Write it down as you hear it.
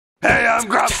Hey, I'm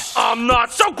Grumps. I'm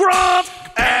not so Grump,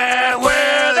 And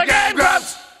we're the Game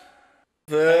Grumps.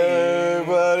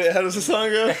 Everybody, how does the song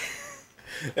go?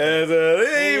 As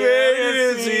a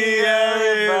emergency,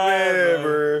 I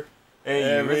remember.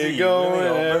 Every going,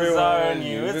 everyone,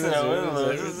 you, it's a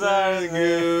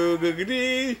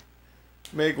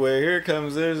make way, here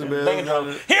comes, there's a bit. You're gonna love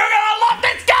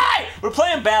this guy! We're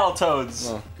playing Battletoads.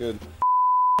 Oh, good.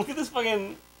 Look at this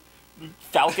fucking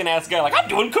falcon-ass guy, like, I'm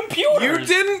doing computers! You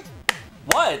didn't?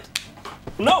 What?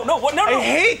 No, what? No. I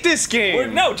hate this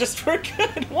game! No, just for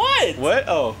good. What? What?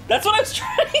 Oh. That's what I was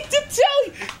trying to tell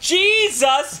you!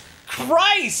 Jesus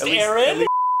Christ, Aaron!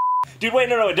 Dude, wait,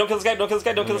 no, don't kill this guy, don't kill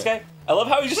this guy. I love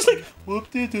how he's just like,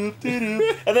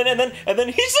 whoop-de-doop-de-doop, and then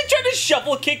he's like trying to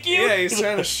shuffle kick you. Yeah, he's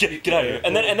trying to get out of here.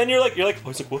 And then you're like, oh,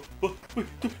 he's like, oh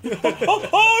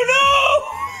no!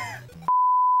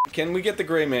 Can we get the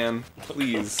gray man,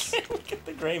 please? Can we get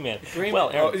the gray man? Well,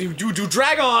 Aaron, you do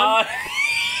Dragon! I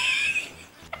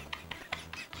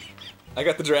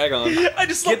got the Dragon. I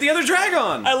just get the other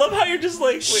Dragon! I love how you're just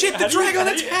like, shit, the Dragon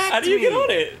attacked me! How do you get on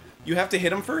it? You have to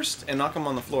hit him first and knock him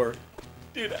on the floor.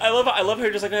 Dude, I love how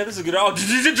you're just like, man, this is good. Oh,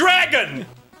 it's a dragon!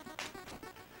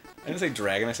 I didn't say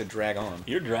dragon, I said drag on.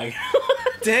 You're dragon.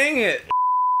 Dang it!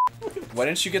 Why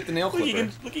didn't you get the nail clipper?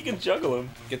 Look, you can juggle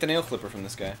him. Get the nail clipper from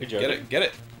this guy. Get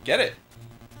it.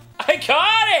 I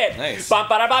got it! Nice. Ba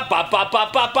 -ba -da -ba -ba -ba -ba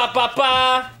 -ba -ba -ba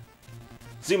 -ba.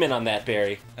 Zoom in on that,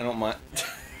 Barry. I don't mind.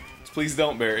 Please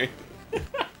don't, Barry.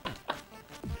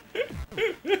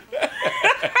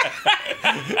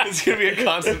 It's gonna be a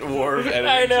constant war of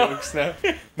editing jokes now.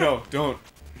 No, don't.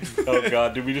 Oh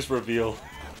god, did we just reveal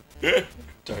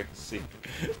darkest secret?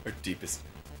 Our deepest,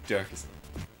 darkest.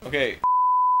 Okay.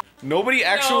 Nobody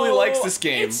actually likes this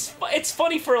game. It's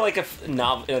funny for like a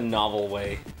novel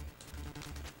way.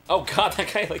 Oh god,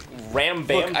 that guy like ram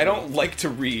bam. Look, I don't like to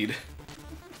read.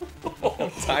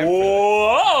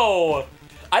 Whoa!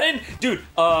 I didn't, dude.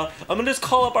 I'm gonna just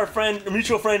call up our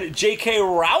mutual friend J.K.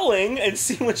 Rowling and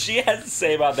see what she has to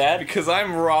say about that. Because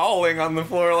I'm rolling on the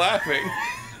floor laughing.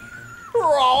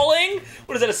 Rolling?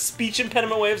 What is that? A speech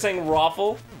impediment way of saying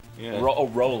raffle? Yeah.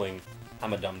 Rolling.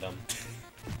 I'm a dum dum.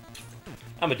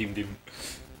 I'm a doom doom.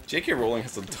 J.K. Rowling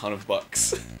has a ton of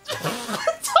bucks. A ton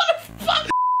of bucks.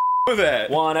 With that.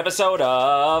 One episode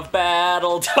of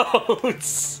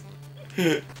Battletoads.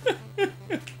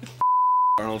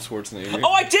 Arnold Schwarzenegger.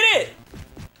 Oh, I did it!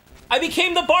 I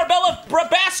became the Barbella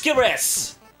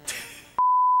Brabasculus!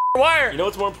 Wire! You know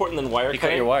what's more important than wire? You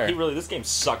cut your wire. This game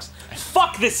sucks.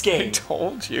 Fuck this game! I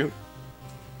told you.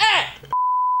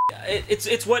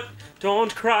 It's what...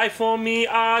 Don't cry for me,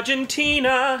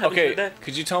 Argentina. Okay,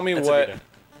 could you tell me what...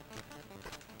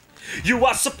 You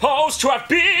are supposed to have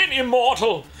been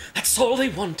immortal. That's all they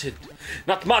wanted.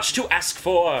 Not much to ask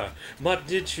for. But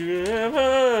did you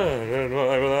ever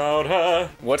without her?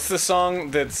 What's the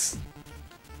song that's...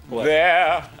 What?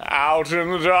 There, out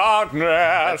in the darkness.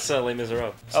 That's Les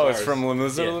Miserables. Oh, it's from Les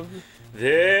Miserables? Yeah.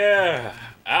 There,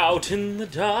 out in the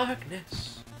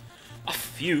darkness, a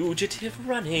fugitive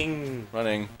running.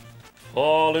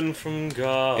 Fallen from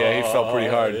God. Yeah, he fell pretty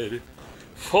hard.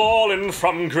 Fallen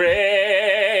from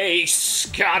grace,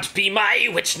 God be my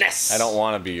witness. I don't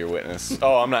want to be your witness.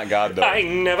 Oh, I'm not God, though. I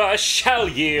never shall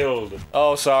yield.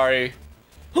 Oh, sorry.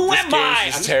 Who am I?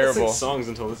 This is terrible. I'm just songs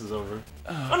until this is over.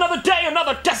 Another day,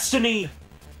 another destiny.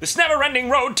 This never-ending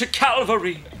road to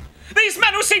Calvary. These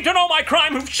men who seem to know my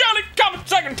crime, who've surely come a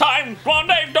second time, one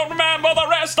day don't remember the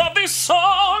rest of this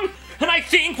song. And I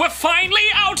think we're finally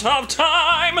out of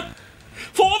time.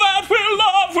 For that we'll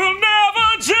love will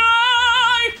never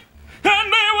die.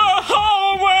 And they were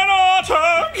home when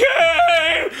autumn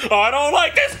came. I don't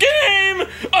like this game.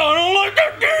 I don't like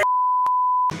this game.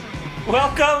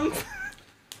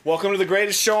 Welcome to the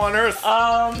greatest show on earth.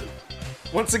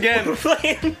 Once again. We're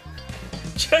playing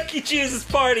Chuck E. Cheese's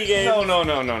party game. No,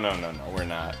 we're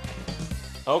not.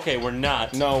 Okay, we're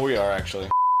not. No, we are actually.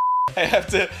 I have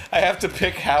to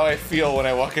pick how I feel when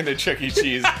I walk into Chuck E.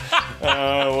 Cheese.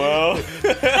 Well.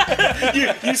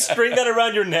 you string that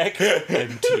around your neck.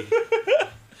 Empty.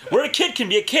 Where a kid can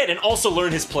be a kid and also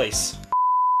learn his place.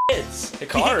 Kids.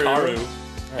 Hikaru.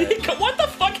 Right. What the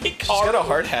fuck, Hikaru? She's got a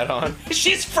hard hat on.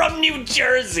 She's from New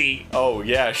Jersey. Oh,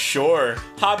 yeah, sure.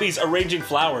 Hobbies, arranging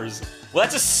flowers. Well,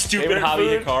 that's a stupid Favorite hobby,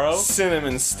 food? Hikaru.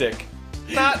 Cinnamon stick.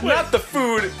 Not the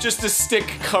food, just a stick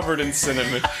covered in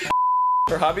cinnamon.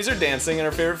 Her hobbies are dancing, and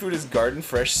her favorite food is garden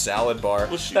fresh salad bar.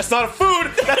 That's not a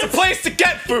food! That's a place to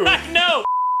get food! I know!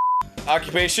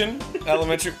 Occupation,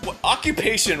 elementary. What,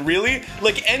 occupation, really?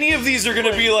 Like, any of these are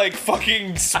gonna be like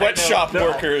fucking sweatshop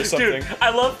worker or something. Dude, I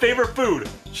love favorite food.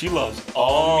 She loves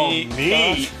all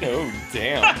meat. Oh,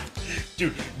 damn.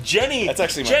 Dude, Jenny. That's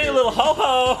actually my Jenny, favorite. little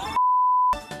ho-ho.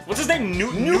 What's his name?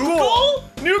 Nukel?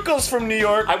 Nukel's from New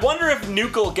York. I wonder if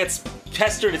Nukel gets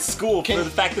pestered at school for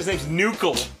the fact his name's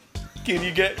Nukel. Can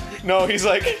you get... No, he's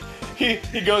like... He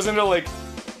goes into, like,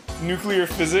 nuclear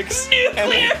physics.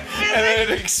 And then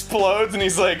it explodes, and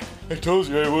he's like, I told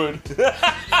you I would.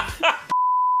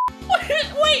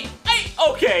 Wait,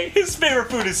 okay, his favorite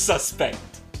food is suspect.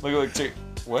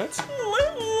 What?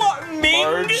 Ming?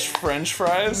 Large French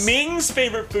fries? Ming's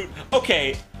favorite food.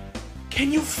 Okay,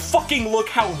 can you fucking look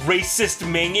how racist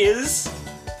Ming is?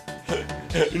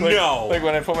 No. Like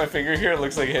when I put my finger here, it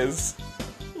looks like his.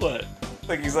 What?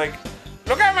 Like he's like,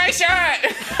 look at my shot!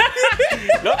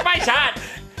 Look my shot!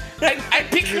 I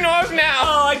pick your nose now!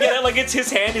 Oh, I get it. Like it's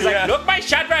his hand. He's like, look my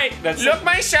shot right. Look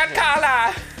my shot,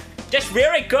 Carla! That's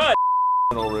very good.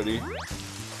 Already.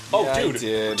 Oh, Yeah, dude. I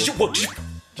did.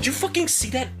 Did you fucking see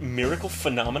that miracle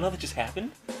phenomena that just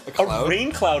happened? cloud? A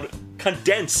rain cloud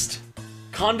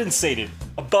condensated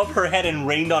above her head and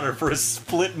rained on her for a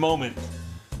split moment.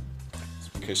 It's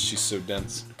because she's so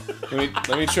dense.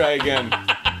 Let me try again.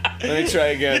 Let me try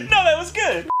again. No, that was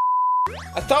good.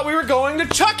 I thought we were going to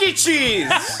Chuck E.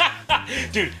 Cheese!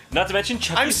 Dude, not to mention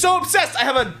Chuck I'm so obsessed. I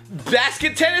have a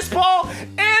basket tennis ball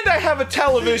and I have a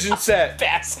television set.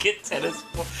 basket tennis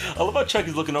ball. I love how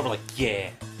Chucky's looking over like,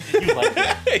 yeah, you like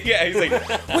that. Yeah, he's like,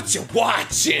 what you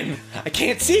watching? I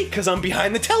can't see because I'm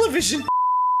behind the television.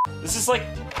 This is like,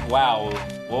 wow,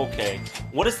 okay.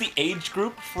 What is the age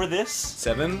group for this?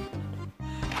 7?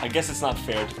 I guess it's not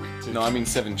fair to No, I mean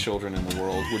 7 children in the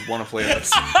world would want to play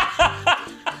this.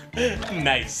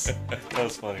 Nice. That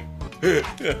was funny.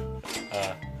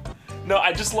 No,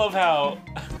 I just love how...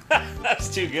 That's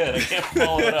too good. I can't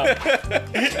follow it up.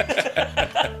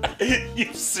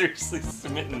 You've seriously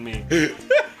smitten me.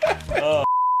 Oh,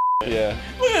 Yeah.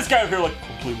 look at this guy over here like,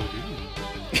 I'll play my game.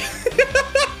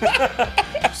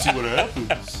 See what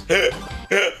happens.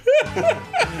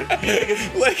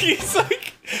 Like he's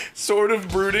like sort of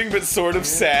brooding but sort of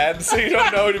sad, so you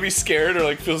don't know to be scared or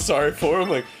like feel sorry for him.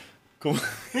 Like, come on,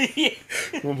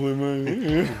 come on, play my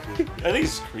game. I think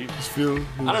it's creepy.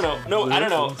 I don't know. No, I don't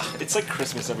know. It's like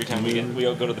Christmas every time we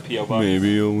all go to the P.O. box. Maybe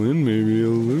you'll win, maybe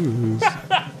you'll lose.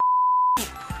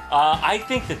 I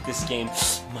think that this game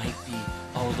might be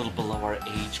a little below our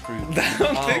age group. I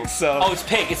don't think so. Oh, it's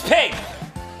Pig. It's Pig.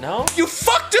 No? You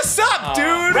fucked us up,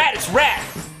 dude. Rat. It's Rat.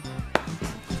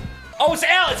 Oh, it's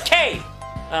L. It's K.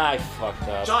 I fucked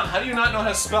up. John, how do you not know how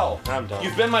to spell? I'm done.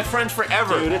 You've been my friend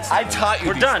forever. Dude, it's I taught you.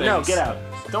 We're these done. No, things. get out.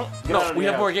 Don't. Get out No, of we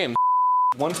the have house. more games.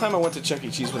 One time I went to Chuck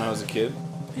E. Cheese when I was a kid.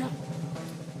 Yeah.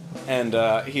 And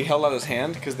he held out his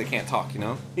hand because they can't talk, you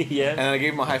know. Yeah. And I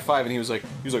gave him a high five, and he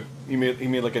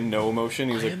made like a no motion.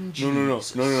 He was like,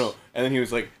 no. And then he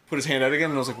was like, put his hand out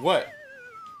again, and I was like, what?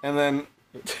 And then,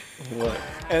 What?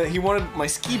 and he wanted my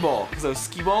skee ball because I was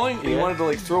skee balling, and he wanted to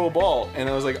like throw a ball, and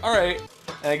I was like, all right.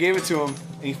 And I gave it to him,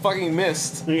 and he fucking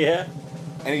missed, Yeah.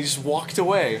 and he just walked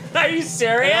away. Are you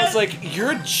serious? And I was like,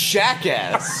 you're a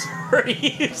jackass. Are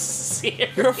you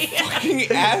serious? You're a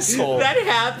fucking asshole. That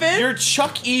happened? You're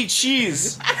Chuck E.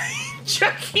 Cheese.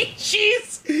 Chuck E.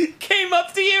 Cheese came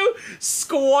up to you,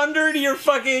 squandered your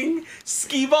fucking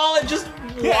skee ball, and just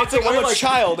Yeah, walked it's like away I'm a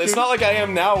child. It's not like I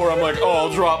am now where I'm like, oh,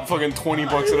 I'll drop fucking 20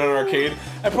 bucks at an arcade.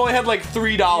 I probably had like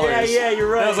 $3. Yeah, you're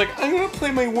right. And I was like, I'm gonna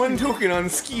play my one token on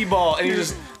skee ball, and he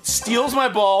just steals my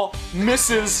ball,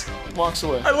 misses, walks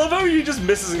away. I love how he just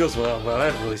misses and goes, well,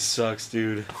 that really sucks,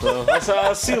 dude. Well,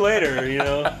 I'll see you later, you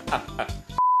know?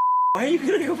 Why are you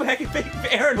gonna go back and pick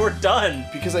Aaron? We're done.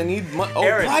 Because I need money. Oh,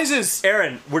 Aaron, prizes!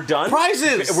 Aaron, we're done?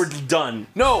 Prizes! We're done.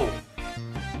 No!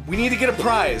 We need to get a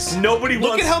prize. Nobody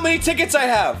Look wants... at how many tickets I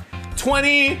have.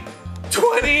 20.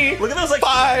 Look at those, like...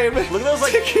 5. Look at those,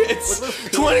 like... tickets. Look at those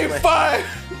peen 25.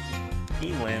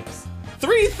 Peen lamps.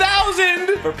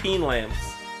 3,000. For peen lamps.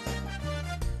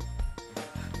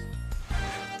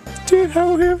 Dude, how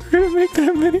are we ever gonna make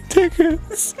that many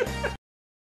tickets?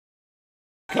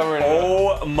 Covering it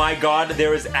up. Oh my god,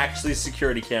 there is actually a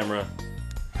security camera.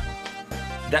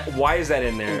 Why is that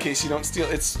in there? In case you don't steal,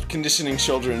 it's conditioning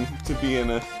children to be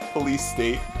in a police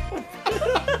state.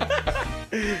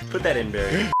 Put that in,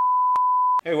 Barry.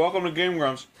 Hey, welcome to Game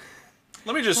Grumps.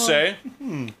 Let me just say,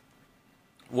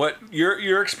 what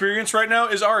your experience right now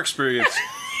is our experience.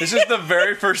 This is the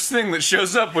very first thing that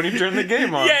shows up when you turn the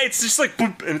game on. Yeah, it's just like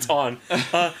boop, and it's on.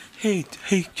 Hey,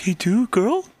 dude,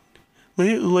 girl,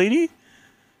 lady,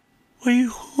 why are you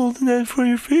holding that in front of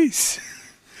your face?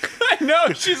 I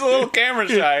know she's a little camera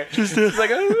shy. Just She's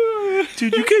like,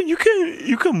 dude, you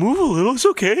can move a little. It's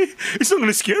okay. It's not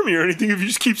gonna scare me or anything if you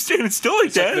just keep standing still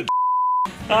like that.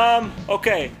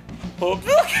 Okay. Oh,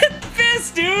 look at this,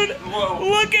 dude! Whoa.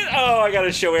 Look at... Oh, I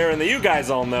gotta show Aaron that you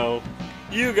guys all know.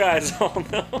 You guys all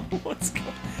know what's going...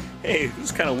 Hey, this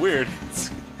is kind of weird.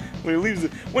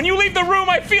 When you leave the room,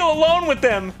 I feel alone with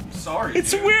them. Sorry.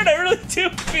 It's weird. I really do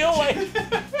feel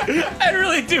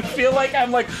like...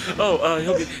 I'm like,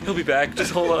 oh, he'll be back.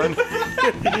 Just hold on.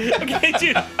 Okay,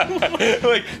 dude.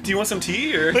 Like, do you want some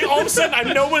tea or? Like, all of a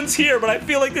sudden, no one's here, but I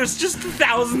feel like there's just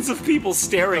thousands of people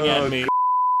staring at me.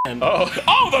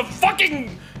 Oh, the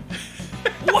fucking...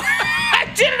 What?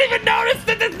 I didn't even notice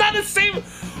that it's not the same...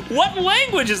 What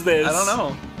language is this? I don't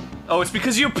know. Oh, it's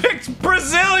because you picked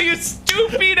Brazil, you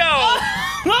stupido!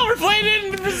 Well, we're playing it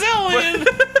in Brazilian.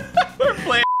 We're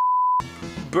playing...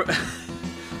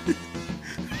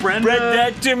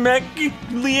 Brenda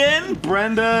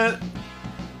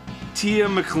Tia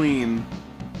McLean,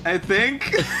 I think.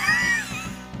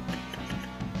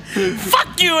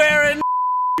 Fuck you, Aaron!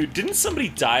 Dude, didn't somebody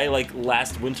die, like,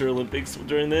 last Winter Olympics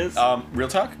during this? Real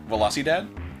talk? Velocidad?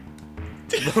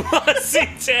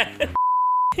 Velocidad!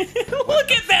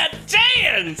 Look at that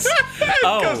dance! It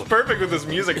goes perfect with this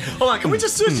music. Hold on, can we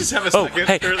just have a second?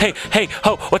 Hey,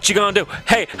 what you gonna do?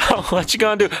 Hey, what you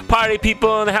gonna do? Party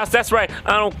people in the house, that's right,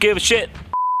 I don't give a shit.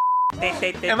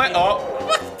 Am I... Oh.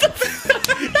 What the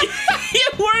You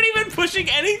weren't even pushing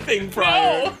anything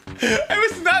prior. No, I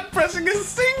was not pressing a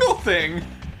single thing.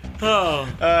 Oh.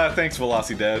 Thanks,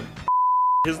 Velocidad.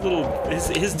 His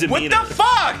demeanor. What the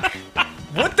fuck?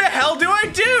 What the hell do I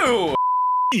do?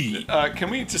 Can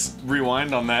we just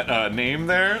rewind on that name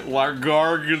there?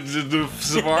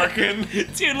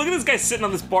 Largarg-Svarkin? Dude, look at this guy sitting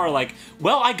on this bar like,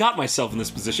 well, I got myself in this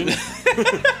position.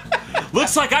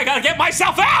 Looks like I gotta get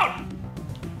myself out!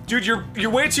 Dude, you're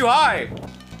way too high.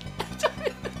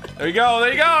 There you go,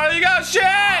 shit!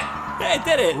 Yeah, I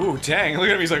did it. Ooh, dang, look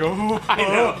at him, he's like, oh. I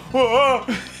know.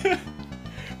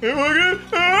 Hey, look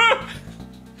at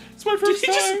it's my first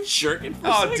time. Did he just jerking for a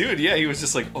Oh, second? dude, yeah, he was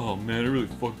just like, oh man, I really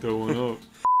fucked that one up.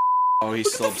 Oh,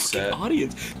 he's so upset.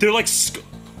 Audience, they're like,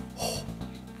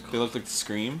 They look like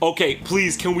Scream. okay,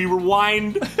 please, can we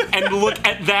rewind and look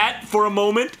at that for a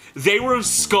moment? They were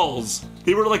skulls.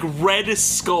 They were like red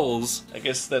skulls. I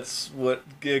guess that's what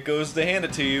it goes to hand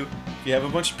it to you. If you have a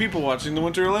bunch of people watching the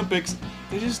Winter Olympics,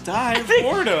 they just die of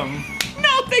boredom.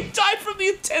 No, they died from the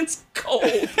intense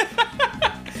cold.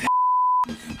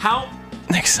 How?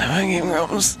 Next time on Game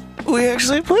Grumps, we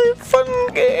actually play a fun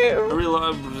game.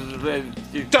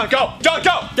 Don't go! Don't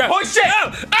go! Oh shit!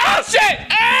 Oh shit!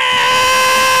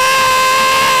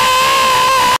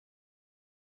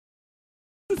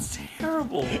 It's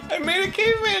terrible. I made a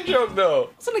caveman joke though.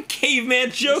 It wasn't a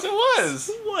caveman joke. Yes,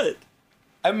 it was. What?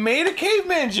 I made a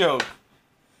caveman joke.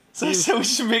 So I said we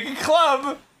should make a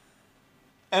club.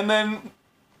 And then,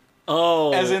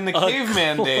 oh, as in the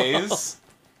caveman days.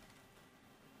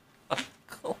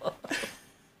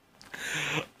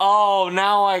 Oh,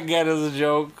 now I get it as a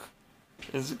joke.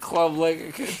 It's a club like a...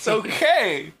 It's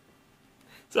okay.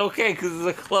 It's okay, because it's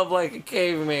a club like a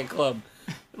caveman club.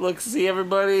 Look, see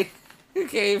everybody? A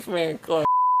caveman club.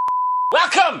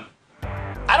 Welcome!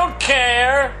 I don't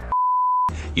care!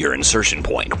 Your insertion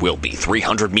point will be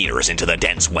 300 meters into the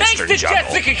dense western Thanks to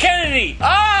jungle. Jessica Kennedy!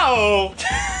 Oh!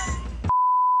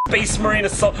 Space Marine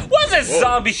assault. What's a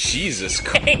zombie? Jesus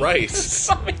Christ.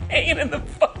 Zombie hanging in the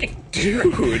fucking...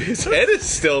 Dude, his head is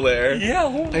still there. Yeah,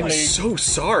 oh my... I'm so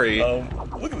sorry.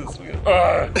 Look at this.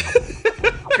 God,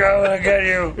 I got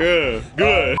you. Yeah,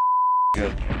 good.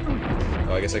 Good.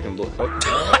 Oh, I guess I can look up.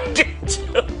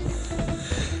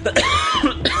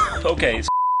 Okay. You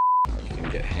can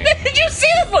get hang. Did you see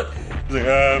this look? He's like,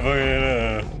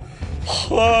 oh,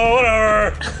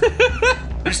 whatever.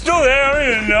 You're still there, I don't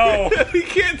even know. He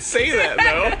can't say that,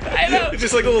 though. I know. It's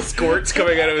just like little squirts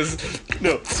coming out of his...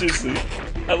 No, seriously.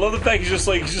 I love the fact he's just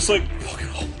like, fucking,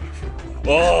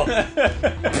 oh.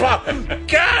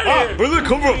 Got it! Where did it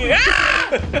come from?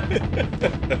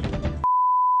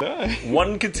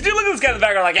 One continue. Look at this guy in the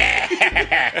background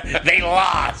like, they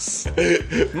lost.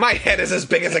 My head is as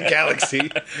big as a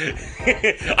galaxy.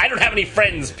 I don't have any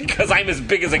friends because I'm as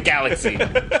big as a galaxy.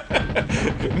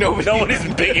 No one is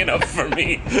big enough for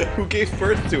me. Who gave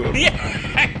birth to him? Yeah,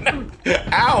 I know.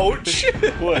 Ouch!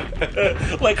 What?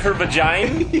 Like her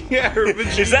vagina? Yeah, her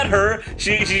vagina. Is that her?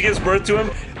 She gives birth to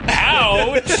him?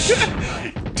 Ouch!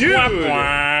 Dude! Wah,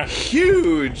 wah.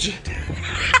 Huge!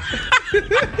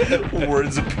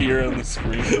 Words appear on the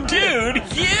screen. Dude,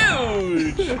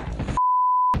 huge!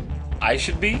 I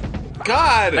should be?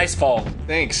 God! Nice fall.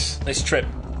 Thanks. Nice trip.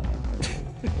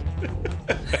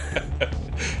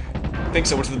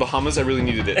 Thanks, I went to the Bahamas, I really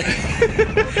needed it.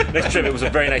 Nice trip, it was a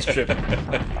very nice trip.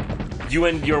 You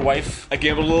and your wife? I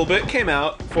gambled a little bit, came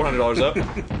out, $400 up.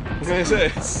 What can I say?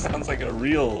 Sounds like a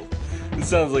real... It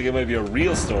sounds like it might be a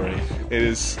real story. It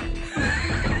is.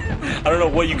 I don't know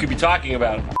what you could be talking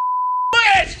about. Look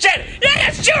at this shit! You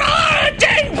can shoot all over the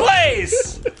dang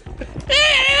place!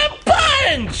 Yeah,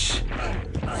 punch!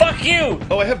 Fuck you!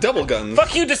 Oh, I have double guns.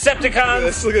 Fuck you,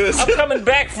 Decepticons! Look at this. I'm coming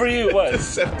back for you. What?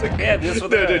 Decepticons. Yeah, that's what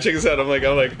No, they are. check this out. I'm like,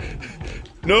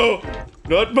 no,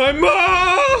 not my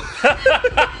mom!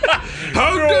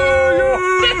 How dare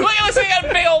you! Look at this, I got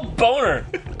a big old boner.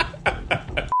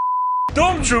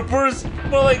 Stormtroopers,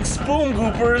 more like spoon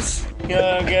goopers. You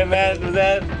know, getting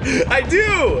that? I do!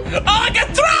 Oh, I can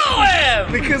throw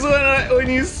him! Because when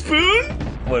you spoon,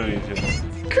 What do you do?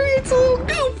 it creates a little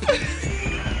goop.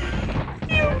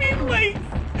 You mean like,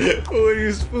 When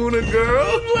you spoon a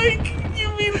girl, you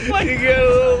mean like... you get a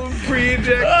little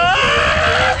pre-ejaculation.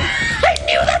 I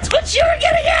knew that's what you were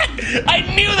getting at! I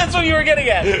knew that's what you were getting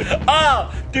at!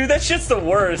 Oh, dude, that shit's the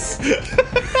worst.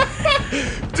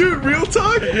 Dude, real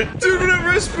talk? Dude, whenever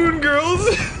I spoon girls...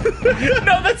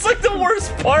 No, that's like the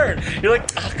worst part. You're like,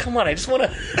 oh, come on, I just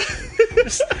wanna...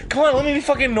 come on, let me be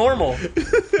fucking normal. I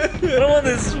don't want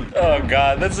this... Oh,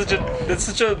 God, that's such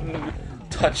a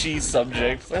touchy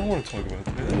subject. I don't want to talk about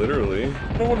that. Literally.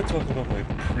 I don't want to talk about my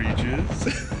preaches.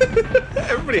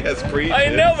 Everybody has pre. I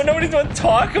know, but nobody's going to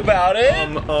talk about it.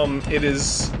 It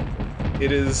is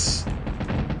it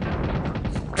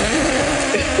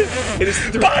is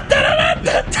three.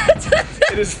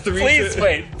 It is three. Please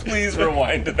wait. Please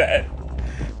rewind to that.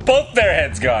 Both their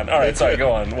heads gone. All right, sorry.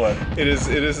 Go on. What? It is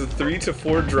 3 to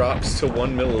 4 drops to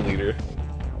 1 milliliter.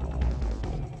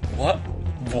 What?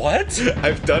 What?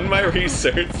 I've done my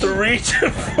research 3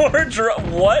 to 4 drop.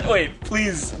 What? Wait,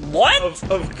 please. What?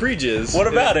 of pre-jizz. What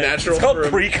about it? Natural It's called for a-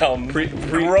 pre-cum.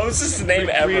 Grossest name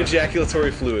ever.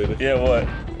 Pre-ejaculatory fluid. Yeah, what?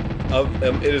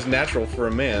 It is natural for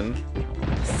a man.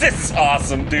 This is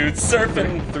awesome, dude.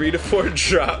 Surfing. 3 to 4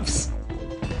 drops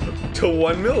to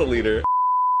 1 milliliter.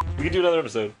 We can do another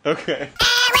episode. Okay.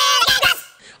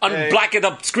 Unblack it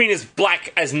up. Screen is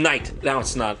black as night. Now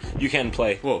it's not. You can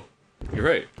play. Whoa, you're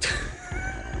right.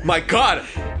 My God,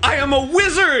 I am a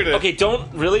wizard. Okay,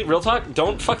 don't really real talk.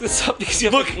 Don't fuck this up because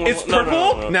you have Look, it's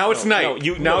purple. Now it's night.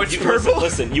 Now it's purple.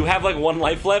 Listen, you have like 1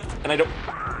 life left, and I don't.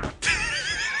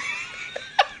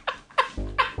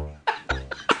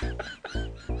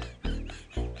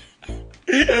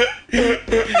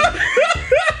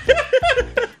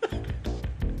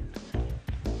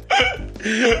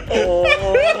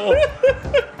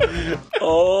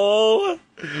 Oh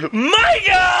my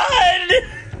God!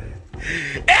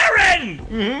 Aaron!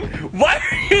 Why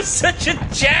are you such a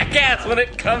jackass when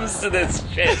it comes to this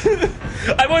shit?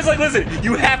 I'm always like, listen,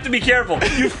 you have to be careful.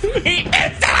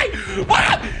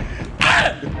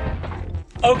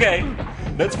 Okay,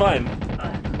 that's fine.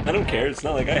 I don't care. It's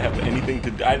not like I have anything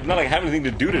to. Not like I have anything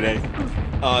to do today.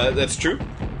 That's true.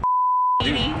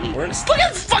 Dude, look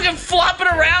at fucking flopping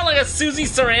around like a Susie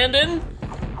Sarandon.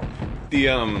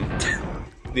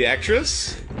 The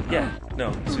actress. Yeah,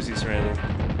 no, Susie Sarandon.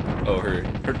 Oh,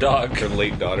 her dog. her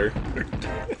late daughter.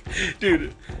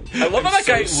 Dude, I love how that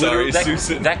guy. Sorry, literally-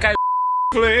 Susan. that guy.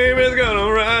 Flame is gonna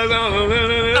rise on.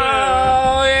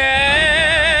 Oh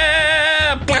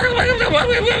yeah!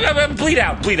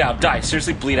 Bleed out, die.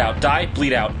 Seriously, bleed out, die,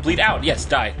 bleed out. Yes,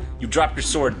 die. You drop your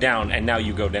sword down, and now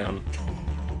you go down.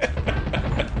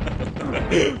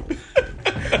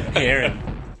 Hey, Aaron.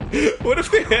 What if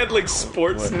they had like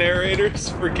sports narrators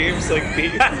for games like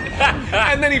these?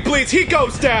 And then he bleeds. He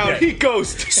goes down. Yeah. He goes.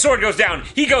 Sword goes down.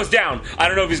 He goes down. I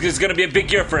don't know if it's going to be a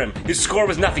big year for him. His score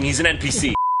was nothing. He's an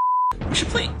NPC. We should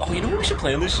play. Oh, you know what we should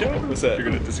play on this show? What's that? You're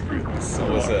going to disagree with this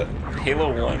so What's hard. that?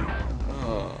 Halo 1.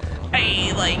 Oh.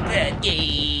 I like that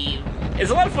game.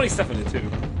 There's a lot of funny stuff in it, too.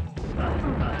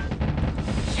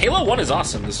 Halo 1 is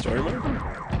awesome, the story mode.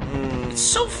 It's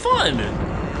so fun.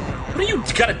 What are you,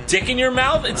 got a dick in your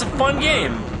mouth? It's a fun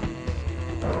game.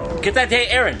 Get that day,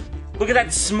 Aaron. Look at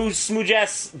that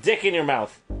smooch-ass dick in your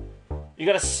mouth. You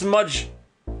got a smudge.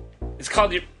 It's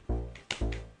called your...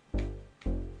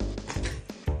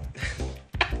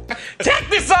 Tack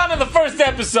this on in the first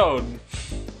episode.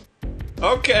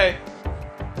 Okay.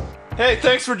 Hey,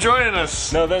 thanks for joining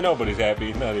us. No, nobody's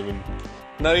happy. Not even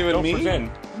Not me.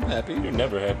 pretend. I'm happy. You're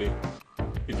never happy.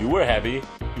 If you were happy,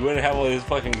 you wouldn't have all these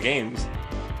fucking games.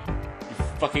 You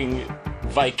fucking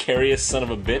vicarious son of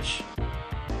a bitch.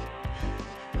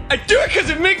 I do it because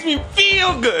it makes me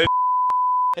feel good.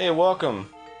 Hey, welcome.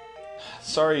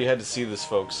 Sorry you had to see this,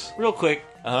 folks. Real quick,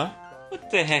 Uh-huh. what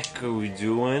the heck are we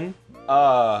doing?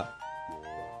 I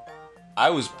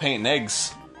was painting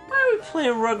eggs. Why are we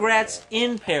playing Rugrats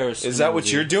in Paris? Is that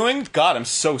what you're doing? God, I'm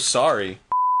so sorry.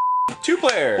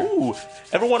 Two-player. Ooh,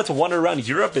 ever wanted to wander around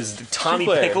Europe as Tommy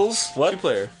Two-player. Pickles? What?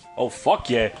 Two-player. Oh, fuck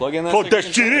yeah. Plug in that. Plug that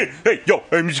shit in. Hey, yo,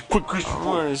 I'm just quick.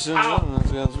 How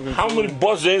How many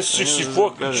buzzers?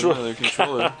 64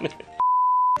 controller.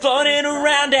 Running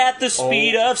around at the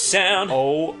speed of sound.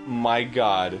 Oh my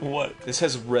god. What? This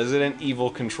has Resident Evil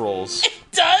controls. It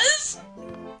does?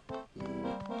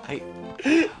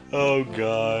 Oh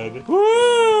god.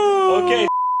 Woo! Okay.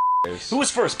 Who was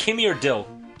first, Kimmy or Dill?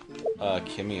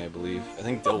 Kimmy, I believe. I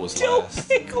think Dill was Dill last.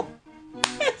 Pickle.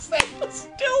 His name was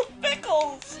Dill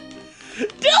Pickles.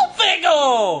 Dill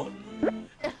Pickle.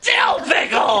 Dill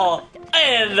Pickle. I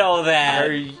didn't know that.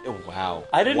 Wow.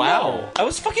 I didn't know. I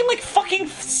was fucking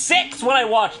 6 when I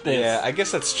watched this. Yeah, I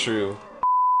guess that's true.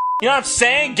 You know what I'm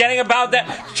saying? Getting about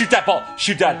that. Shoot that ball.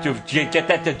 Shoot that dude. Get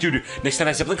that dude. Next time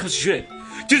I zip, comes shoot it.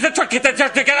 Dude, that truck. Get that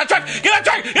truck. Get that truck. Get that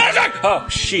truck. Get that truck. Oh,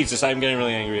 Jesus. I'm getting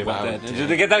really angry about that.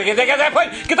 Get that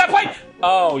plane. Get that plane.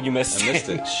 Oh, you missed it. I missed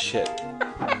it. Shit.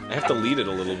 I have to lead it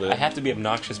a little bit. I have to be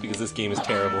obnoxious because this game is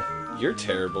terrible. You're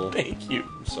terrible. Thank you.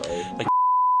 I'm sorry. Like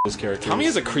this character. Tommy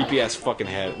has a creepy ass fucking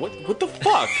head. What the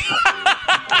fuck?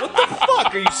 What the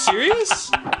fuck? Are you serious?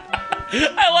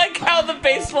 I like how the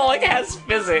baseball has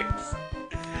physics.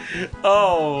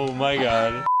 Oh my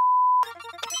god.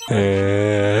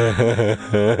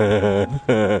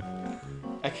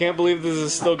 I can't believe this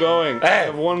is still going. I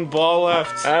have one ball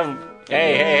left.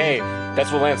 Hey.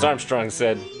 That's what Lance Armstrong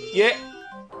said. Yeah.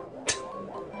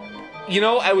 You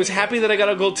know, I was happy that I got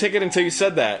a gold ticket until you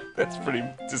said that. That's a pretty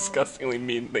disgustingly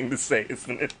mean thing to say,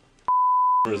 isn't it?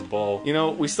 For his ball. You know,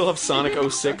 we still have Sonic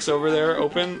 06 over there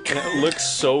open, and it looks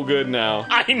so good now.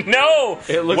 I know!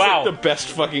 It looks like the best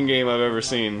fucking game I've ever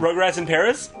seen. Rugrats in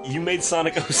Paris? You made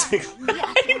Sonic 06.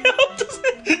 I know!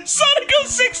 Sonic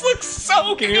 06 looks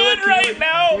so good right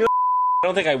now! I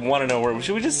don't think I want to know where.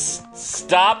 Should we just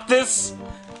stop this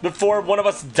before one of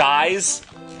us dies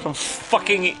from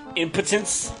fucking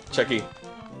impotence? Chucky,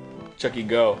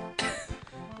 go.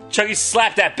 Chucky,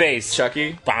 slap that bass.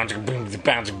 Chucky. Chucky,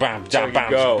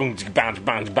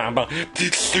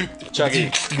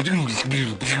 Chucky.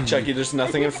 Chucky, there's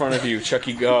nothing in front of you.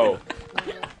 Chucky, go.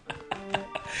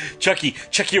 Chucky,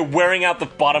 you're wearing out the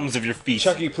bottoms of your feet.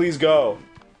 Chucky, please go.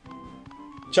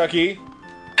 Chucky.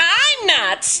 I'm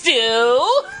not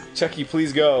Stu. Chucky,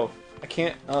 please go. I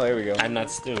can't. Oh, there we go. I'm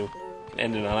not Stu.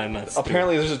 Ending on I'm not Stu.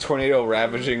 Apparently, there's a tornado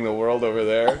ravaging the world over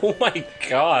there. Oh my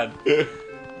god.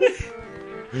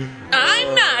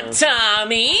 I'm not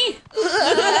Tommy!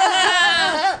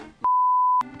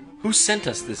 Who sent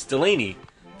us this? Delaney.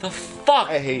 The fuck,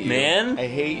 I hate you. man? I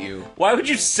hate you. Why would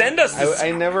you send us this?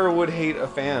 I never would hate a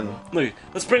fan. Look,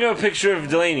 let's bring up a picture of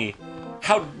Delaney.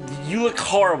 How you look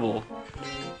horrible.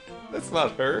 That's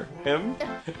not her. Him?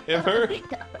 Her?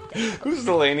 Who's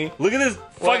Delaney? Look at this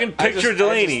fucking picture of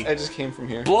Delaney. I just came from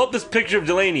here. Blow up this picture of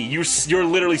Delaney. You're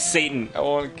literally Satan. I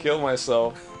want to kill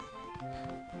myself.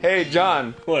 Hey,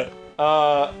 John. What?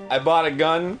 I bought a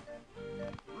gun.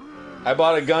 I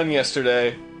bought a gun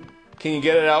yesterday. Can you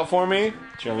get it out for me?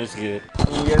 Sure, let me just get it.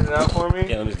 Can you get it out for me?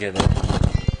 Yeah, let me just get it.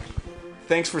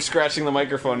 Thanks for scratching the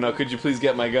microphone. Now, could you please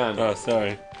get my gun? Oh,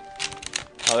 sorry.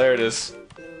 Oh, there it is.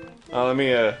 Oh, let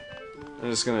me, I'm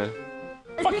just gonna...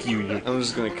 Fuck you, you I'm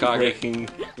just gonna cock breaking...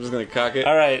 it. I'm just gonna cock it.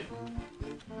 Alright.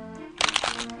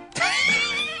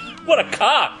 What a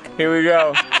cock! Here we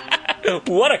go.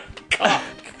 What a cock!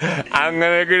 I'm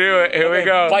gonna do it. Here we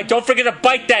go. Don't forget to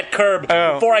bite that curb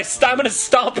before I'm gonna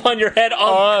stomp on your head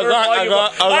on the curb.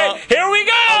 Alright, here we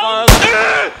go!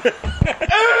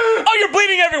 Oh, you're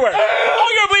bleeding everywhere!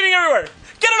 Oh, you're bleeding everywhere!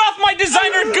 Get it off my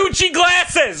designer Gucci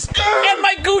glasses! And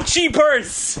my Gucci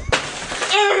purse!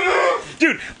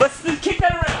 Dude, let's kick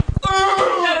that around. Kick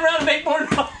that around and make more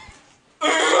noise.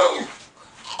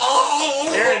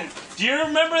 Aaron, do you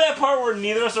remember that part where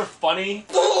neither of us are funny?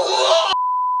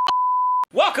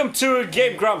 Welcome to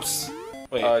Game Grumps.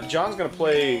 Wait. John's gonna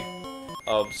play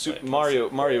Super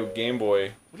Mario Game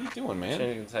Boy. What are you doing, man?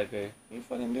 Changing to Type A. What are you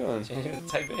fucking doing? Changing to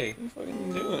Type A. What are you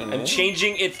fucking doing, man? I'm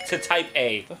changing it to Type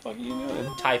A. What the fuck are you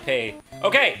doing? Type A.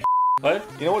 Okay. What?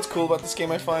 You know what's cool about this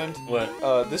game I find? What?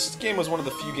 This game was one of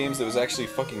the few games that was actually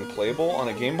fucking playable on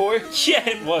a Game Boy. Yeah,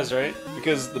 it was, right?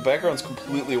 Because the background's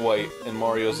completely white and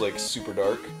Mario's like super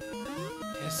dark.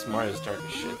 Yes, Mario's dark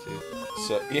as shit, dude.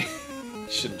 So, yeah, you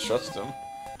shouldn't trust him.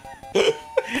 No,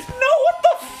 what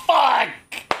the fuck?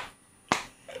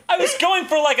 I was going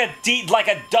for like a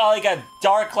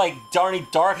dark like Darnie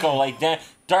Darko, like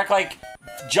dark like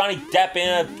Johnny Depp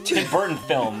in a Tim Burton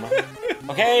film.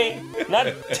 Okay? Not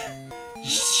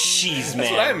jeez, man.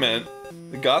 That's what I meant.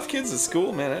 The goth kids at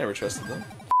school, man, I never trusted them.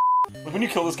 When you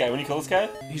kill this guy,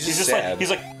 he's just sad. like, he's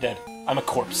like, dead. I'm a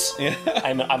corpse. Yeah.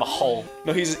 I'm a hull.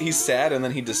 No, he's sad, and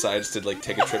then he decides to like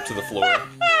take a trip to the floor,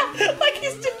 Like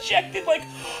he's dejected. Like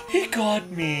he got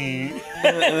me.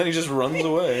 and then he just runs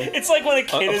away. It's like when a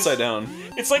kid Upside down.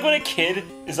 It's like when a kid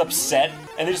is upset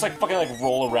and they just like fucking like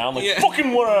roll around like Yeah.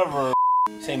 fucking whatever.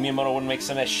 Say Miyamoto wouldn't make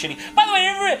some of that shitty. By the way,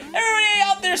 everybody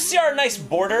out there see our nice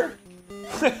border?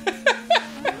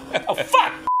 Oh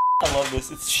fuck! I love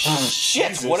this. It's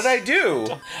Shit! Jesus. What did I do?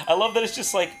 I love that it's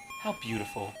just like, how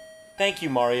beautiful. Thank you,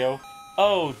 Mario.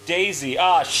 Oh, Daisy.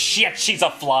 Ah, shit, she's a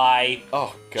fly.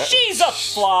 Oh god. She's a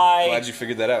fly. Glad you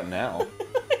figured that out now.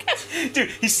 Dude,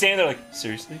 he's standing there like,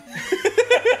 seriously?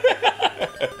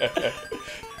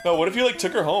 No, what if you like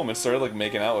took her home and started like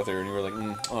making out with her, and you were like,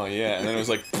 oh yeah, and then it was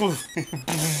like, poof.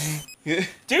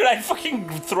 Dude, I'd fucking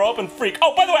throw up and freak.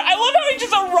 Oh, by the way, I love how he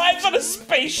just arrives on a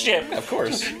spaceship. Of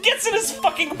course. Gets in his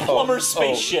fucking plumber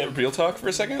spaceship. Oh, real talk for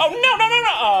a second? Oh, no.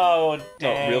 Oh,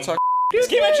 dang. No, real talk. This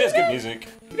game actually has good music.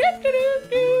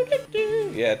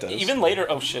 Yeah, it does. Even later,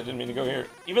 oh shit, didn't mean to go here.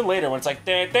 Even later when it's like,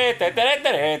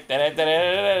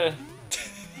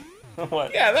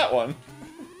 what? Yeah, that one.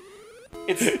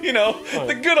 It's You know,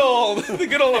 the good old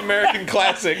American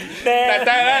classic.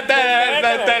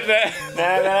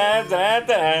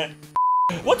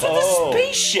 What's with the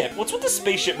spaceship? What's with the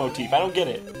spaceship motif? I don't get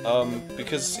it.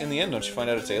 Because in the end, don't you find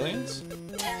out it's aliens?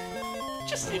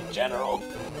 Just in general.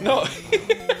 No.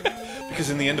 Because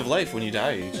in the end of life, when you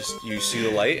die, you see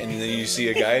the light, and then you see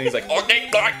a guy, and he's like, and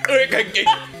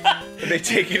they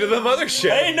take you to the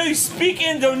mothership. I didn't know you speak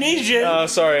Indonesian.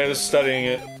 Sorry, I was studying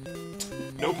it.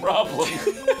 No problem.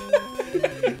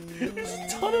 There's a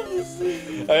ton of this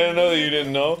thing. I didn't know that you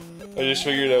didn't know. I just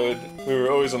figured we were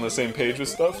always on the same page with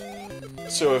stuff.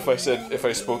 So if I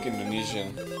spoke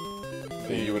Indonesian,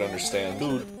 then you would understand.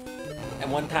 Dude.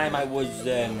 And one time I was,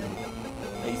 I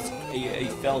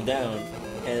fell down,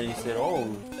 and he said, "Oh,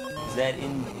 is that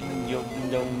in your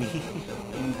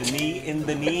knee? In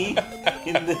the knee?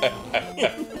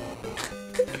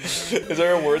 Is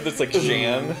there a word that's like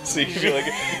Jan? So you can be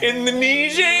like, in the knee,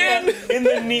 Jan? In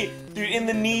the knee. Dude, in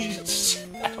the knee.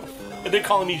 They're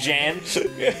calling me Jan.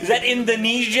 Is that in the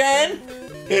knee, Jan?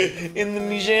 In the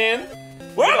knee, Jan?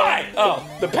 Where am I? Oh.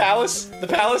 The palace,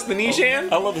 the knee,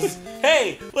 Jan? I love this.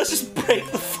 Hey, let's just break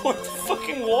the fourth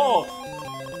fucking wall.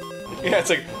 Yeah,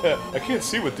 it's like, I can't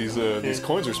see what these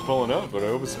coins are spelling out, but I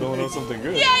hope it's spelling out something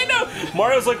good. Yeah, I know.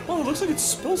 Mario's like, oh, it looks like it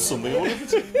spells something. I wonder if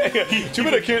it's... Too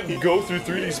bad I can't go through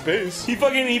 3D space. He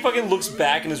fucking looks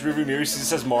back in his rearview mirror, he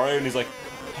says Mario, and he's like,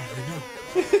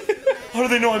 how do they know? How do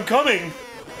they know I'm coming?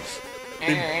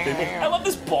 I love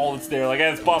this ball that's there. Like,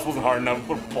 this boss wasn't hard enough.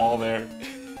 Put a ball there.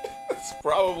 That's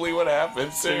probably what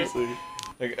happened, Seriously.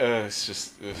 Like, it's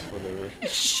just, whatever.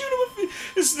 Shoot him.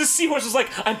 The seahorse is like,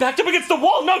 I'm backed up against the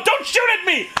wall. No, don't shoot at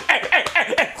me.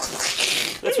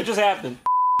 That's what just happened.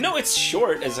 No, it's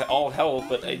short as all hell,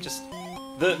 but I just...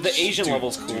 The Asian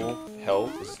level's cool.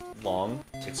 Hell is long.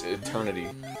 It's eternity.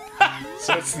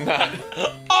 So it's not...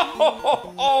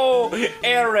 Oh,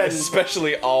 Aaron.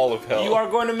 Especially all of hell. You are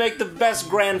going to make the best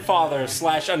grandfather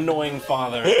 / annoying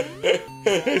father.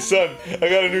 Hey, son, I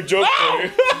got a new joke for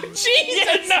you.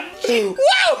 Jesus! No.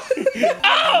 Whoa!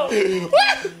 Ow!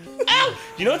 Ow!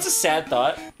 You know what's a sad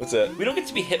thought? What's that? We don't get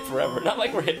to be hip forever. Not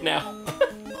like we're hip now.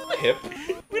 Hip?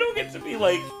 We don't get to be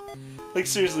like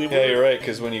seriously. Yeah, you're right,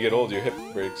 because when you get old, your hip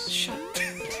breaks. Shut up.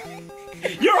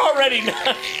 You're already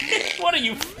not. What are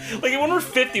you? Like, when we're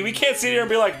 50, we can't sit here and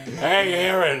be like, hey,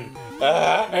 Aaron,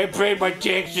 I paid my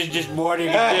taxes this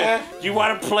morning. Do you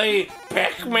want to play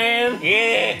Pac-Man?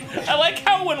 Yeah. I like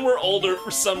how when we're older,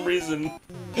 for some reason,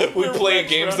 we play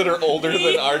games that are older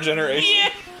than our generation.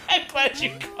 Yeah. I'm glad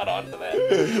you got onto that.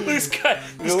 This guy's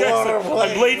like,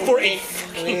 I'm late for a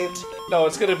fucking... No,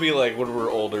 it's gonna be like when we're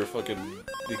older, fucking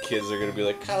the kids are gonna be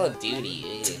like Call of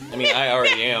Duty. I mean, I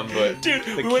already am, but dude,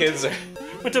 the kids are.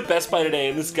 Went to Best Buy today,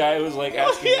 and this guy was like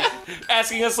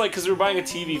asking us like, because we were buying a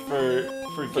TV for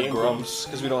Game Grumps,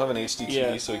 because we don't have an HD TV,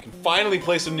 Yeah. so we can finally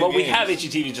play some new games. Well, we have HD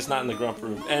TV, just not in the Grump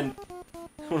room, and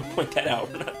I want to point that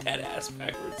out. We're not that ass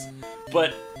backwards,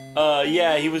 but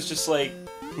yeah, he was just like,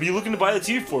 what are you looking to buy the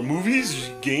TV for? Movies?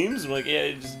 Games? I'm like,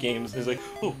 yeah, just games. And he's like,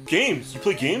 oh, games? You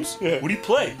play games? Yeah. What do you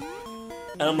play?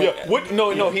 And I'm like, what?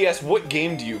 No, he asked, what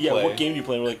game do you play? Yeah, what game do you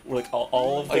play? And we're like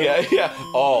all of them. Yeah,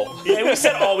 all. Yeah, we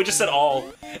said all. We just said all.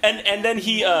 And then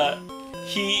he heard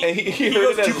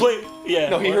it as, do you play? Yeah.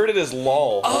 No, he heard it as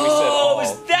lol. Oh, we said all.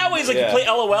 is that way? He's like, you play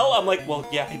LOL? I'm like, well,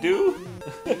 yeah, I do.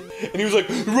 And he was like,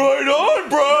 right on,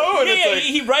 bro! And yeah, like,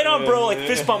 he right on, bro, like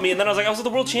fist bumped me, and then I was like, I was at the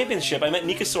World Championship. I met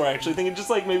Nikasaur actually, thinking just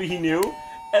like maybe he knew.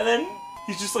 And then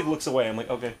He just like looks away. I'm like,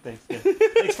 okay, thanks. Yeah.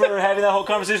 Thanks for having that whole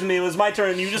conversation with me. It was my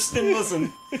turn. You just didn't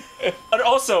listen. And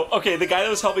also, okay, the guy that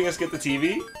was helping us get the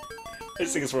TV, I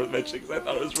just think it's worth mentioning because I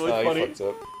thought it was really funny. You fucked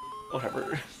up.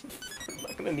 Whatever. I'm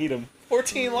not gonna need him.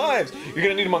 14 lives! You're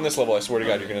gonna need him on this level, I swear to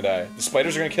God, you're gonna die. The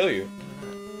spiders are gonna kill you.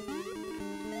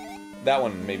 That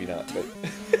one, maybe not, but...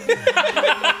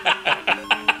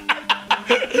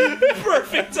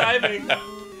 Perfect timing!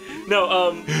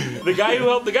 No, the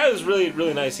guy was really,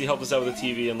 really nice. He helped us out with the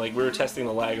TV, and like, we were testing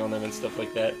the lag on them and stuff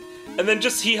like that. And then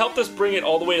he helped us bring it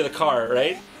all the way to the car,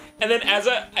 right? And then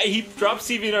he drops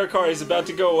TV in our car, he's about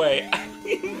to go away.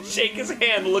 I shake his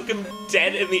hand, look him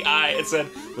dead in the eye, and said,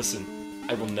 listen,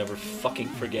 I will never fucking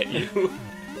forget you.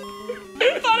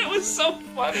 I thought it was so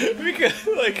funny. Because,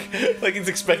 like he's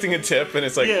expecting a tip, and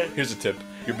it's like, here's a tip.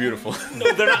 You're beautiful.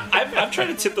 No, they're not. I've tried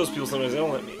to tip those people sometimes. They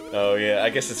don't let me. Oh yeah, I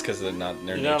guess it's because they're not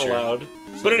their nature. You're not allowed.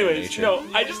 But anyways, no,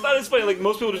 I just thought it was funny. Like,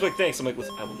 most people just like, thanks. I'm like,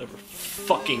 listen, I will never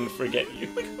fucking forget you.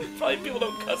 Like, probably people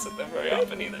don't cuss at them very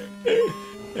often either.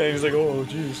 And he's like, oh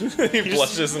jeez. He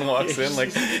blushes and walks in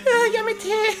like, oh, got my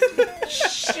tip.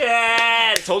 Shit.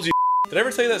 I told you. Did I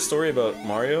ever tell you that story about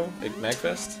Mario at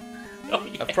MagFest? Oh,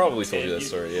 yeah, I've probably told you that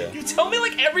story, yeah. You tell me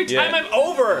like every time I'm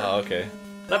over. Oh, okay.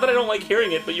 Not that I don't like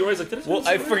hearing it, but you're always like, this. Well,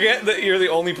 I forget that you're the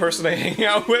only person I hang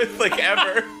out with, like,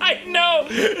 ever. I know.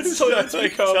 It's so like,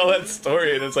 tell that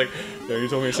story, and it's like, no, you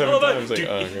told me 7 times. Like, dude,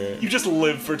 oh, great. You just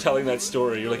live for telling that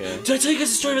story. You're like, did I tell you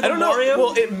guys a story about Mario?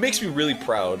 Well, it makes me really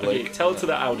proud. Okay, like, tell it to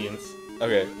the audience.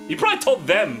 Okay. You probably told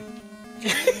them.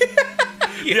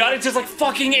 The audience is like,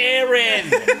 fucking Aaron!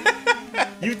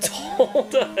 You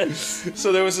told us.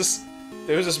 So there was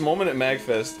this moment at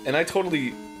MagFest, and I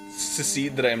totally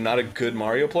secede that I am not a good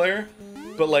Mario player,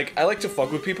 but like, I like to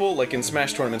fuck with people, like in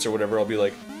Smash tournaments or whatever, I'll be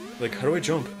like, how do I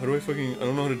jump? How do I fucking, I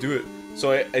don't know how to do it.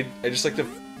 So I just like to,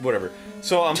 whatever.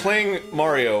 So I'm playing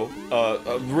Mario,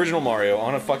 original Mario,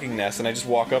 on a fucking NES, and I just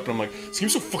walk up and I'm like, this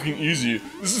game's so fucking easy.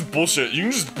 This is bullshit. You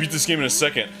can just beat this game in a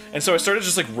second. And so I started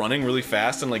just like running really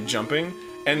fast and like jumping,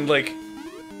 and like,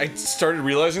 I started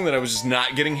realizing that I was just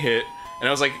not getting hit, and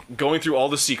I was like going through all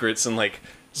the secrets and like,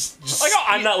 just like, oh,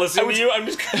 I'm not listening to you. I'm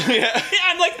just, yeah.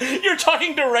 I'm like, you're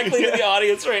talking directly to the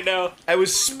audience right now. I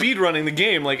was speedrunning the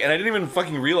game, like, and I didn't even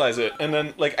fucking realize it. And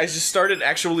then, like, I just started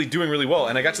actually doing really well,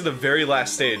 and I got to the very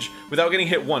last stage without getting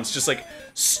hit once, just like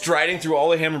striding through all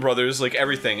the Hammer Brothers, like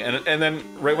everything. And then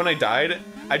right when I died,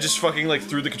 I just fucking like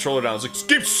threw the controller down. I was like, this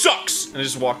game sucks, and I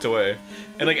just walked away.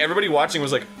 And like everybody watching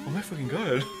was like, oh my fucking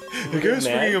god, the guy's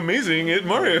fucking amazing at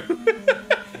Mario.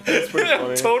 That's pretty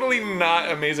funny. I'm totally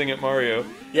not amazing at Mario.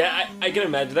 Yeah, I can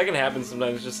imagine. That can happen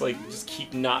sometimes. Just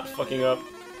keep not fucking up.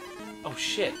 Oh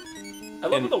shit. I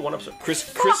love the one episode.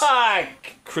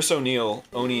 Chris O'Neill,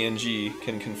 Oni Enji,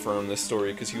 can confirm this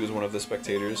story because he was one of the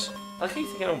spectators. I like how you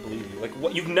think I don't believe you. Like,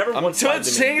 what? You've never once lied to me. I'm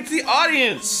saying it to the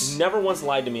audience! You've never once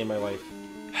lied to me in my life.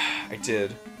 I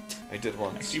did. I did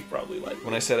once. You probably lied to me.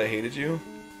 When I said I hated you?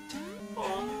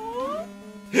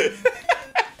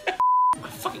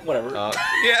 Fucking whatever.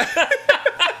 Yeah.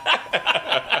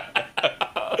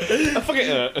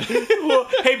 Well,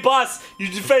 hey boss, your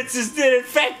defenses didn't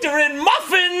factor in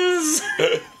muffins!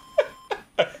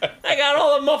 I got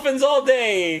all the muffins all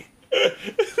day.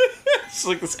 It's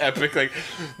like this epic, like,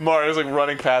 Mario's like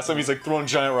running past him, he's like throwing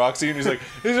giant rocks at you, and he's like,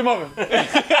 here's a muffin.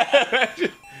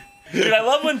 Dude, I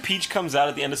love when Peach comes out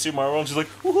at the end of Super Mario World and she's like,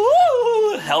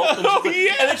 woo, help. And,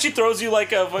 yeah. And then she throws you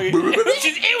like a fucking...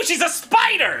 Ew, she's a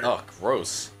spider! Oh,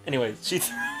 gross. Anyway, she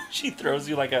throws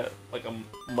you like a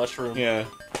mushroom. Yeah.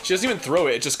 She doesn't even throw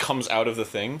it, it just comes out of the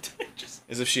thing.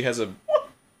 As if she has a...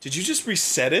 Did you just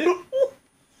reset it?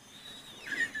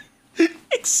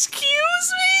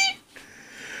 Excuse me?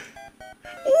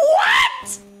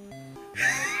 What?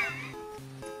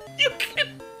 You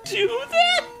can do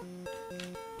that?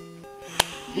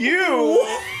 You?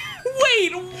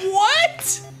 Wait,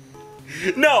 what?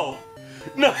 No,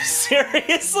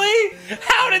 seriously?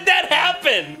 How did that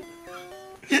happen?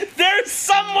 There's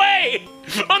some way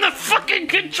on the fucking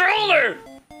controller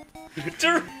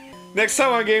to... Next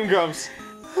time on Game Grumps,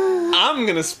 I'm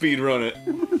gonna speedrun it.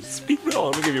 Speedrun?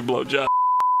 I'm gonna give you a blowjob.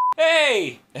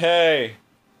 Hey! Hey.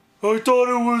 I thought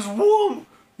it was Wom.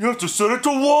 You have to set it to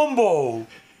Wombo.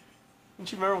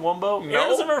 Don't you remember Wumbo? No. Aaron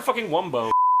doesn't remember fucking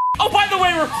Wumbo. Oh, by the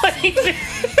way, we're playing...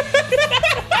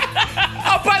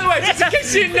 Oh, by the way, just in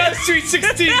case you didn't know, Sweet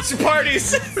 16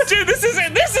 parties. Dude, this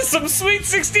is some Sweet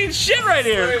 16 shit right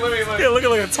here. Let me. Yeah, look at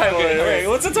the title. Okay,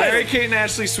 What's the title? Mary Kate and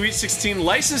Ashley, Sweet 16,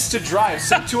 License to Drive,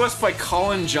 sent to us by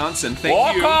Colin Johnson.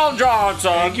 Thank you. Colin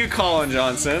Johnson. Thank you, Colin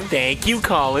Johnson. Thank you,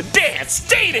 Colin. Dance,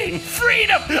 dating,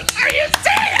 freedom. Are you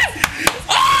saying it?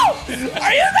 Oh!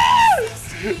 Are you there?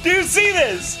 Do you see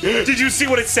this? Did you see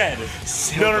what it said?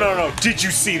 No. Did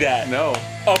you see that? No.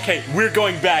 Okay, we're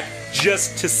going back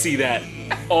just to see that.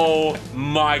 Oh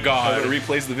my god. It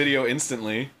replays the video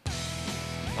instantly.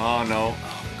 Oh no.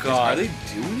 Oh god. Are they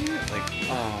doing it? Like,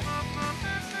 I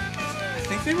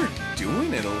think they were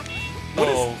doing it.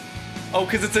 Oh,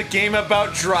 because it's a game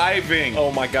about driving.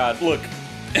 Oh my god, look.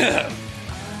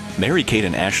 Mary-Kate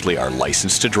and Ashley are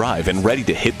licensed to drive and ready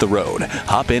to hit the road.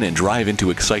 Hop in and drive into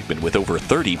excitement with over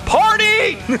 30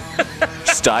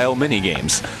 party-style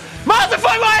minigames.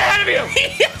 Motherfucker, way ahead of you!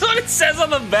 That's what it says on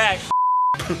the back.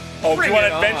 Oh, do you want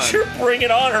adventure? Bring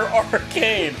it on, or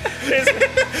arcade.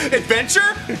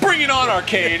 Adventure? Bring it on,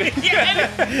 arcade. Yeah,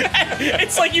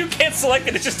 it's like you can't select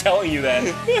it, it's just telling you that.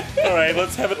 Alright,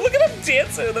 let's have it. Look at him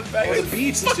dancing in the back. Oh, the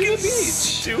beach. Let's do the beach.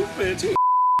 Stupid.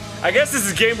 I guess this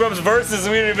is Game Grumps versus,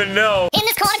 we don't even know. In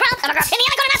this corner, bro, I'm a girl. Hit me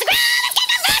on the corner,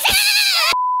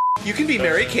 master. You can be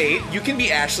Mary-Kate, you can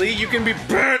be Ashley, you can be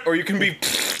Bert, or you can be... What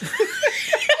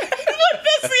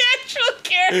does the actual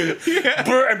character? Yeah.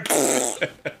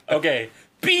 Okay.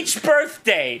 Beach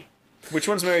birthday. Which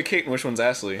one's Mary-Kate and which one's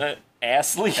Ashley?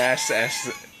 Ashley? Ashley.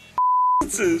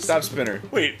 Stop spinner.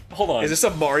 Wait, hold on. Is this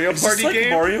a Mario Party like game?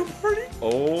 Mario Party?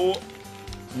 Oh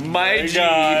my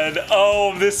god.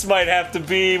 Oh, this might have to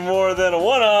be more than a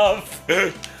one-off.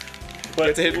 But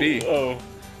it's a hit B. Oh.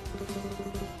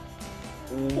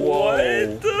 Whoa.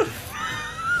 What the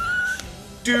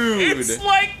Dude. It's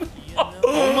like...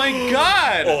 Oh my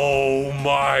god. Oh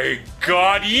my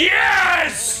god,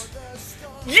 yes!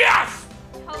 Yes!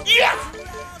 Yes!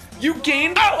 You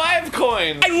gained 5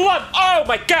 coins! I love... Oh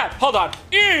my god, hold on.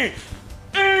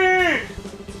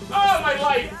 Oh, my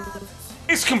life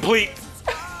is complete.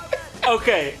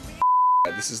 Okay.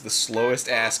 This is the slowest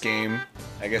ass game.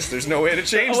 I guess there's no way to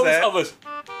change Listen that. to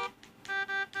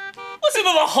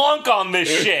the honk on this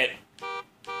shit.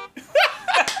 This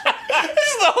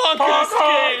is the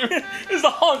honkinest game. This is the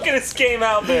honkinest game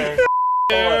out there.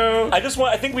 I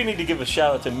think we need to give a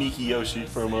shout out to Miki Yoshi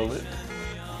for a moment.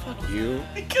 Fuck you.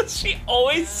 Because she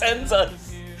always sends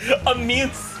us a me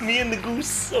and the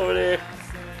goose over there.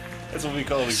 That's what we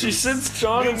call it. She sends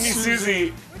John and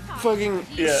Susie. Fucking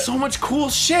Yeah. so much cool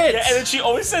shit. Yeah, and then she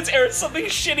always sends Aaron something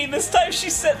shitty. This time she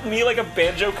sent me like a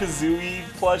Banjo-Kazooie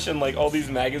plush and like all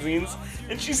these magazines.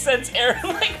 And she sends Aaron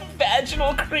like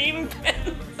vaginal cream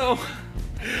pens. Oh.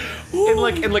 In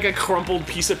like a crumpled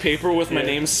piece of paper with my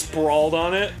name sprawled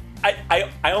on it. I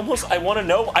almost want to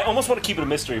know. I almost want to keep it a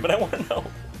mystery, but I want to know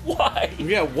why.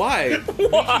 Yeah, why?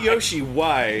 Why? Miki Yoshi,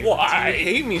 why? Why? Do you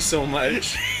hate me so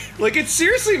much? Like, it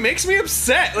seriously makes me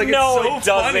upset. Like, No, it's so it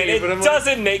doesn't. funny, but I'm It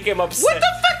doesn't make him upset. What the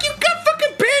fuck? You got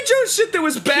fucking Banjo shit that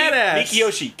was badass. Miki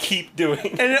Yoshi, keep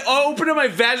doing. And I'll open up my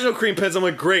vaginal cream pens. I'm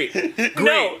like, great. Great.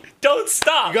 No, don't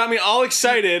stop. You got me all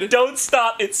excited. Don't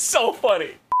stop. It's so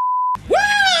funny.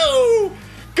 Woo!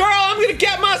 Girl, I'm gonna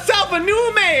get myself a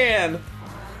new man.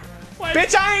 What?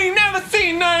 Bitch, I ain't never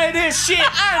seen none of this shit.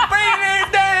 I'm bringing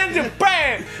it down to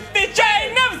brand. Bitch, I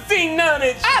ain't never seen none of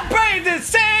it. I bring the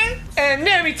sand, and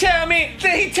then he tell me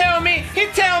he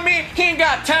ain't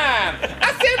got time.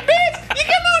 I said, bitch, you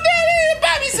come on down here and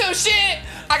buy me some shit.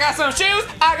 I got some shoes,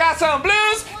 I got some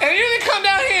blues, and you can come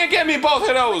down here and get me both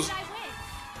of those.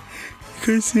 You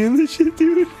guys seeing this shit,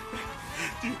 dude?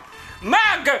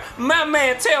 My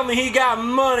man tell me he got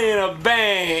money in a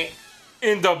bank.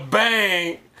 In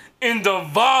the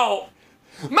vault.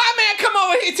 My man come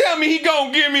over, he tell me he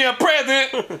gonna give me a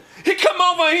present. He come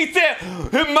over and he said,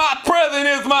 my present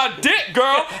is my dick,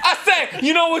 girl. I say,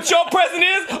 you know what your present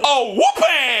is? A whoop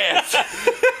ass.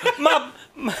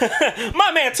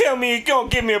 My man tell me he gonna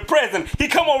give me a present. He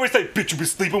come over and say, bitch, you been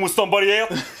sleeping with somebody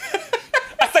else?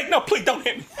 I say, no, please don't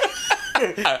hit me.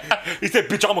 He said,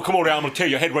 bitch, I'm gonna come over there, I'm gonna tear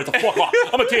your head right the fuck off.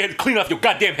 I'm gonna tear your head, clean off your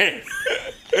goddamn head.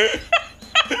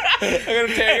 I'm gonna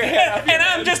tear your head off. And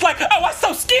I'm just like, oh, I'm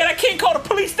so scared I can't call the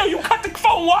police though, you cut the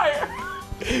phone wire.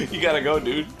 You gotta go,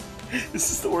 dude. This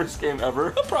is the worst game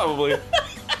ever. Probably.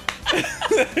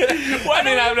 I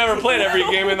mean, I've never played every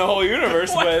game in the whole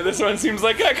universe, but this one seems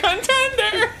like a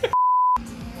contender.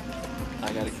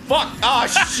 I gotta. Fuck! Oh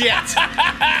shit!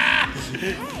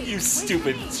 You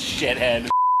stupid shithead.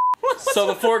 So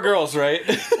the 4 girls, right?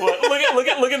 What?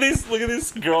 Look at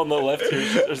this girl on the left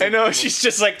here. I know, she's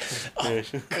just like, oh,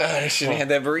 God, I shouldn't have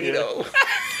had that burrito.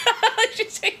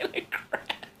 She's taking a crap.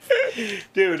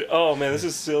 Dude, oh man, this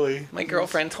is silly. My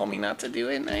girlfriend told me not to do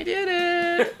it, and I did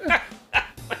it.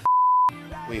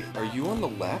 Wait, are you on the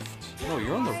left? No,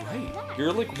 you're on the right.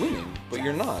 You're like winning, but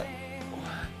you're not.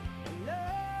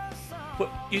 What?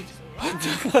 You? What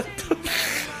the?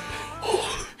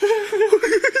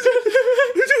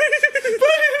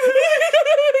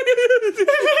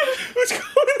 What's going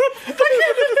on?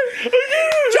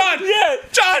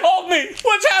 John, hold me.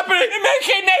 What's happening? Make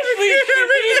it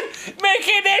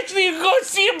next week. Go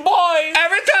see a boy.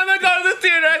 Every time I go to the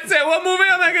theater, I say, what movie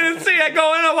am I going to see? I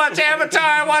go in and watch Avatar,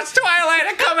 I watch Twilight,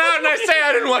 I come out and I say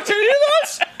I didn't watch any of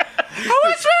those.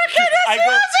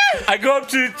 I go up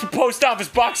to post office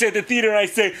box at the theater and I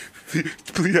say,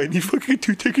 please, I need fucking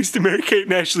 2 tickets to Mary Kate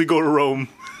and Ashley go to Rome.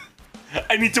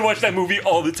 I need to watch that movie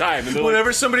all the time. And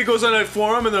whenever somebody goes on a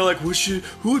forum and they're like,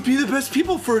 who would be the best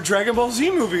people for a Dragon Ball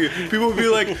Z movie? People would be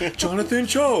like, Jonathan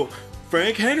Cho,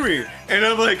 Frank Henry. And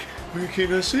I'm like, Mary Kate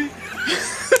and Ashley?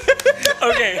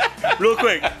 Okay, real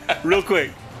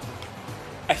quick.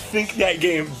 I think that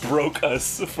game broke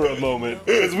us for a moment.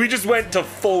 Because we just went to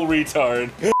full retard.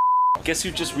 Guess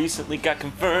who just recently got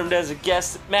confirmed as a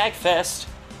guest at MagFest?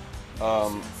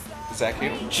 Zach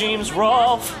here? James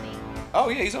Rolfe. Oh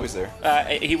yeah, he's always there.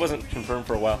 He wasn't confirmed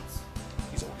for a while.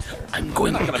 He's always there. I'm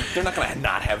going. They're not gonna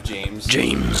not have James.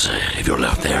 James, if you're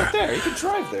out there, There, he can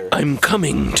drive there. I'm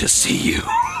coming to see you.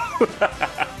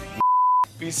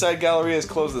 B-side Galleria is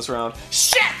closed this round.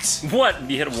 Shit! What?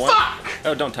 You hit a 1? Fuck!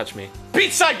 Oh, don't touch me.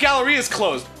 B-side Galleria is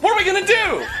closed. What are we gonna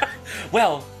do?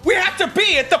 Well, We have to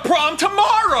be at the prom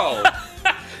tomorrow.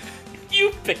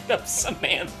 you picked up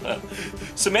Samantha.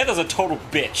 Samantha's a total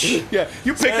bitch. Yeah,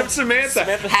 you picked up Samantha.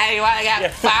 Hey, you wanna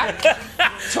get fucked?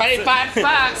 25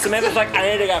 bucks. Samantha's like,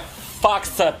 I need to get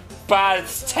fucked up, but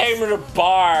it's take me to the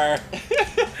bar.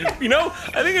 You know,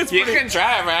 I think it's You pretty, can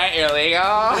drive, right? You're legal.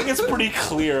 I think it's pretty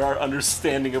clear our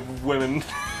understanding of women.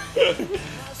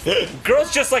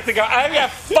 Girls just like to go, I got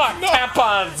fucked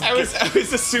tampons. I was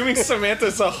assuming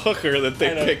Samantha's a hooker that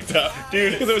they picked up.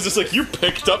 Dude, because it was just like, you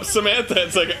picked up Samantha.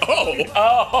 It's like,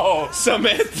 oh,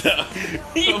 Samantha.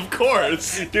 Of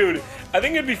course. Dude, I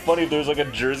think it'd be funny if there was like a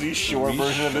Jersey Shore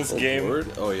version of this game.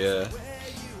 Board? Oh, yeah.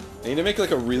 They need to make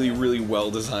like a really, really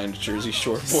well-designed Jersey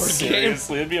Shore board game.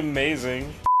 Seriously, it'd be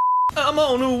amazing. I'm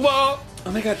on a wall.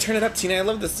 Oh my god, turn it up, Tina. I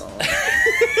love this song.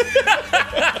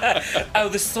 Oh,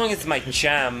 this song is my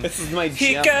jam. This is my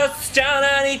He jam. goes down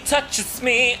and he touches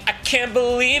me. I can't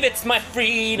believe it's my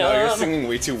freedom. No, you're singing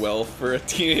way too well for a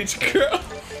teenage girl.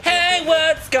 Hey,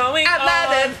 what's going on?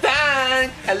 I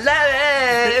love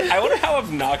it. I wonder how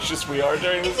obnoxious we are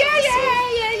during this episode.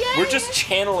 Yeah. We're just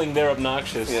channeling their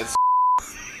obnoxious. Yeah, it's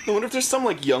I wonder if there's some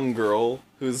like young girl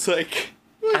who's like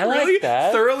I like really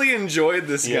that. thoroughly enjoyed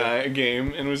this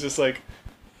game and was just like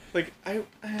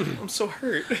I'm so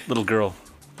hurt. Little girl,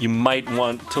 you might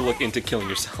want to look into killing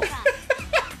yourself.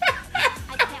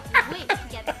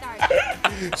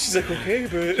 She's like, okay,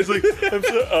 but It's like,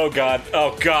 oh god.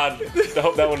 I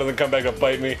hope that one doesn't come back and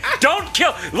bite me. Don't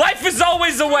kill! Life is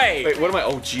always a way! wait, what am I?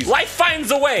 Oh, jeez. Life finds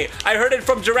a way! I heard it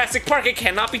from Jurassic Park. It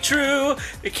cannot be true.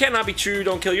 It cannot be true.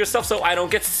 Don't kill yourself so I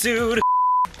don't get sued.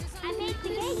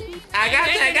 I got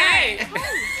the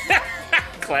game.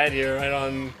 Glad you're right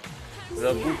on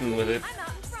the button with it.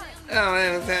 Oh,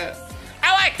 man, what's that?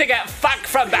 I like to get fucked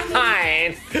from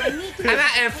behind. I'm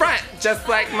not in front, just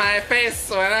like my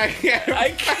face when I get. I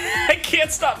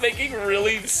can't stop making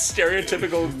really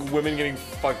stereotypical women getting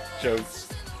fucked jokes.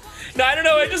 No, I don't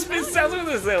know. It sounds like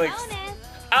this. Like,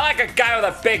 I like a guy with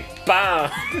a big bum.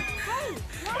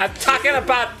 I'm talking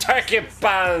about turkey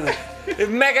buns. It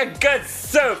make a good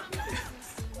soup.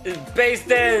 It's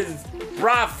based in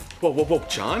broth. Whoa,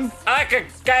 John? I like a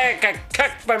guy that can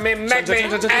cook for me, make me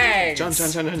eggs. John.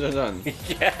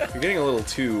 Yeah. You're getting a little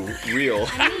too real.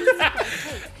 I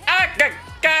like a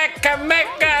guy that can make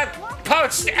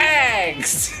poached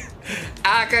eggs.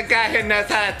 I like a guy who knows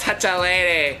how to touch a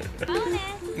lady.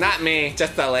 Not me,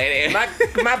 just a lady. My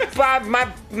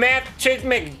man treats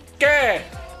me good.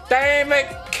 They don't even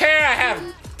care I have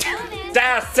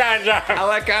Down syndrome. I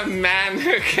like a man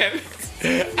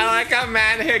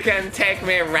who can take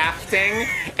me rafting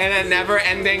in a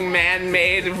never-ending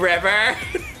man-made river.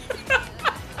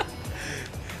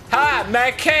 Hi,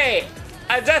 Mary Kate.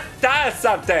 I just done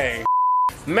something.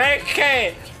 Mary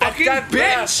Kate. Fucking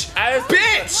bitch!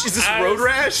 Bitch! Is this road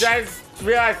rash? I just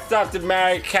realized something,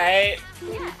 Mary Kate.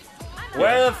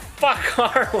 Where the fuck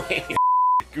are we?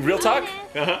 Real talk?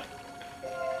 Uh-huh.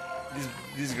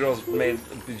 These girls made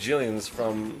bajillions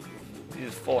from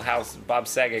Full House. Bob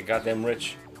Saget got them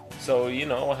rich. So, you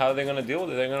know, how are they gonna deal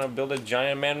with it? They're gonna build a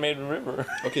giant man-made river.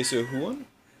 Okay, so who won?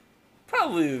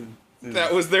 Probably.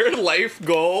 That was their life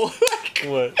goal.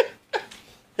 What?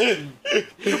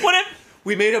 What if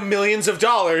We made millions of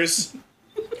dollars.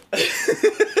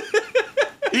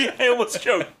 I almost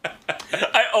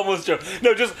joked.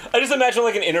 No, I just imagine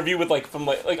like an interview with like from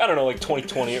like I don't know, like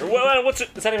 2020 or what's it?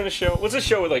 Is that even a show? What's a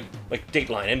show with like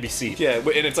Dateline, NBC? Yeah, and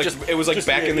it's like it was like just-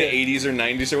 back in the yeah. 80s or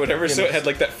 90s or whatever, so it had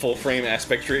like that full frame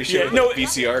aspect ratio, Yeah, no, like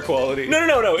VCR quality.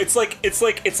 No. It's like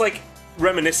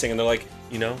reminiscing, and they're like,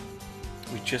 you know,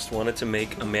 we just wanted to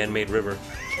make a man-made river.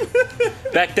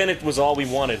 Back then, it was all we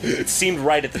wanted. It seemed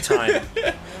right at the time.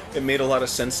 It made a lot of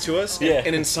sense to us. Yeah.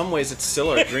 And in some ways, it's still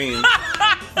our dream.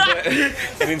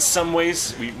 And in some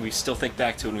ways, we still think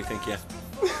back to it and we think, yeah,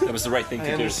 that was the right thing to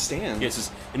do. I understand.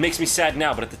 Yes, it makes me sad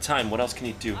now, but at the time, what else can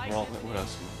you do? What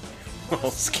else? What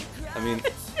else? I mean,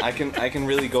 I can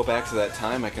really go back to that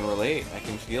time. I can relate. I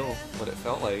can feel what it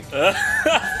felt like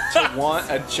to want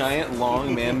a giant,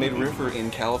 long, man-made river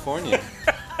in California.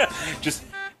 Just,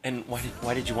 and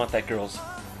why did you want that, girls?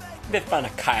 They found a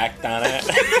kayak down it.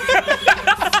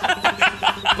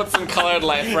 Put some colored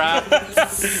life wrap.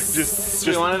 just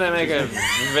We wanted to make a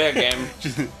video game.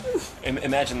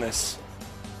 Imagine this.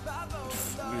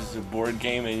 It's a board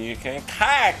game and you can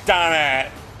kayak down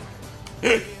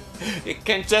it. You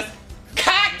can just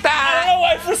kayak I that. don't know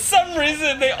why, for some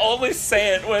reason, they always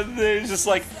say it when they're just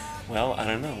like, well, I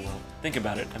don't know. Well, think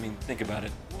about it. I mean, think about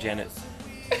it, Janet.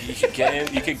 You could get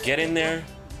in. You could get in there.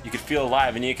 You could feel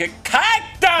alive, and you could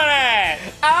kayak down it.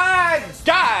 Ah,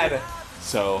 God.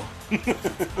 So,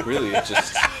 really, it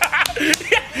just...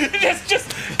 Yeah,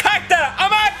 just kayak down it. Oh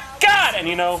my God! And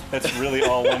you know, that's really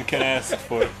all one can ask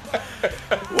for.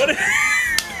 What?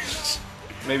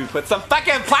 Maybe put some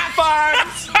fucking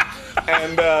platforms.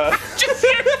 And, Just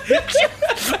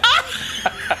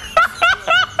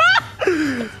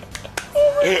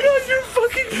oh my God, your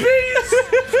fucking face!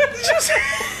 Just.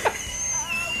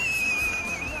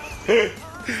 Oh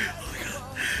my God,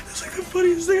 that's like the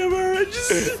funniest thing I've ever heard.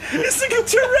 It's like a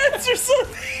Tourette's or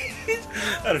something.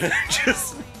 I don't know,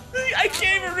 I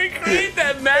can't even recreate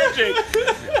that magic.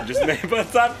 Just maybe put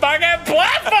some fucking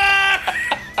platform!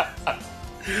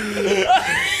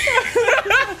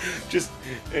 Just,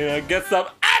 get some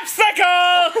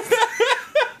obstacles!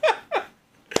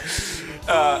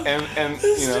 and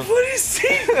you know, Funniest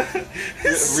thing.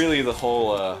 really the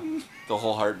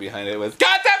whole heart behind it was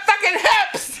Got that fucking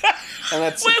hips. and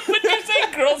that's Wait, would you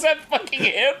say girls have fucking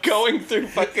hips? going through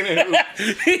fucking hoop.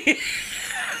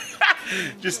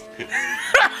 Just.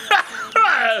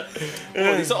 Oh,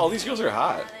 all these girls are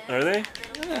hot. Are they?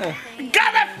 Yeah.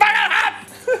 Got that fucking hot!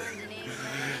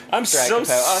 I'm so. Oh,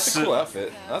 that's a cool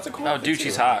outfit. That's a cool. Oh, outfit dude, too.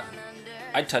 she's hot.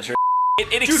 I'd touch her.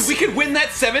 Dude, we could win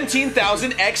that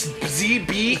 17,000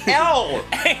 XZBL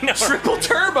I know. triple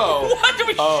turbo. What? Are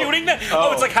we shooting that?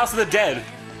 Oh, it's like House of the Dead.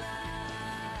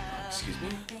 Excuse me.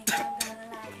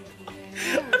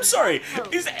 I'm sorry.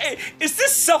 Is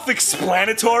this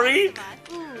self-explanatory?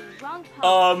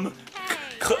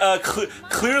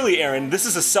 Clearly, Aaron, this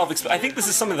is a I think this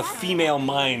is something the female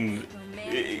mind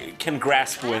can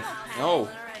grasp with. No.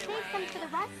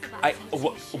 Alright,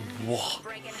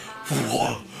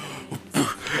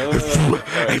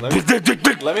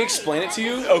 let me explain it to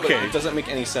you. Okay. But it doesn't make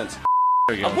any sense.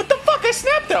 There you go. What the fuck? I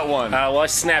snapped that one. Well, I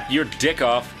snapped your dick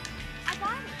off,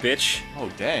 bitch. Oh,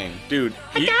 dang. Dude.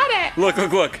 I got it.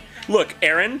 Look,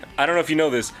 Aaron, I don't know if you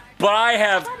know this, but I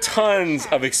have tons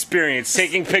of experience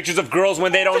taking pictures of girls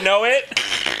when they don't know it.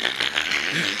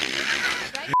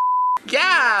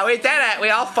 Yeah, we did it. We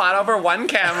all fought over one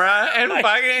camera and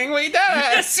fucking we did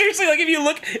Yeah, it. seriously, like if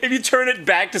you turn it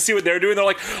back to see what they're doing, they're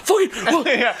like, fucking,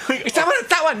 Yeah. It's that one. It's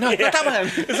that one. No, it's not that one.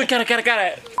 It's like, got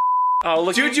it. Oh,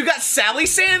 look, Dude, you got Sally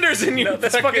Sanders in you. no,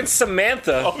 that's fucking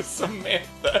Samantha. Oh,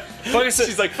 Samantha.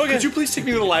 She's like, Could you please take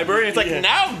me to the library? And it's like,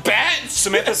 now, bitch!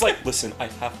 Samantha's like, listen, I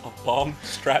have a bomb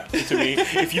strapped to me.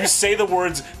 If you say the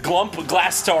words glump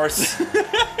glass stars,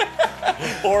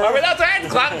 or Are we not right?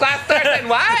 Glump glass stars and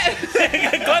what?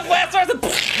 glump glass stars and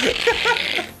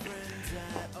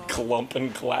clump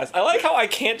and glass. I like how I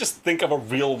can't just think of a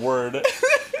real word.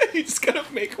 You just gotta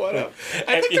make one up.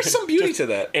 I think there's some beauty to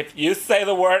that. If you say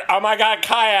the word, oh my God,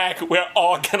 kayak, we're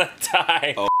all gonna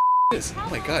die. Oh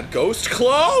my God, ghost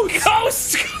clothes!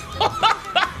 Ghost!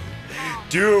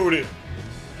 Dude!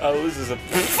 Oh, this is a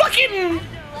fucking...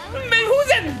 Man, who's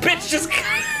that bitch just...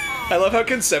 I love how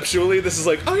conceptually this is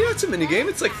like, oh yeah, it's a minigame.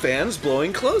 It's like fans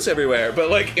blowing clothes everywhere. But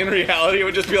like in reality, it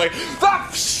would just be like,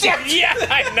 fuck, shit! Yeah,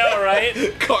 I know,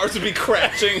 right? Cars would be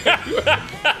crashing.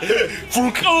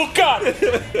 Oh, God!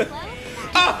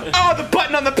 Oh, the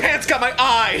button on the pants got my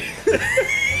eye!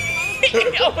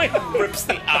 Oh, it rips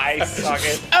the eye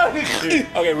socket.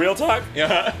 Okay, real talk?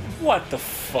 Yeah. What the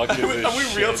fuck is this Are we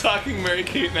shit? real talking Mary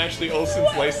Kate and Ashley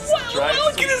Olsen's license to drive?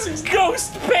 Look at this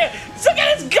ghost pants. Look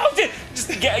at this ghost.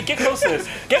 Just get close to this.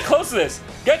 Get close to this.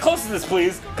 Get close to this,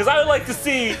 please, because I would like to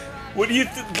see what you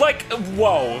like.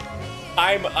 Whoa,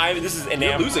 This is an.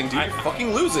 You're losing, dude. You're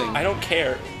fucking losing. I don't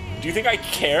care. Do you think I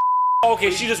care?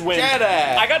 Okay, she just wins. Get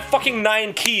it. I got fucking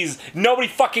 9 keys. Nobody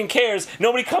fucking cares.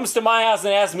 Nobody comes to my house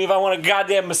and asks me if I want a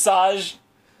goddamn massage.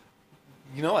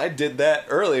 You know, I did that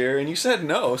earlier, and you said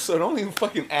no, so don't even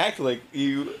fucking act like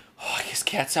you... Oh, his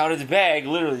cat's out of the bag,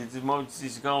 literally.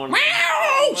 He's going...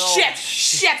 Meow!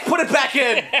 Shit! Put it back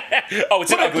in! Oh,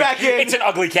 it's Put it back in! It's an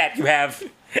ugly cat you have.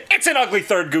 It's an ugly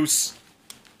third goose.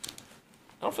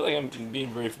 I don't feel like I'm being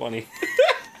very funny.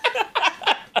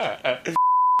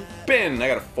 Ben, I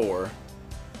got a 4.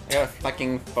 I got a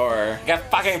fucking 4. I got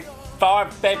fucking 4,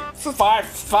 babe. 4.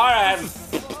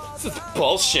 This is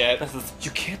bullshit.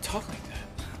 You can't talk like that.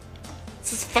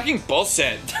 This is fucking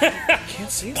bullshit. Can't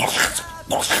say that.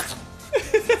 Do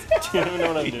you even know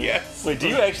what I'm doing? Yes. Wait, do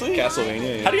you actually?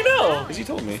 Castlevania, yeah. How do you know? Because you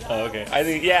told me. Oh, okay. I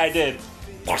think, yeah, I did.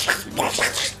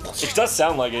 It does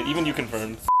sound like it. Even you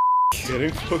confirmed.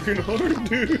 Getting fucking hard,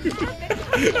 dude.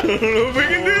 I don't know if I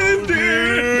can do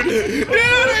this,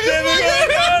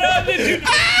 dude.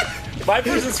 Dude, my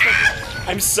person's fucking...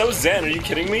 I'm so zen. Are you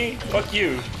kidding me? Fuck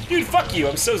you. Dude, fuck you.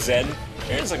 I'm so zen.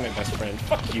 Aaron's like my best friend.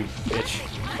 Fuck you, bitch.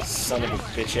 Son of a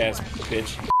bitch-ass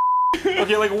bitch.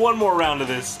 Okay, like one more round of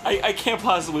this. I can't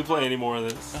possibly play any more of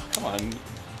this. Oh, come on.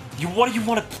 What do you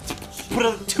want to put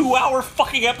a 2-hour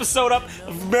fucking episode up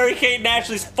of Mary-Kate and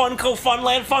Ashley's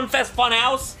Funland, Funfest,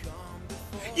 Funhouse?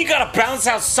 You gotta bounce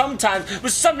house sometimes,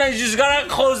 but sometimes you just gotta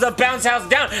close the bounce house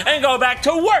down and go back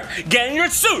to work. Get in your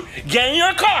suit, get in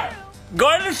your car,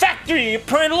 go to the factory,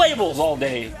 print labels all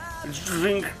day.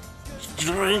 Drink.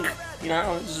 You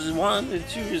know, this is 1,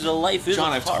 2 is a life.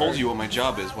 John, I've told you what my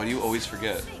job is. Why do you always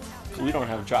forget? We don't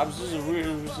have jobs. This is weird.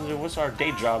 What's our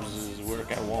day jobs? This is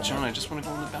work at Walmart. John, I just want to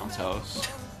go in the bounce house.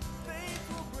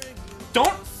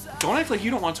 Don't act like you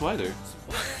don't want to either.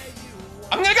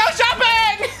 I'm gonna go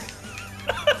shopping!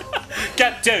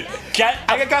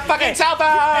 I got fucking cell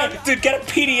phone! Dude, get a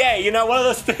PDA. You know, one of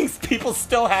those things people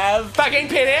still have. Fucking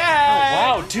PDA!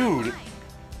 Oh, wow, dude.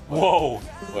 Whoa.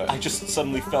 What? I just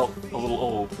suddenly felt a little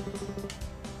old.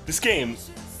 This game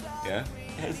Yeah?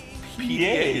 has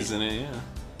PDAs in it, yeah.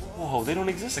 Whoa, they don't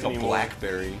exist It's like anymore. a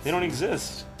BlackBerry. They don't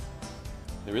exist.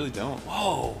 They really don't.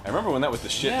 Whoa. I remember when that was the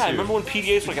shit, Yeah, too. I remember when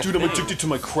PDAs were like a Dude, I'm thing. addicted to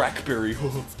my crackberry.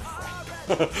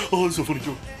 Oh, that's so funny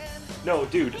joke. No,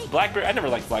 dude, BlackBerry. I never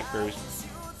liked BlackBerries.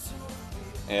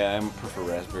 Yeah, I prefer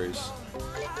raspberries.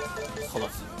 Hold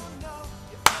on.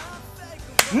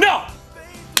 No!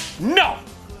 No!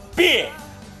 Beer!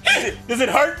 Does it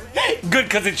hurt? Good,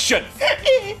 because it should.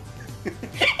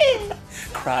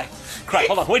 Cry.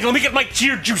 Hold on. Wait, let me get my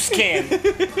tear juice can.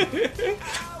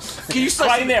 Can you slice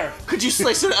Right there. Could you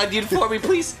slice an onion for me,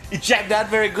 please? Eject. Not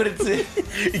very good at it.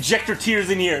 Eject your tears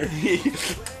in here.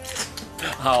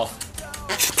 Oh.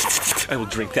 I will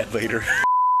drink that later.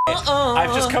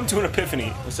 I've just come to an epiphany.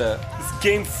 What's that? This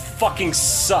game fucking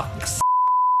sucks.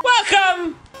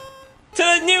 Welcome to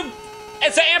the new...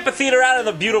 It's an amphitheater out of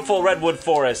the beautiful redwood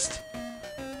forest.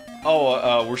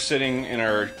 Oh, we're sitting in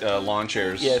our lawn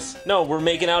chairs. Yes. No, we're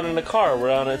making out in a car.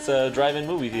 We're on its drive-in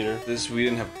movie theater. This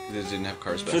didn't have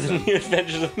cars back For the then. New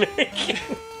Adventures of Mary Kate.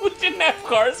 We didn't have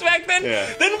cars back then? Yeah.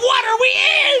 Then what are we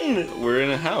in? We're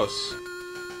in a house,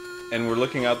 and we're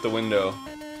looking out the window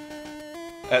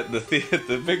at the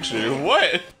picture.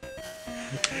 What?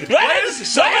 What is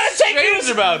so strange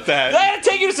about that? I had to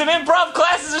take you to some improv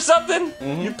classes or something?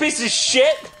 You piece of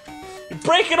shit. You're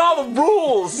breaking all the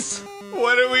rules.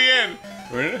 What are we in?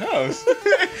 We're in a house.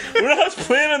 We're not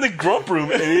playing in the grump room,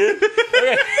 idiot.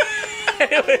 Okay.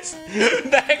 Anyways,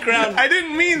 background. I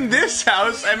didn't mean this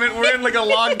house. I meant we're in like a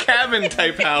log cabin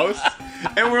type house,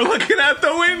 and we're looking out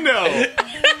the window.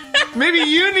 Maybe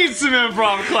you need some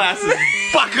improv classes,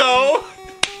 bucko.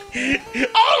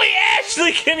 Only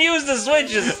Ashley can use the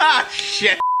switches. Ah,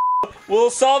 shit. We'll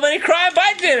solve any crime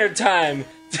by dinner time.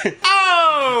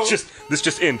 Oh! This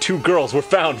just in. 2 girls were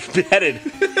found beheaded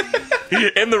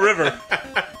in the river.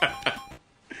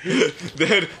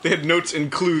 They had notes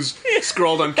and clues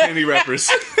scrawled on candy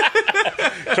wrappers.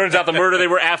 Turns out the murder they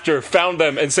were after found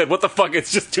them and said, "What the fuck?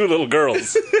 It's just 2 little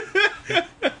girls."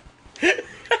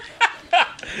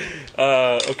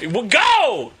 Okay, well,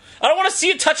 go! I don't want to see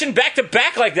you touching back to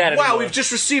back like that anymore. Wow, we've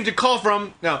just received a call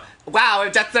from... No. Wow,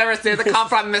 we've just received a call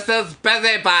from Mrs.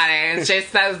 Busybody, and she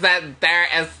says that there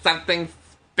is something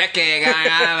spicky going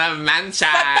on in the mansion.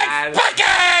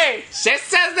 Spiky! She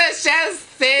says that she's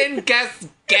seen Gus.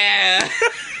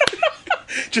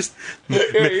 Just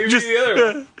the other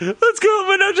one. let's go,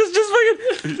 but no, just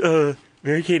fucking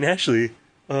Mary Kate and Ashley,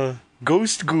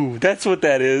 ghost goo, that's what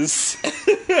that is.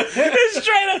 It's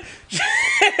trying to...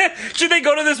 Should they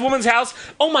go to this woman's house?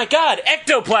 Oh my god,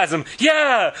 ectoplasm,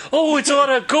 yeah. Oh, it's a lot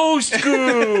of ghost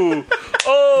goo.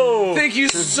 Oh, Thank you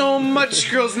so much,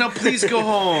 girls. Now please go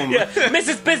home. yeah.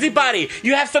 Mrs. Busybody,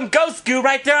 you have some ghost goo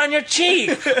right there on your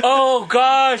cheek. Oh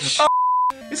gosh.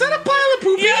 Is that a pile of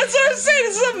poopy? Yeah, that's what I'm saying.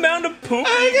 This is a mound of poop.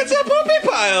 I think it's a poopy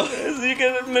pile. You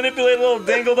can manipulate a little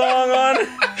dingle dong on.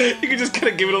 You can just kind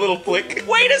of give it a little flick.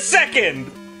 Wait a second.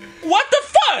 What the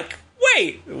fuck?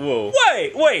 Wait. Whoa.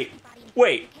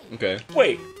 Wait. Okay.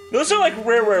 Wait. Those are like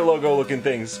Rare logo looking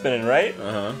things spinning, right?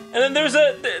 Uh-huh. And then there's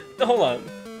hold on.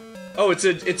 Oh, it's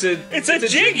a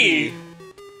jiggy.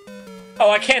 Oh,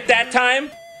 I can't that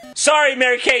time? Sorry,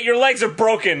 Mary Kate, your legs are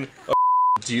broken.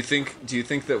 Do you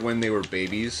think that when they were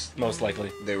babies, Most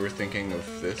likely. they were thinking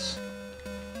of this?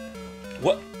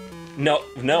 What?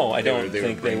 No, I don't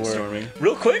think they were. brainstorming?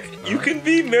 Real quick, you can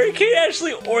be Mary Kate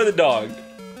Ashley or the dog.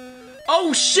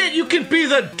 Oh shit! You can be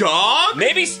the dog.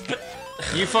 Maybe.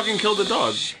 You fucking killed the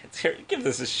dog. Here, give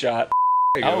this a shot.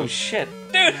 There you go. Oh shit,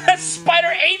 dude, that spider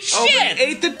ate shit. Oh, it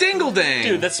ate the dingle dang.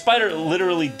 Dude, that spider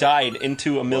literally died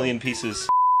into a million pieces.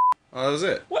 Oh, that was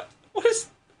it. What is?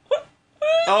 What?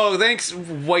 Oh, thanks,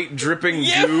 white dripping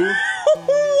goo.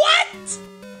 What?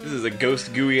 This is a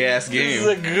ghost gooey ass game. This is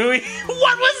a gooey.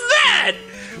 What was that?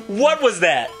 What was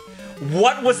that?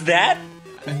 What was that?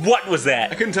 What was I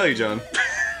that? couldn't tell you, John.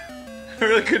 I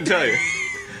really couldn't tell you.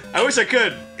 I wish I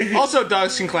could. Also,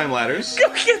 dogs can climb ladders.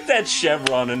 Go get that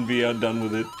chevron and be done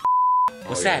with it.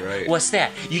 What's that? Right. What's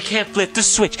that? You can't flip the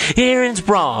switch. Aaron's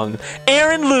wrong.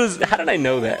 Aaron loses. How did I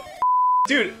know that?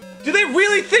 Dude, do they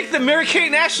really think that Mary Kate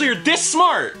and Ashley are this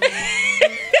smart?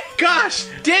 Gosh,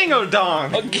 dango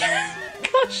dong.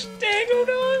 Gosh, dango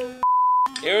dog.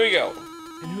 Here we go.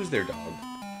 And who's their dog?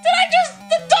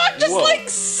 The dog just Whoa. like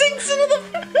sinks into the.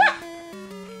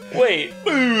 Wait.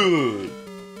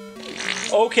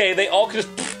 Okay, they all could just.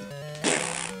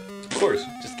 Of course.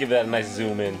 Just give that a nice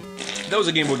zoom in. That was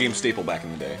a Game Boy game staple back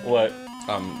in the day. What?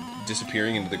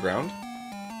 Disappearing into the ground.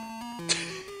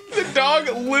 The dog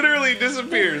literally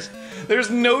disappears. There's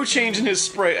no change in his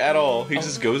sprite at all. He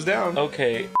just goes down.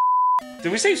 Okay.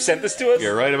 Did we say you sent this to us?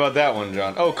 You're right about that one,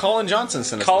 John. Oh, Colin Johnson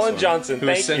sent us Colin this one, Johnson, who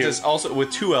thank sent you. us also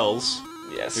with 2 L's.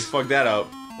 Yes. We fucked that up.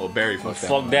 Well, Barry fucked that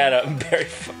Fuck one that up. Very.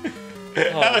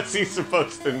 How is he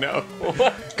supposed to know?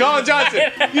 Colin Johnson,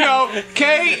 you know,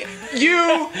 K-U-P-H.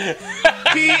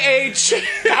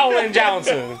 Colin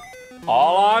Johnson.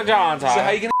 All on JonTron. So how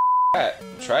you gonna that?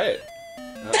 Try it.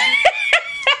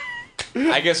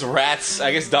 I guess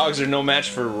dogs are no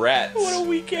match for rats. What a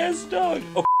weak ass dog.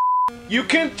 Oh. You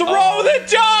can throw the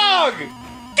dog!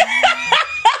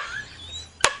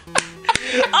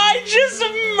 I just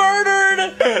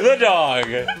murdered the dog.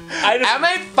 Oh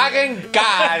my fucking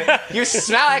god! You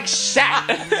smell like shit!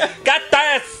 Got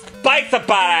that spice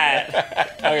about it.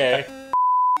 Okay.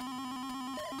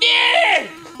 Yeah!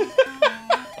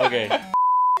 Okay.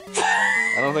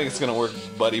 I don't think it's gonna work,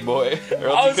 buddy boy. Or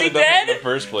else Oh, is he could've done it dead? in the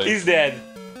first place. He's dead.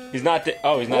 He's not dead.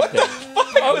 Oh, he's not What dead. the fuck?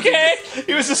 Okay.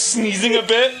 He was just sneezing a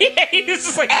bit. Yeah, he was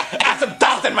just like. I got some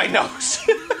dust in my nose.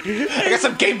 I got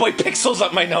some Game Boy pixels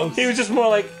up my nose. He was just more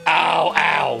like, ow,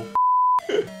 ow.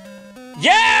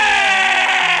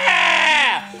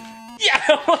 Yeah! Yeah,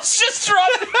 I almost just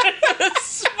dropped the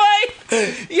spike.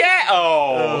 Yeah.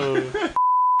 Oh.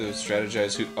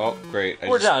 Strategize who? Oh, great.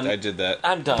 We're done. I did that.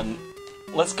 I'm done.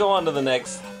 Let's go on to the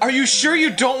next. Are you sure you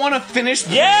don't want to finish?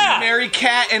 Yeah! Mary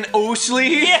Cat and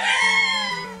Oshley. Yeah!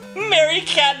 Mary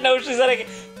Cat and Ocean. Is that a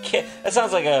cat? That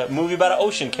sounds like a movie about an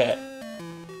ocean cat.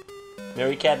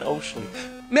 Mary Cat and Ocean.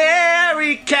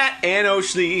 Mary Cat and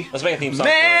Oshley. Let's make a theme song.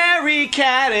 Mary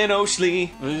Cat and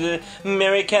Oshley.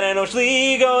 Mary Cat and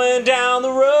Ocean going down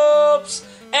the ropes,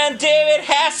 and David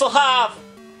Hasselhoff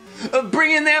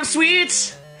Bringing them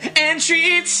sweets and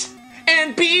treats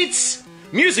and beats.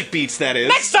 Music beats, that is.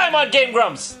 next time on Game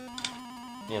Grumps.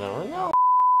 You know.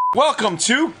 Welcome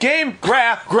to Game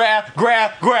Gra.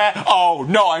 Oh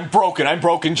no, I'm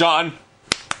broken, John.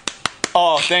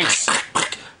 Oh, thanks.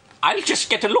 I just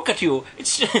get to look at you.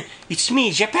 It's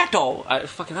me, Geppetto. I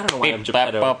don't know why I'm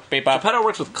Geppetto. Geppetto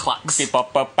works with clocks,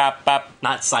 not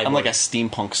cyborg. I'm like a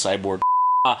steampunk cyborg.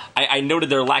 I noted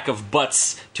their lack of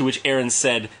butts, to which Aaron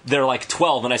said they're like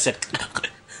 12, and I said,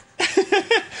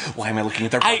 Why am I looking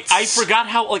at their butts? I forgot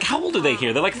how old are they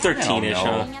here? They're like 13-ish,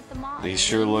 huh? They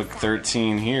sure look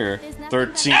 13 here.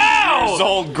 13 Ow! years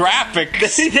old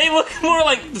graphics. They look more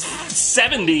like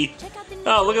 70.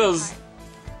 Oh, look at those.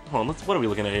 Hold on, what are we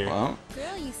looking at here? Well,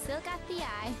 Girl, you still got the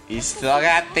eye. You still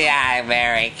got the eye,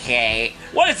 Mary Kate.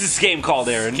 What is this game called,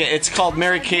 Aaron? it's called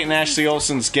Mary Kate and Ashley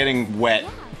Olsen's Getting Wet.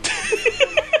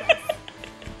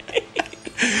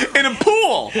 In a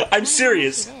pool! I'm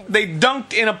serious. They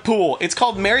dunked in a pool. It's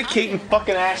called Mary Kate and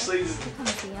fucking Ashley's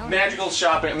Magical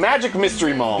Shopping. Magic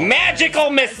Mystery Mall. Magical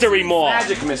Mystery Mall.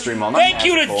 Magic Mystery Mall. Not Thank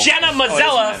you to magical. Jenna Oh, it is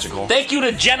Mazzella. magical. Thank you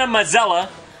to Jenna Mazzella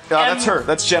That's her.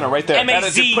 That's Jenna right there. That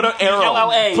is it. Put an arrow.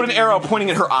 M-A-Z-E-L-L-A. Put an arrow pointing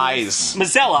at her eyes.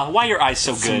 Mazella, why are your eyes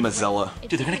so good? Mazella.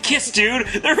 Dude, they're gonna kiss, dude!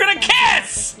 They're gonna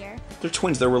kiss! They're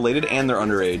twins. They're related and they're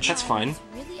underage. That's fine.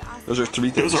 Those are 3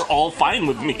 things. Those are all fine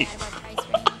with me.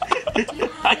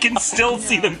 I can still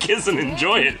see them kiss and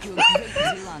enjoy it.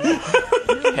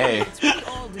 Hey,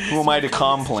 who am I to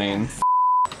complain?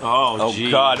 Oh,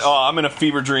 Oh God! Oh, I'm in a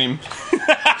fever dream.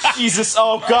 Jesus!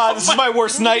 Oh God! This is my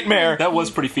worst nightmare. That was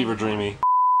pretty fever dreamy.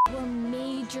 We're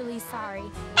majorly sorry.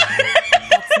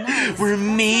 We're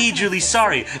majorly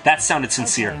sorry. That sounded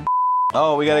sincere.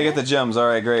 Oh, we gotta get the gems. All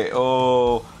right, great.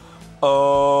 Oh,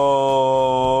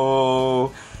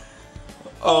 oh,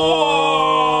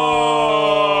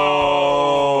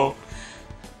 oh,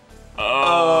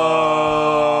 oh.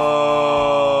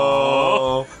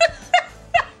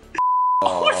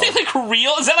 Are they like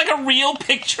real? Is that like a real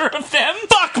picture of them?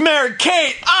 Fuck Mary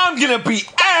Kate! I'm gonna be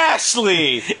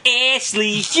Ashley!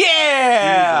 Ashley.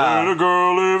 Yeah! Little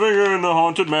girl living in the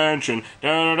haunted mansion.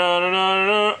 Da, da, da, da,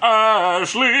 da,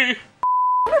 Ashley. I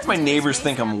wonder if my neighbors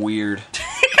think I'm weird.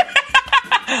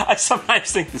 I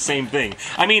sometimes think the same thing.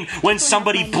 I mean, when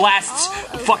somebody blasts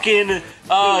fucking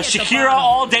Shakira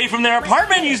all day from their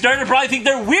apartment, you start to probably think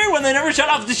they're weird when they never shut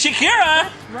off the Shakira.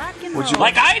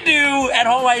 Like I do at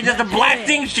home. I just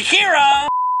blasting Shakira.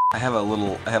 I have a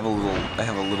little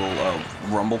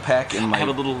rumble pack in my. I have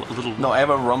a little. No, I have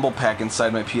a rumble pack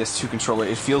inside my PS2 controller.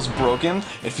 It feels broken.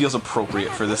 It feels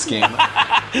appropriate for this game.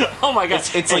 Oh my god!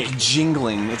 It's like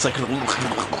jingling. It's like.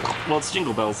 Well, it's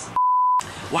Jingle Bells.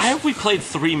 Why have we played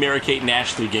 3 Mary Kate and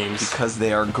Ashley games? Because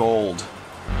they are gold.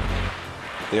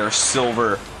 They are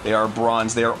silver. They are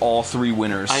bronze. They are all 3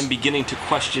 winners. I'm beginning to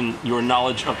question your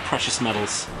knowledge of precious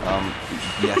metals.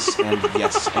 Yes, and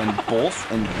yes, and both,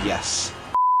 and yes.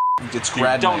 It's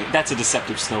grad Don't. night. That's a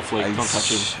deceptive snowflake. Don't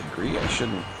touch it. I agree. I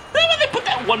shouldn't. They put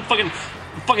that one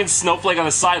fucking snowflake on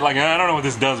the side. Like I don't know what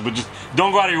this does, but just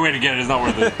don't go out of your way to get it. It's not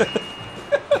worth it.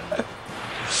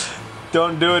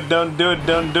 Don't do it. Don't do it.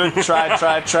 Don't do it. Try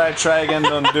again.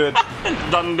 Don't do it.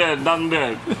 Done dead.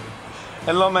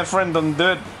 Hello, my friend. Don't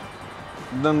do it.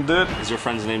 Don't do it. Is your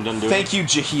friend's name Done Do It? Thank you,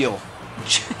 Jahil.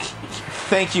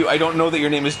 Thank you. I don't know that your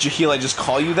name is Jahil. I just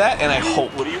call you that, and I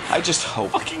hope. What are you I just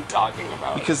hope. fucking talking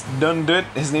about? Because Done Do It,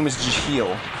 his name is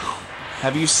Jahil.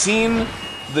 Have you seen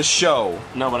the show?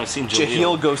 No, but I've seen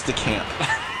Jahil Goes to Camp.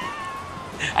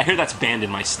 I hear that's banned in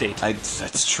my state.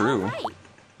 That's true.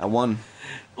 I won.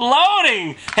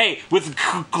 Loading! Hey, with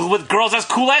girls as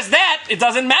cool as that, it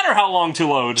doesn't matter how long to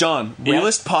load. John, Yeah?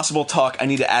 realist possible talk, I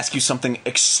need to ask you something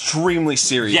extremely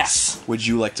serious. Yes. Would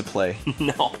you like to play?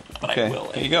 No, but Okay, I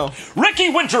will. here you go.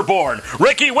 Ricky Winterborn!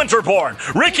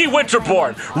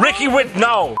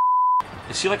 No!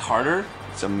 Is she like harder?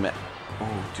 It's a Oh,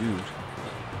 dude.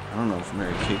 I don't know if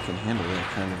Mary Kate can handle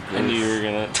that kind of girth. I knew you were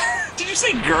gonna... Did you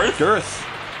say girth? Girth.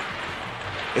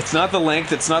 It's not the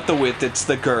length, it's not the width, it's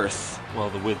the girth. Well,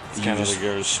 the width is You kind of the just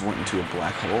girth. went into a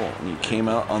black hole, and you came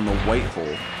out on the white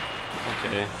hole.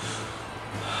 Okay.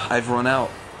 I've run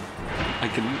out.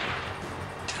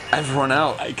 I've run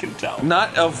out. I can tell.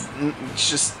 Not of...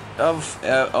 just... of...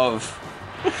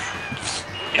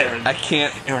 Aaron, I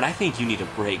can't... Aaron, I think you need a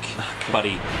break,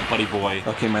 buddy boy.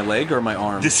 Okay, my leg or my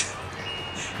arm?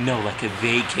 No, like a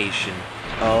vacation.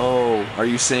 Oh, are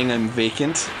you saying I'm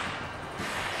vacant?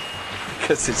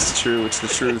 Because it's true, it's the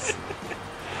truth.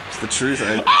 It's the truth. Oh,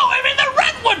 I'm in the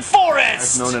Redwood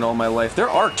Forest! I've known it all my life. There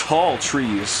are tall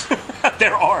trees.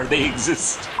 They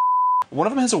exist. One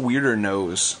of them has a weirder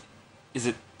nose. Is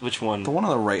it, which one? The one on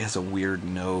the right has a weird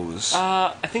nose.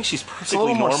 I think she's It's a perfectly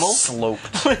little more normal.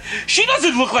 sloped. She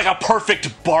doesn't look like a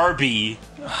perfect Barbie.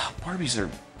 Barbies are...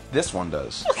 This one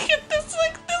does. Look at this,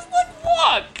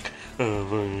 walk.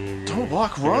 Don't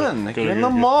walk, run. You're in the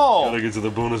mall. Gotta get to the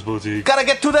bonus boutique. Gotta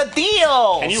get to the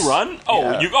deal. Can you run?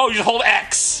 Oh, Yeah. you just hold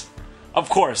X. Of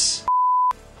course.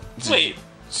 Wait,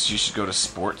 You should go to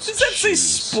sports. does that say shoes.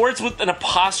 sports with an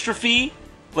apostrophe?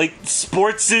 Like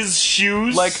sports'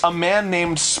 shoes? Like a man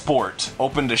named Sport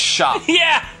opened a shop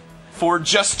yeah. for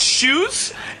just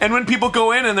shoes, and when people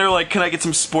go in and they're like, "Can I get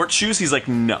some sport shoes?" He's like,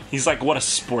 "No." He's like, what a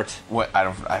sport. What? I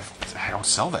don't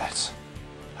sell that.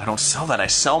 I don't sell that. I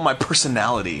sell my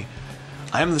personality.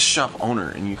 I am the shop owner,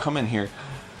 and you come in here.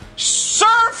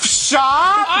 Surf shop!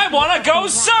 I want to go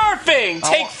surfing.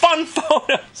 Take fun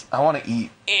photos. I want to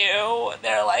eat. Ew,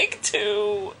 they're like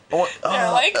 2.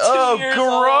 They're like 2 years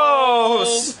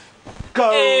gross.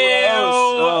 Gross. Ew.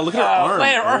 Oh, look at her arm.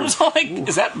 Man, her arms are like.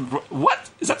 Is that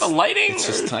what? Is that the lighting? It's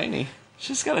just tiny.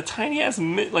 She's got a tiny ass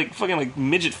fucking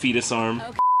midget fetus arm.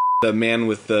 The man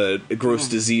with the gross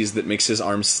disease that makes his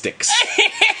arms sticks.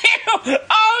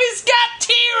 Oh, he's got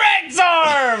T-Rex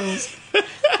arms.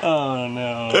 Oh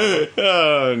no.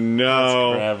 Oh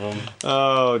no. Let's grab him.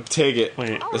 Oh, take it.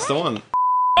 Wait. That's the one.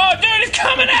 Oh, dude, he's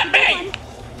coming at me!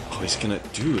 Oh, he's gonna,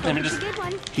 dude. Let me just. Good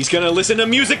one. He's gonna listen to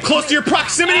music close to your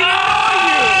proximity.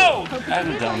 Oh!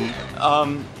 I'm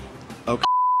done. Okay.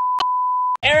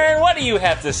 Aaron, what do you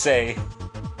have to say?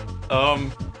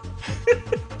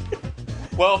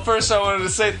 Well, first I wanted to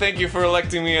say thank you for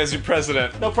electing me as your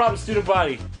president. No problem, student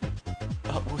body.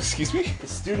 Excuse me? The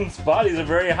students' bodies are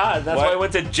very hot. That's What? why I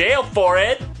went to jail for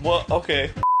it. Well,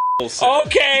 okay.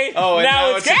 Okay. Oh, and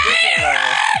now it's a different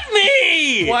level.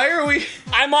 me. Why are we?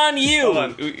 I'm on you. Hold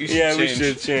on. We should Yeah, we change.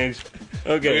 should change.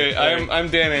 Okay. Okay, I'm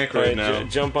Dan Aykroyd Alright, now.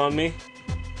 jump on me.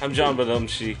 I'm John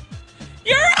Badumshi.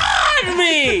 You're on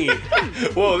me.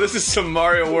 Whoa, this is some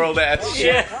Mario World ass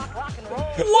shit. Yeah.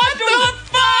 What the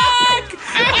fuck?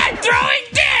 I'm throwing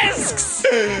discs.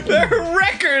 They're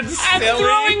records. I'm silly.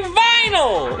 throwing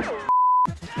vinyl.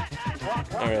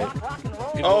 All right.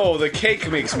 Oh, the cake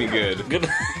makes me good. Good.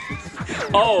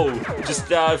 Oh, just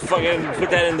fucking put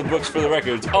that in the books for the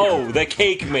records. Oh, the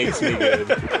cake makes me good.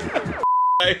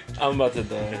 I'm about to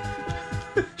die.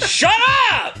 Shut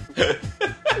up!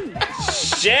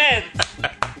 Shit!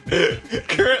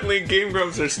 Currently, Game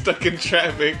Grumps are stuck in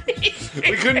traffic.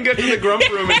 We couldn't get to the Grump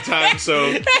room in time,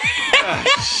 so...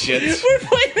 shit. We're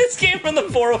playing this game from the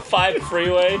 405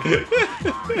 freeway.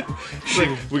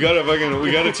 We got a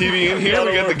TV in here,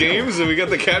 we got the games, and we got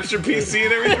the capture PC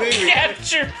and everything.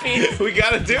 Capture piece. We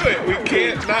gotta do it. We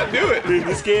can't not do it. Dude,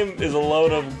 this game is a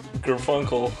load of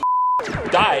gerfunkel.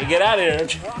 Die, get out of here.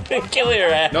 I'm trying to kill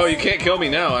your ass. No, you can't kill me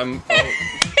now. I'm...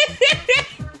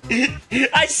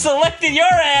 I selected your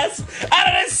ass out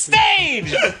of the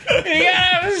stage! You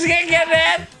gotta get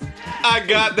that? I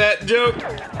got that joke.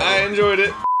 I enjoyed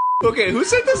it. Okay, who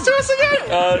sent this to us again?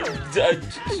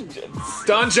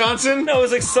 Don Johnson? No, it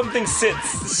was like something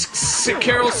Sits.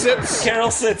 Carol Sitz?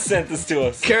 Carol Sits sent this to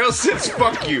us. Carol Sitz,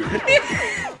 fuck you.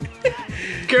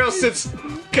 Carol Sitz,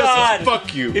 God,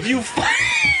 fuck you. If you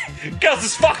Gus,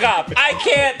 this fuck up. I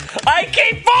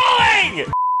keep falling!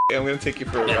 I'm gonna take you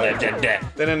for a ride. What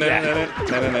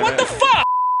the fuck?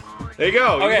 There you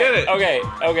go, you did it. Okay.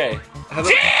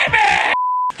 Damn it!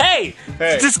 Hey!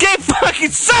 This game fucking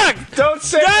sucked! Don't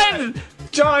say that!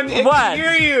 John, it What? can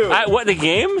hear you! What, the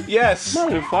game? Yes.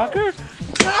 Motherfucker.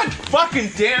 God fucking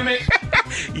damn it!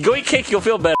 You go eat cake, you'll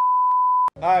feel better.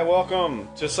 Hi, welcome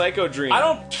to Psycho Dream. I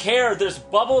don't care, there's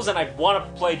bubbles and I want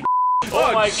to play.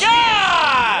 Oh my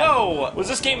god! Whoa! Was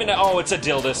this game in oh, it's a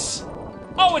Dildus.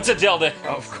 Oh, it's a Dilda.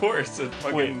 Of course, it's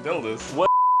fucking Dildus. What?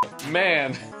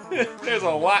 Man, there's a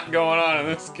lot going on in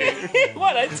this game.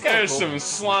 What? It's There's some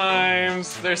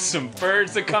slimes, there's some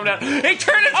birds that come down. They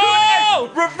turn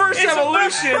into reverse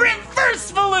evolution!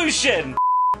 Reverse evolution!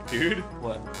 Dude,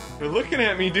 What? they're looking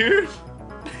at me, dude.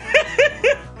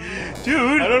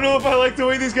 Dude! I don't know if I like the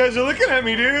way these guys are looking at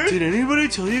me, dude. Did anybody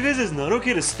tell you guys it's not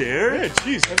okay to stare? Yeah,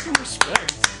 jeez, have some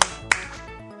respect.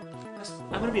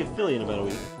 I'm gonna be in Philly in about a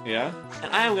week. Yeah?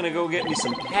 And I am gonna go get me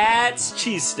some Pat's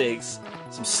cheesesteaks.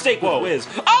 Some steak with whiz.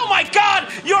 Oh my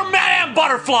god! You're Madame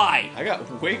Butterfly! I got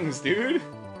wings, dude.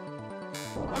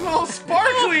 I'm all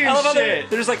sparkly I and love how shit.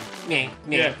 they're just like, meh.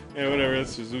 Yeah, whatever.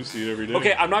 That's just Lucy every day.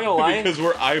 Okay, I'm not gonna lie. Because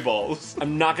we're eyeballs.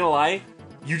 I'm not gonna lie.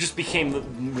 You just became the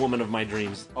woman of my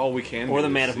dreams. Oh, we can. Or the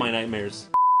man of my nightmares.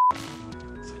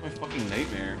 It's like my fucking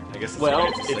nightmare. I guess that's Well,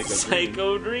 why it's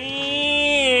Psycho Dream.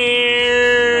 Psycho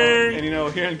Dream. And you know,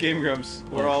 here on Game Grumps,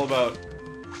 we're all about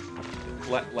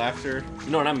laughter. You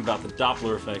know what I'm about? The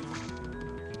Doppler effect.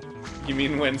 You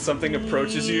mean when something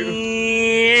approaches you?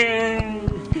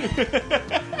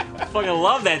 I fucking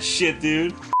love that shit,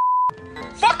 dude.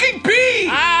 Fucking pee!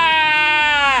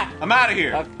 Ah! I'm out of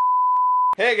here.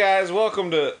 Hey guys,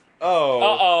 welcome to.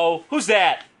 Uh-oh. Who's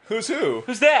that? Who's who?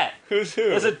 Who's that? Who's who?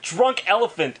 There's a drunk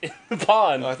elephant in the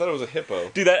pond. Oh, I thought it was a hippo.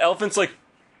 Dude, that elephant's like...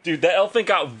 Dude, that elephant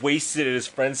got wasted at his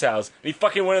friend's house. And he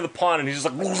fucking went in the pond and he's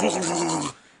just like...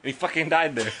 And he fucking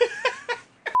died there.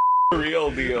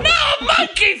 Real deal. No, a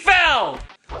monkey fell!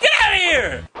 Get out of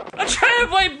here! I'm trying to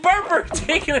play Burper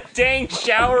taking a dang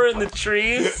shower in the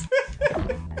trees.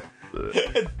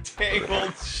 A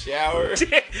tangled shower.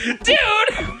 Dude!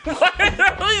 Why are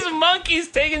there all these monkeys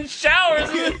taking showers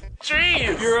in the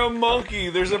trees? You're a monkey.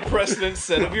 There's a precedent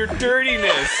set of your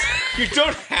dirtiness. You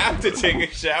don't have to take a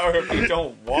shower if you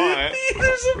don't want.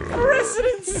 There's a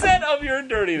precedent set of your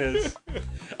dirtiness.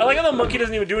 I like how the monkey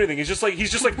doesn't even do anything. He's just like,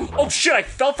 oh shit, I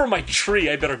fell from my tree.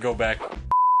 I better go back.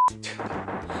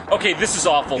 Okay, this is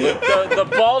awful. The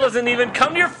ball doesn't even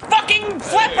come to your fucking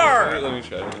flipper! Let me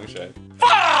try.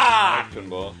 Fuck!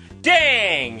 Pinball.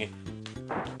 Dang!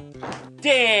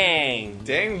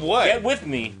 Dang what? Get with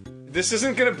me. This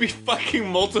isn't gonna be fucking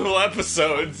multiple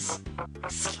episodes.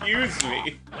 Excuse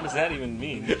me. What does that even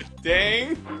mean?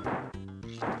 Dang.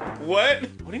 What?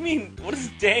 What do you mean? What does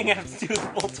dang have to do with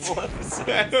multiple episodes?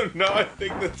 I don't know. I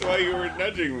think that's why you were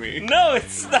nudging me. No,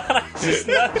 it's not. I'm just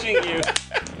nudging you.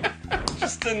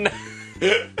 Just a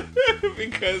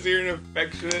Because you're an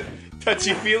affectionate,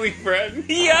 touchy-feely friend.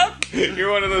 Yep.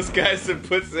 You're one of those guys that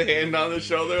puts the hand on the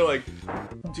shoulder, like,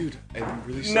 dude, I'm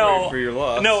really sorry for your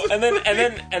loss. No, and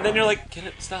then you're like, can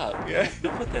it stop? Yeah.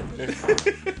 Don't put that there.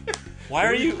 Why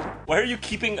are you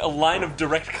keeping a line of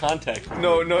direct contact?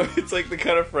 No, it's like the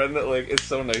kind of friend that like is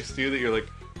so nice to you that you're like,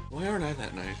 why aren't I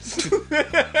that nice?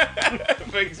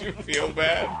 It makes you feel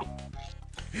bad.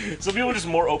 Some people are just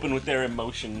more open with their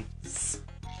emotions.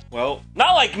 Well,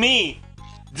 Not like me.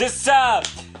 This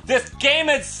game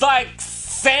is like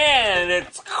sand.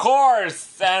 It's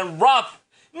coarse and rough.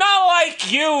 Not like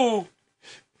you,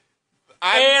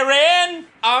 Aaron.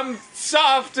 I'm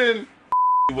soft and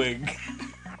Wig.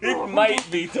 It might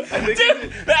be. Dude, think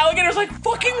the alligator's like,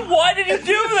 fucking, why did you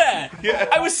do that? Yeah.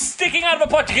 I was sticking out of a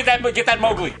punch to get that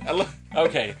Mowgli.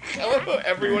 Okay. I love how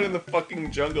everyone in the fucking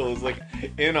jungle is like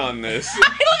in on this. Look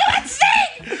at that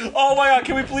snake! Oh my god,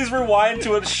 can we please rewind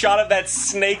to a shot of that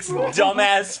snake's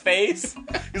dumbass face?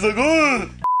 He's like,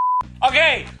 ugh.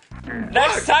 Okay,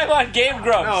 next time on Game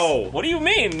Grumps. No. What do you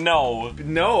mean, no?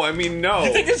 No, I mean no.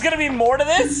 You think there's gonna be more to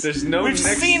this? There's no We've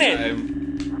next seen it.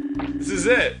 time. This is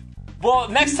it. Well,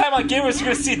 next time on Game Grumps, you're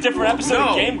gonna see a different episode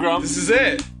of Game Grumps. This is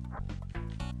it.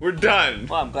 We're done.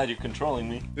 Well, I'm glad you're controlling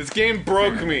me. This game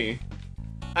broke me.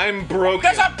 I'm broken.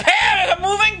 There's a pear! There's a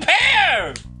moving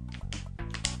pear!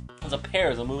 There's a pear.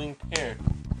 There's a moving pear.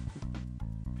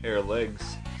 Pair of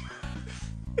legs.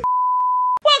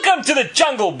 Welcome to the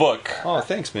Jungle Book. Oh,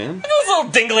 thanks, man. This little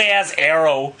dingly ass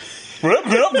arrow.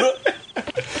 Listen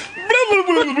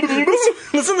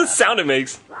to the sound it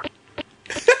makes.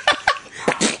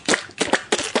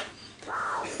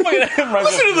 Look at him.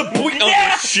 Listen to the boink on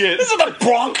this shit. Listen to the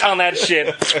bronk on that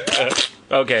shit.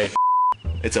 Okay.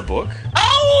 It's a book?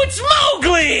 Oh, it's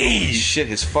Mowgli! Shit,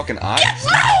 his fucking eyes. It's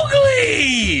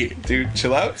Mowgli! Dude,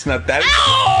 chill out. It's not that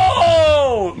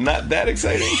Oh! not that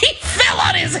exciting. He fell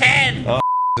on his head!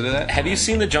 That? Have you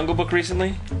seen the Jungle Book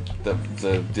recently?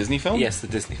 The Disney film? Yes, the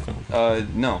Disney film.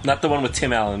 No. Not the one with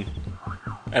Tim Allen.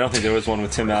 I don't think there was one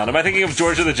with Tim Allen. Am I thinking of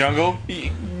George of the Jungle?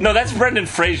 No, that's Brendan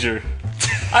Fraser.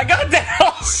 I got that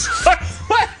all sorts.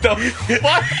 What the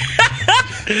fuck?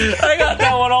 I got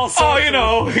that one all sorts. Oh, you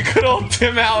know, good old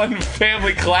Tim Allen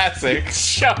family classic.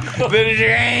 The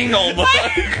Jungle Book.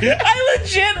 I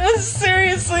legit was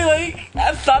seriously like,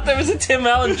 I thought there was a Tim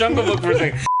Allen Jungle Book for a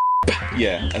second.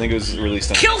 Yeah, I think it was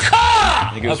released on. Kill Ka!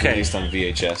 I think it was released on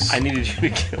VHS. I needed you to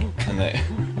kill. And they...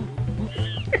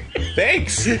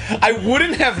 Thanks. I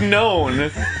wouldn't have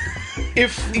known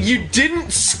if you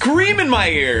didn't scream in my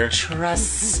ear.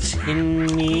 Trust in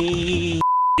me.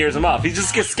 Scares him off. He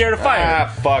just gets scared of fire. Ah,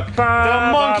 fuck. The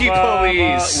monkey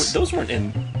police. Those weren't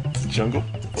in the jungle.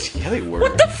 Yeah, they were.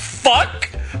 What the fuck?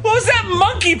 What was that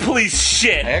monkey police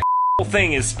shit? Heck. The whole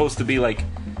thing is supposed to be like,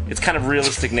 it's kind of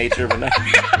realistic nature, but not.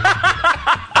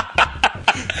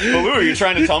 Baloo, are you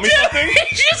trying to tell me something?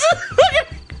 Just look at.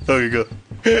 Oh, you go.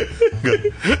 Look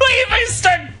if I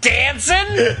start dancing.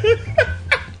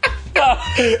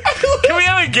 Can we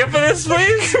have a gift of this,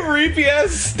 please? Creepy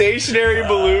ass stationary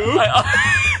Baloo.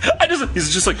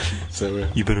 He's just like, So,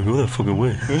 you better go that fucking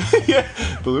way. yeah.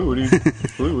 Baloo, what is it?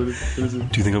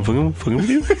 Do you think I'm fucking with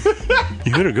you?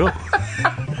 You better go.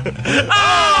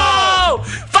 Oh!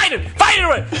 Fight him!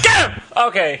 Get him!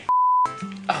 Okay.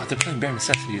 Oh, they're playing Bare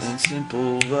Necessities.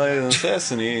 Simple violent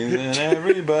necessities and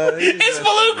everybody. Is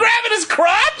Baloo grabbing his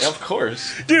crotch? Of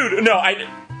course. Dude, no, I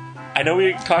know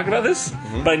we talked about this,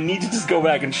 but I need to just go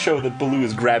back and show that Baloo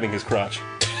is grabbing his crotch.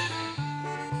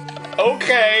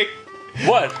 Okay.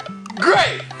 What?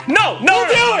 Great. No, we'll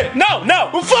do it. No.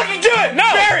 We'll fucking do it. No.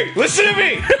 Barry, listen to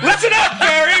me. Listen up,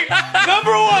 Barry.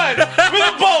 Number one, with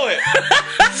a bullet.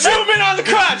 Zoom in on the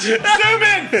crotch. Zoom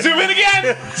in. Zoom in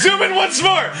again. Zoom in once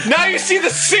more. Now you see the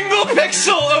single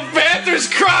pixel of Panther's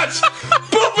crotch.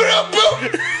 Boop it up,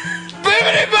 boop.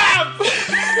 Bibbidi bop.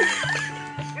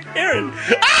 Aaron.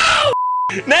 Oh!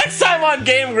 Next time on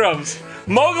Game Grumps,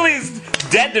 Mowgli's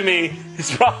dead to me.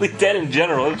 He's probably dead in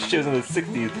general. That shit was in the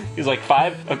 60s. He was like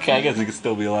 5? Okay, I guess he could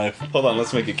still be alive. Hold on,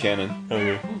 let's make it canon.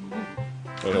 Okay.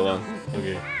 Wait, hold on.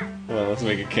 Okay. Hold on, let's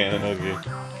make it canon. Okay.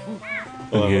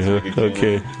 Hold on, let's make it canon.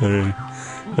 Okay. Alright.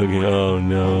 Okay. Oh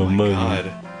no. Oh my god.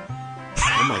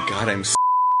 Oh my god, I'm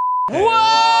Whoa!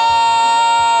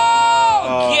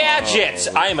 Gadget!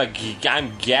 I'm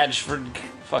Gadget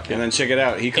Fuck it. And then check it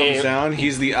out. He comes down.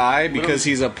 He's the eye because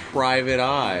he's a private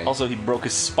eye. Also, he broke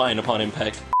his spine upon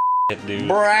impact. Dude.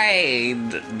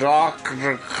 Braid,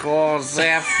 Dr.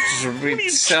 Cosette,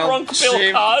 drunk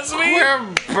Bill Cosby?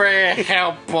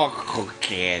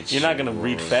 You're not gonna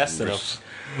read fast enough.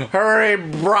 Hurry,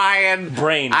 Brian.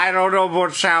 Brain. I don't know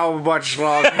how much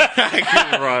longer I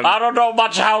can run. I don't know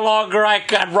much how longer I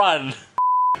can run.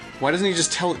 Why doesn't he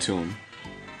just tell it to him?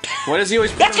 Why does he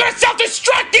always... That's gonna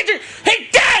self-destruct! He's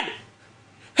dead!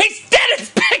 He's dead,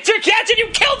 Inspector Gadget! You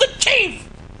killed the thief!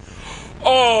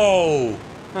 Oh...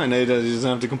 Oh, now he doesn't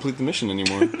have to complete the mission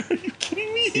anymore. Are you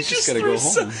kidding me? He's just gotta go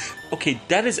home. Okay,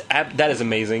 that is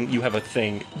amazing. You have a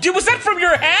thing. Dude, was that from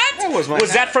your hat? That was my hat.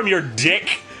 That from your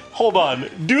dick? Hold on.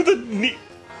 Do the knee.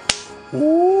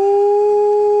 Ooh.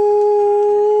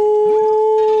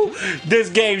 This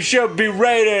game should be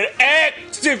rated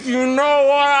X if you know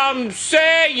what I'm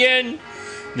saying.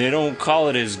 They don't call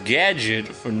it his gadget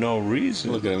for no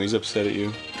reason. Look at him. He's upset at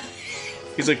you.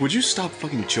 He's like, would you stop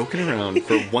fucking joking around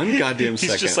for one goddamn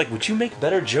second? He's just like, would you make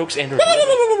better jokes, Andrew? Look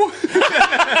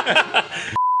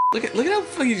at how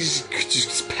fucking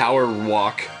just power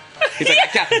walk. He's like,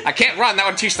 I can't run. That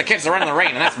would teach the kids to run in the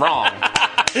rain, and that's wrong.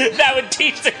 That would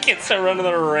teach the kids to run in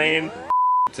the rain.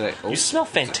 Oh. You smell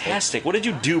fantastic. What did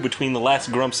you do between the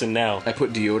last Grumps and now? I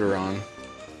put deodorant on.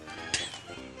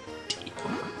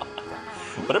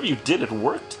 Whatever you did, it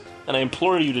worked. And I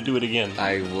implore you to do it again.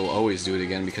 I will always do it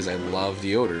again because I love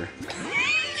deodor.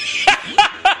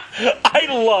 I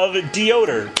love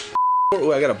deodor.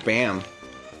 Oh, I got a Bam.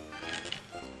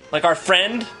 Like our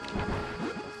friend?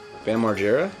 Bam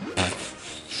Margera?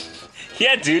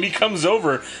 Yeah, dude, he comes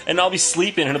over and I'll be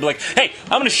sleeping and he'll be like, hey,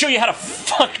 I'm gonna show you how to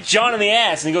fuck John in the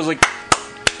ass. And he goes like,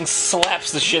 and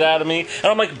slaps the shit out of me. And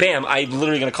I'm like, Bam, I'm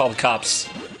literally gonna call the cops.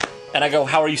 And I go,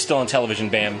 how are you still on television,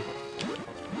 Bam?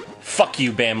 Fuck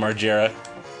you, Bam Margera.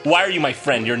 Why are you my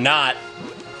friend? You're not.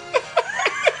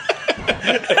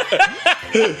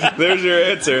 There's your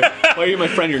answer. Why are you my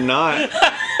friend? You're not.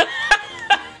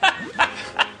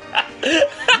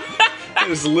 That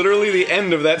is literally the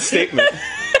end of that statement.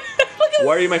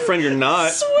 Why are you my friend? You're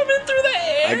not. Swimming through the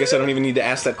air. I guess I don't even need to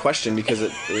ask that question because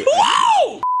it...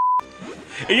 Whoa!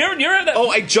 You're that... Oh,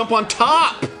 I jump on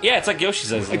top! Yeah, it's like Yoshi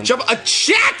says. I jump... A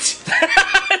shit!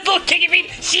 Little kicky feet.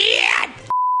 Shit!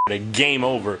 Game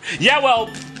over. Yeah, well...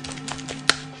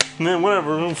 Man,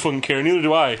 whatever. I don't fucking care. Neither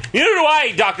do I. Neither do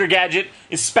I, Dr. Gadget.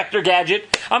 Inspector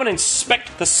Gadget. I'm gonna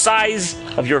inspect the size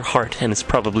of your heart, and it's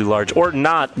probably large. Or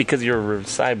not, because you're a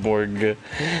cyborg.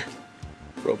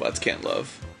 Robots can't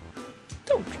love.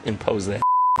 Don't impose that.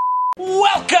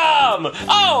 Welcome!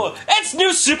 Oh, it's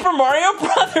new Super Mario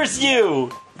Brothers,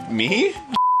 you! Me?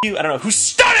 You, I don't know who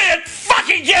started that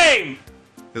fucking game!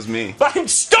 It was me. But I'm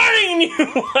starting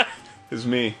you! It was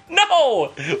me.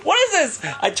 No! What is this?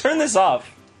 I turned this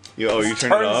off. You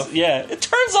turned it off? Yeah, it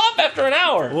turns off after an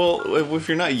hour. Well, if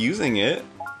you're not using it...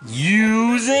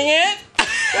 Using it?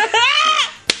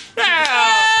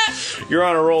 You're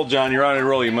on a roll, John. You're on a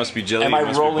roll. You must be jelly. Am I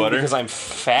must be rolling butter. because I'm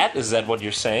fat? Is that what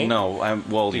you're saying? No,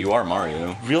 well, you are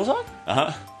Mario. Real talk?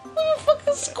 Uh-huh.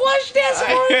 Fucking squashed ass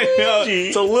Mario.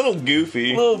 It's a little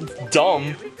goofy. A little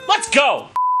dumb. Let's go!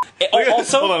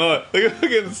 Also, hold on.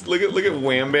 Look at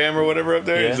Wham Bam or whatever up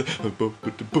there. Yeah.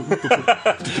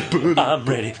 I'm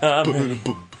ready.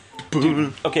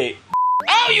 Dude, okay.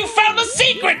 Oh, you found the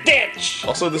secret ditch!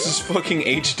 Also, this is fucking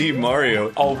HD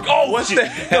Mario. Oh, what the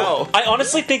hell? No, I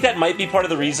honestly think that might be part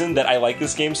of the reason that I like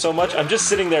this game so much. I'm just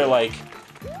sitting there like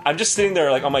on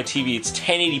my TV, it's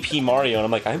 1080p Mario, and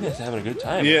I'm like, I'm just having a good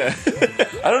time. Yeah.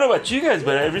 I don't know about you guys,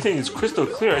 but everything is crystal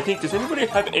clear. I think, does anybody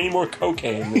have any more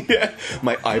cocaine? Yeah.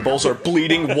 My eyeballs are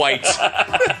bleeding white.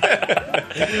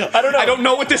 I don't know. I don't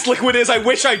know what this liquid is. I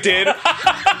wish I did.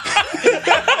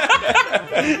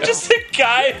 Just a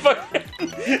guy fucking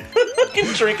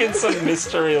drinking some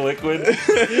mystery liquid.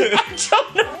 I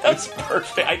don't know. That's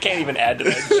perfect. I can't even add to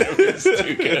that joke. It's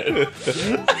too good.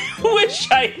 I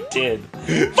wish I did.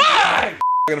 Fuck!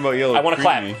 Talking about yellow. I want to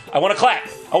clap. I want to clap.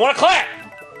 I want to clap.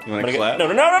 You want to clap? No!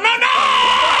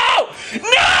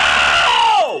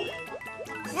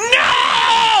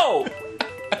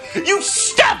 You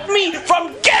stopped me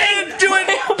from getting to it.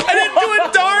 I didn't do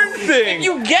a darn thing.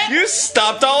 You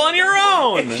stopped all on your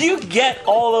own. If you get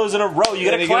all those in a row, you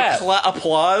get a clap.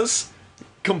 Applause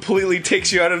completely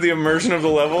takes you out of the immersion of the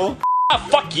level. Ah,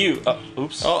 fuck you.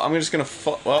 Oops. Oh, I'm just gonna.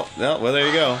 Well, there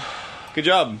you go. Good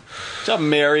job. Good job,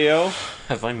 Mario.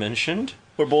 Have I mentioned?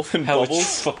 We're both in How bubbles.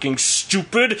 it's fucking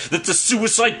stupid that the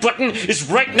suicide button is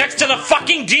right next to the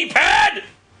fucking D-pad?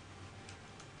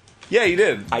 Yeah, you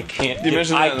did. I can't. You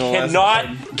mentioned that in the last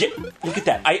cannot get. Look at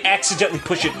that. I accidentally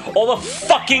push it all the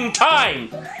fucking time.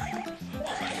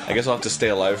 I guess I'll have to stay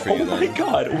alive for you Oh then. my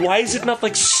god. Why is it not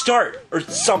like start or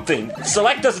something?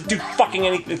 Select doesn't do fucking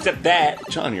anything except that.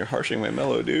 John, you're harshing my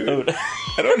mellow, dude. Oh.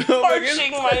 I don't know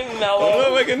Harshing my I don't know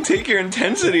mellow. if I can take your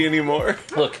intensity anymore.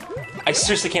 Look, I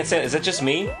seriously can't stand it. Is that just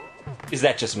me? Is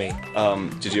that just me?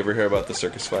 Did you ever hear about the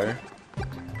circus fire?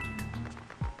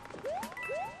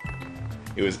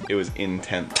 It was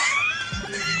intense.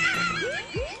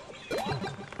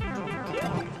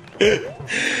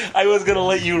 I was gonna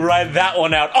let you ride that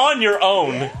one out on your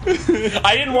own.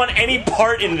 I didn't want any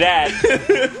part in that.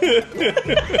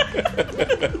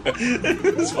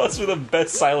 This must be the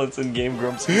best silence in Game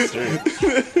Grumps history.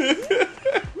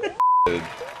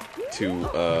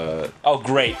 Oh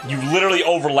great, you literally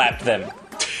overlapped them.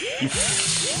 You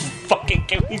fucking,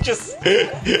 can we just...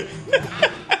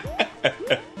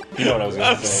 You know what I was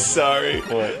gonna say. Sorry.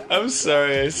 What? I'm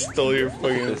sorry I stole your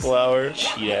fucking flower.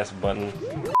 Cheat ass button.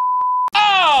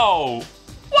 Oh!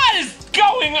 What is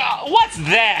going on? What's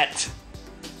that?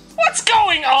 What's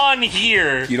going on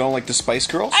here? You don't like the Spice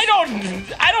Girls? I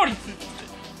don't...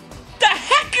 The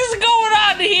heck is going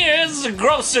on here? This is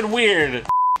gross and weird.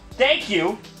 Thank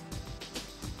you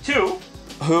to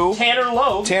Who? Tanner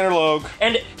Logue Tanner Logue.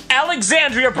 and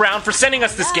Alexandria Brown for sending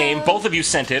us this game. Both of you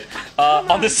sent it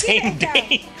on the same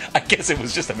day. I guess it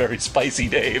was just a very spicy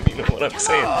day, if you know what I'm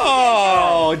saying.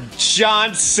 Oh,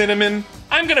 John Cinnamon.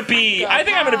 I think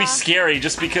I'm gonna be scary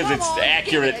just because it's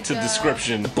accurate to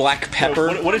description. Black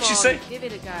pepper. What did she say? Give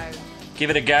it a go. Give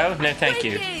it a go? No, thank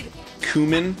you.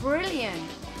 Cumin. Brilliant.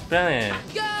 Brilliant.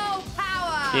 Girl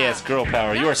power. Yes, girl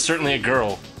power. You are certainly a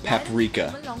girl.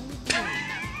 Paprika.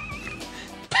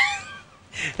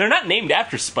 They're not named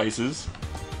after spices.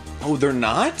 Oh, they're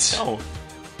not? Oh.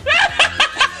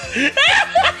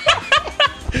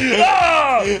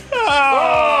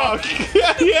 Oh,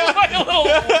 yeah. My little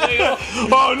wiggle.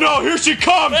 Oh no, here she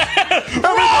comes!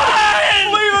 Everybody,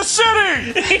 flee the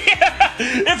city! Yeah.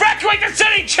 Evacuate the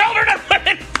city, children and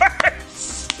women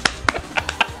first!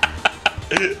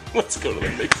 Let's go to the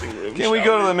mixing room. Can we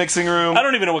go to the mixing room? I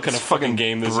don't even know what kind of fucking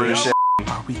game this British. is.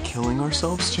 Are we killing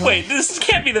ourselves, John? Wait, this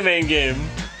can't be the main game.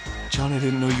 John, I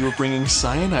didn't know you were bringing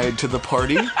cyanide to the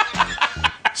party.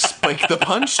 Spike the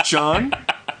punch, John.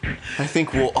 I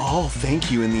think we'll all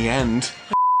thank you in the end.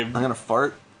 I'm gonna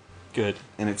fart. Good.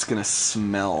 And it's gonna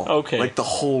smell. Okay. Like the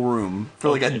whole room. For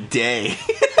like a day.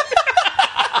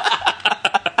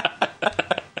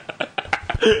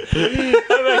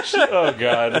 I'm actually, oh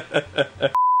god.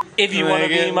 If you want to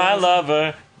be my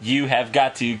lover, you have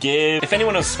got to give. If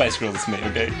anyone knows Spice Girls, it's me,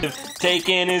 okay? If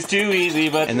taking is too easy,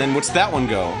 but... And then what's that one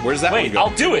go? Where does that one wait, go?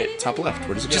 I'll do it. Top left.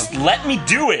 Where does it Just go? let me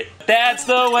do it. That's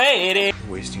the way it is.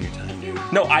 You're wasting your time, dude.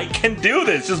 No, I can do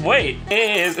this. Just wait.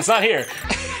 It's not here.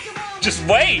 Just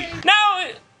wait.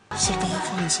 No. It's like the whole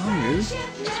fucking song, dude.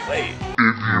 Just wait.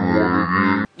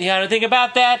 You gotta think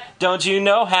about that. Don't you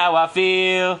know how I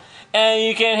feel? And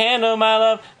you can handle my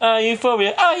love.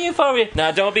 Euphoria. Oh, euphoria.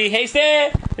 Now don't be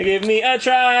hasty. Give me a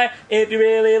try. If you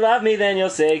really love me, then you'll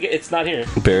say it's not here.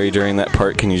 Barry, during that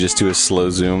part, can you just do a slow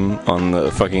zoom on the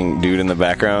fucking dude in the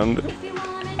background?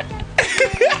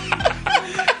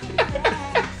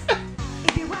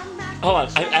 Hold on.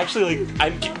 I'm actually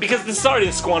like, because this is already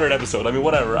a squandered episode. I mean,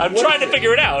 whatever. I'm trying to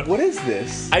figure it out. What is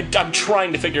this? I'm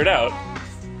trying to figure it out.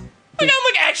 Like, I'm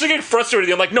like actually getting frustrated with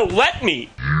you. I'm like, no, let me.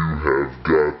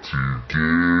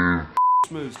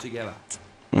 Moves together.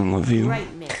 I love you.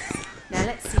 Great mix. Now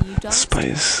let's see you dance.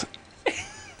 Spice.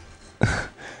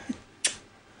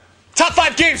 Top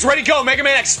 5 games, ready, go. Mega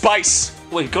Man X, Spice.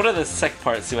 Wait, go to the second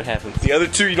part, see what happens. The other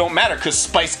two, you don't matter, because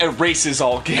Spice erases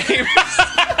all games.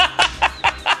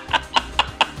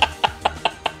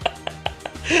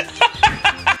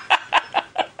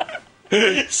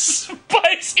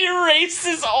 Spice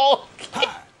erases all.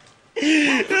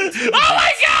 Oh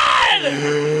my god!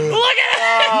 Look at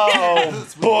it! Oh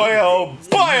boy, oh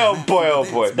boy, oh boy,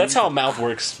 oh boy. That's how a mouth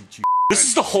works. This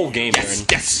is the whole game, Aaron.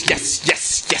 Yes, yes, yes,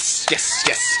 yes, yes, yes,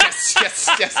 yes, yes,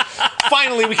 yes.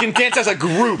 Finally, we can dance as a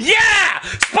group. Yeah!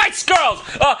 Spice Girls!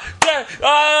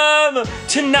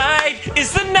 Tonight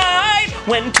is the night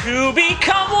when two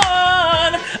become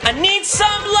one. I need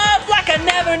some love like I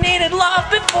never needed love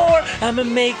before. I'ma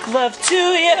make love to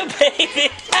you,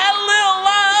 baby. A little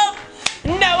love.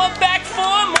 Now I'm back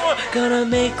for more. Gonna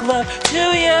make love to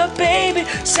you, baby.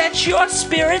 Set your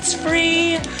spirits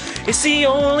free. It's the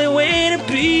only way to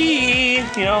be.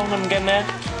 You know what I'm getting at?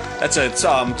 That's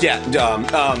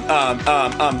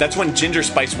that's when Ginger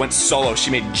Spice went solo.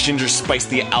 She made Ginger Spice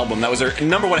the album. That was her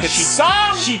 #1 hit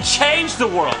song. She changed the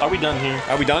world. Are we done here?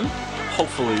 Are we done?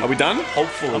 Hopefully. Are we done?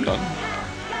 Hopefully. I'm done.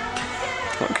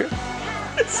 Okay.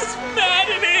 This is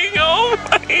maddening. Oh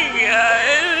my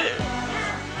god. I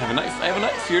have a knife. I have a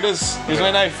knife. Here it is. Here's my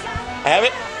knife. I have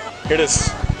it. Here it is.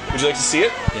 Would you like to see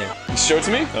it? Yeah. You show it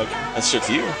to me? Okay. Let's show it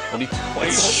to you. What are you? Why are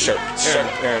you sharp?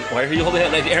 Aaron, why are you holding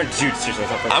that knife? Aaron, dude, seriously, that's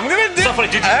not funny. I'm gonna do. It's not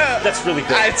funny, dude. That's really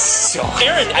good. It's so.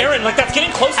 Aaron, like that's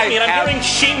getting close to me, and I'm hearing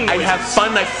shing. I have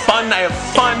fun. I have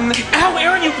fun. Ow,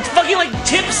 Aaron, you fucking like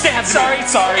tip stabbed me.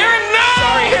 Sorry. Aaron, no!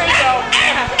 Sorry, here we go.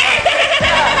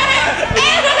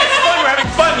 It's fun. We're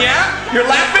having fun, yeah? You're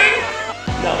laughing?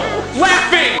 No.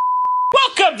 Laughing!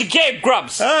 Welcome to Game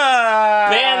Grumps!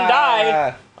 Band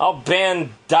die. I'll band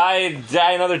die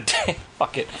another day.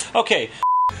 Fuck it. Okay.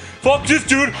 Fuck this,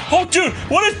 dude. Oh, dude,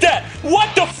 what is that?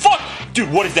 What the fuck? Dude,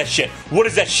 what is that shit? What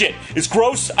is that shit? It's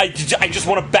gross. I just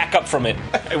want to back up from it.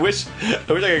 I wish I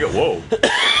could go, whoa. Did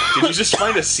you just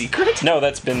find a secret? No,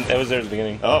 that was there at the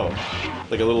beginning. Oh.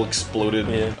 Like a little exploded,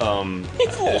 It's a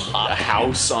little hot. a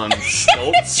house on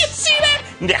stilts? Did you see that?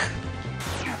 Yeah.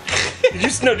 Did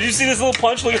you see this little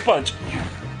punch? Look at punch.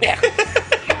 Yeah.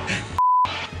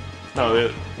 No,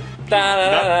 it.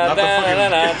 Not the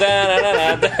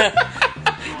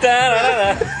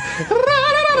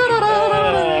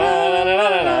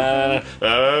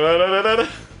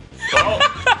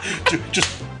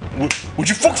Just would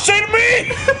you fuck say to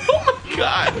me? Oh my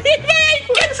god. He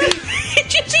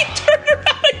turned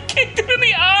around and kicked him in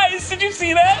the eyes. Did you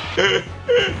see that?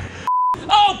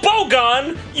 Oh,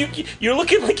 Bogon! You're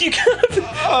looking like you kind of.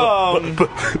 But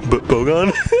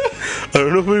Bogon, I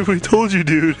don't know if anybody told you,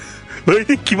 dude, but I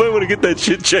think you might want to get that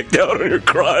shit checked out on your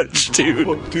crotch, dude.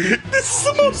 Fuck, dude. This is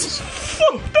the most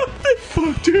fucked up thing.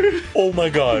 Fuck, dude. Oh my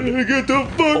god. Get the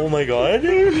fuck. Oh my god.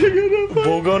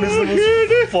 Bogon is the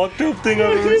most fucked up thing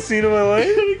I've ever seen in my life.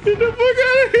 Get the fuck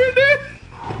out of here,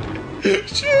 dude.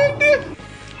 Shit, dude.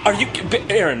 Are you,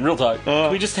 Aaron? Real talk.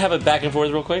 Can we just have a back and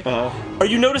forth real quick? Are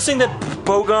you noticing that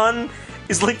Bogon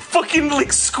is like fucking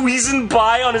like squeezing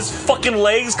by on his fucking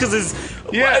legs because his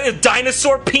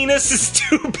dinosaur penis is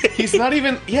too big? He's not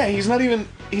even.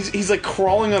 He's like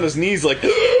crawling on his knees, like.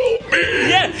 Help me!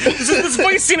 Yeah, this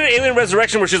funny scene in Alien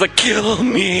Resurrection where she's like, "Kill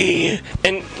me,"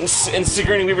 and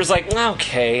Sigourney Weaver's like,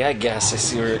 "Okay, I guess I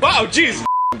see where." Wow, jeez.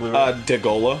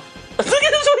 Degola. Look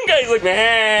at this one guy. He's like,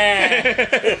 "Man,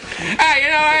 Hey, you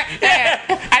know what?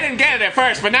 I didn't get it at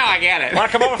first, but now I get it.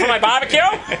 want to come over for my barbecue?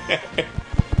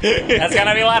 That's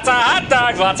gonna be lots of hot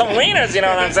dogs, lots of wieners. You know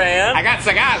what I'm saying?" I got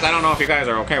cigars. I don't know if you guys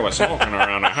are okay with smoking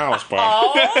around the house, but...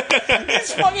 Oh,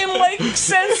 he's fucking like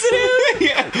sensitive.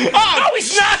 Yeah. Oh,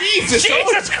 he's not.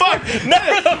 Jesus Christ!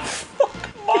 Never the fuck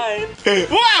mind.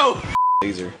 Wow.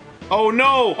 Laser. Oh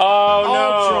no! Oh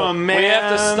no! Ultraman. We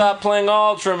have to stop playing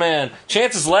Ultraman.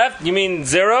 Chances left? You mean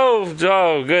 0?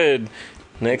 Oh, good.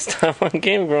 Next time on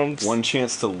Game Grumps. One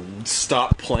chance to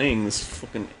stop playing this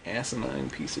fucking asinine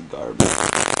piece of garbage.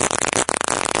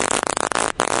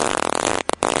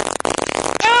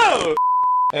 Oh!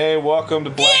 Hey, welcome to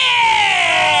Black.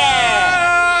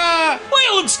 Yeah! Look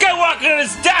at Luke Skywalker in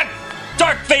his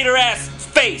Darth Vader ass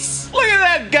face. Look at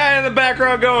that guy in the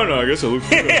background going, I guess it looks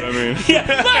good, I mean. Yeah, look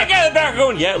at that guy in the background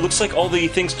going, yeah, it looks like all the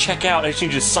things check out. I just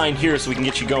need you to sign here so we can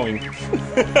get you going. He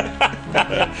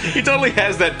totally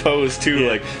has that pose too,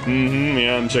 like,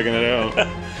 yeah, I'm checking it out.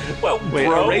 Well, Wait,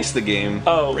 bro. erase the game.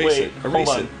 Oh, erase wait, it. Erase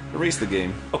hold on. it. Erase the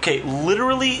game. Okay,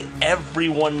 literally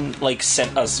everyone, like,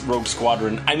 sent us Rogue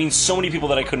Squadron. I mean, so many people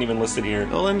that I couldn't even list it here.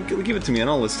 Well, then give it to me and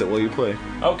I'll list it while you play.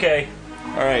 Okay.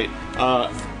 Alright,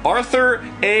 Arthur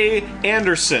A.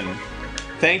 Anderson.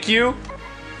 Thank you.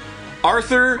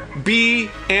 Arthur B.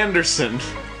 Anderson.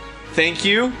 Thank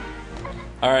you.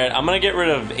 Alright, I'm gonna get rid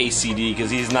of ACD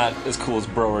because he's not as cool as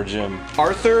Bro or Jim.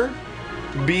 Arthur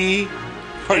B.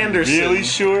 Anderson. Really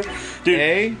sure? Dude,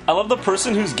 A? I love the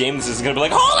person whose game this is gonna be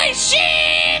like, holy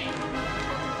shit!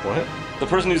 What? The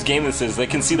person whose game this is, they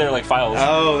can see their, like, files.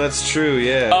 Oh, that's true,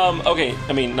 yeah. Okay,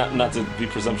 I mean, not to be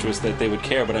presumptuous that they would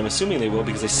care, but I'm assuming they will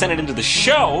because they sent it into the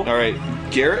show. Alright,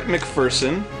 Garrett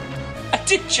McPherson. I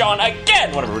did John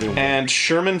again! Whatever we're doing. And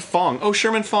Sherman Fong. Oh,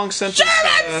 Sherman Fong sent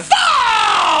Sherman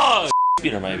Fong!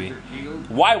 Peter, maybe.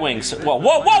 Y-Wings. Whoa.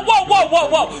 Why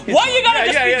you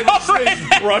gotta just be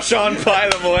right rush on by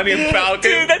the Millennium Falcon?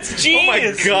 Dude, that's genius. Oh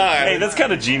my god. Hey, that's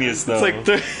kind of genius, though. It's like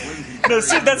the... No,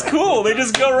 see, that's cool. They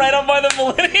just go right on by the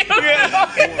Millennium.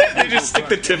 Yeah. They just stick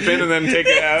the tip in and then take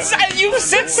it out. You've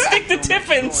said stick the tip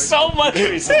in so much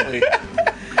recently.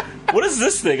 What is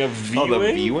this thing? A V-Wing? Oh,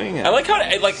 the V-Wing? I like how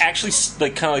it like actually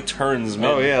like kind of like turns.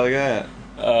 Man. Oh yeah, look at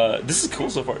that. This is cool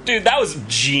so far. Dude, that was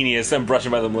genius, them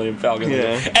brushing by the Millennium Falcon.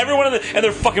 Yeah. Everyone and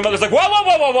their fucking mother's like,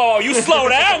 whoa, you slow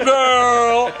down,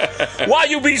 girl! Why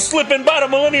you be slipping by the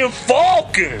Millennium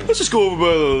Falcon? Let's just go over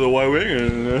by the Y-Wing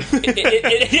and...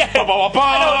 Yeah.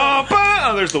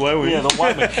 Oh, there's the Y-Wing. Yeah, the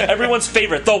Y-Wing. Everyone's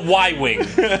favorite, the Y-Wing.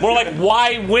 More like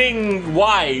Y-Wing,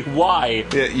 why?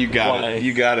 Yeah, you got it.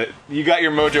 You got it. You got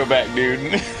your mojo back,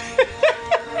 dude.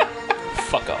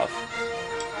 Fuck off.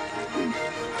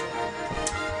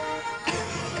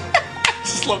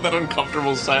 Just love that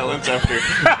uncomfortable silence after.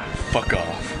 Fuck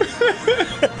off.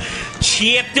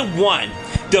 Chapter 1.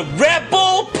 The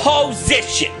Rebel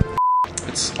Position.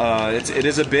 It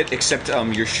is a bit, except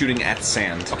you're shooting at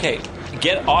sand. Okay,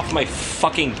 get off my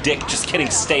fucking dick. Just kidding,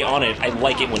 stay on it. I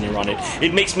like it when you're on it.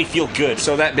 It makes me feel good.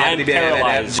 So that I'm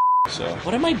paralyzed. So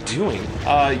What am I doing?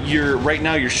 right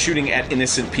now you're shooting at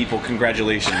innocent people.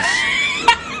 Congratulations.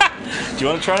 Do you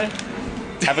want to try?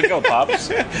 Have a go, Pops.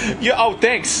 Yeah. Oh,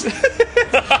 thanks.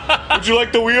 Would you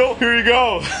like the wheel? Here you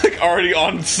go. Like already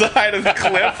on the side of the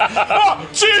cliff. Oh,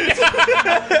 jeez.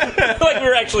 Like we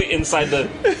were actually inside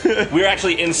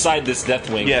this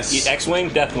Deathwing. Yes.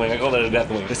 X-Wing? Deathwing. I call that a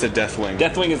Deathwing. It's a Deathwing.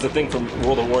 Deathwing is the thing from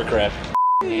World of Warcraft.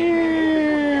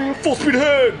 Full speed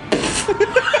ahead.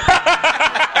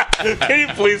 Can you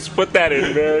please put that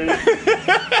in there?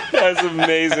 That's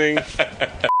amazing.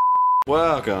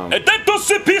 Welcome. Is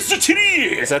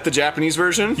Is that the Japanese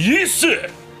version? Yes,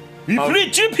 sir. We play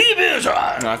Japanese version.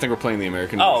 No, I think we're playing the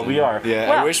American Oh, version. we are. Yeah,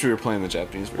 Wow. I wish we were playing the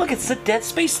Japanese version. Look, it's the Dead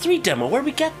Space 3 demo. Where'd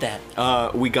we get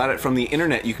that? We got it from the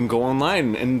internet. You can go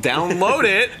online and download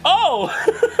it Oh!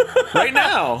 right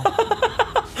now.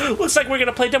 Looks like we're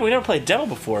gonna play demo. We never played demo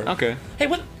before. Okay. Hey,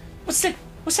 what's that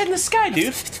in the sky,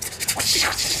 dude?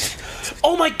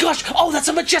 Oh my gosh! Oh, that's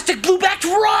a majestic blue-backed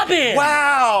robin!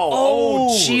 Wow! Oh.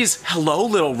 Jeez. Hello,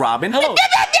 little Robin. Hello.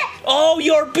 Oh,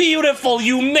 you're beautiful.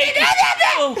 You make it.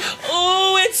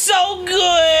 Oh, it's so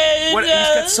good. What, he's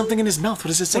got something in his mouth. What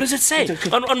does it say? What does it say?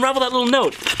 Unravel that little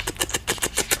note.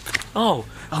 Oh,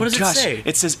 what does it say?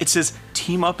 It says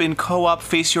team up in co-op,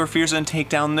 face your fears and take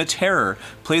down the terror.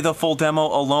 Play the full demo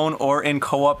alone or in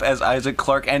co-op as Isaac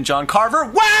Clarke and John Carver.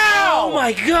 Wow! Oh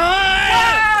my god!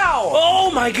 Wow!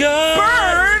 Oh my god!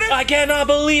 Bird! I cannot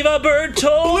believe a bird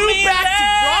told me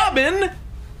that! Robin!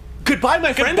 Goodbye,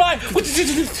 my friend. Goodbye!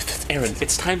 Aaron,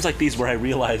 it's times like these where I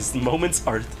realize moments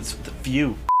are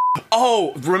few.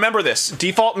 Oh, remember this.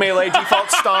 Default melee, default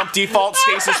stomp, default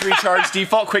stasis recharge,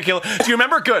 default quick heal. Do you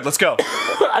remember? Good, let's go.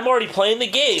 I'm already playing the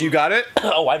game. Do you got it?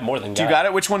 Oh, I've more than got it. Do you got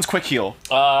it? Which one's quick heal?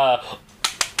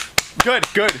 Good.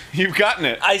 You've gotten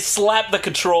it. I slapped the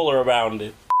controller around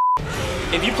it.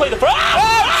 If you play the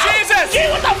Jesus! Dude,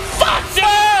 what the fuck, dude?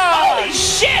 Holy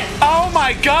shit! Oh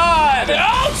my god!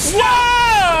 Oh,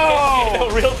 Whoa!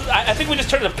 no, real. I think we just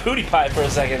turned into Pootie Pie for a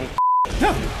second.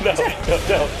 No. No. What's that?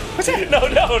 No. What's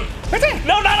that?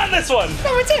 No, not on this one.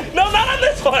 No, what's it? No, not on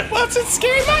this one. Well, it's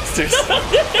Scary Monsters. No,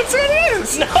 don't do it. That's what it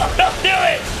is. No, don't do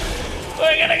it.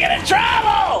 We're gonna get in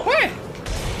trouble. What?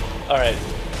 All right.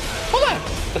 Hold on.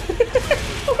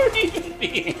 What are you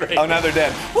being right Oh, now they're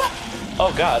dead. What?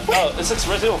 Oh god. Oh, this looks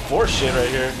Resident Evil 4 shit right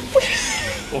here.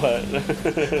 What?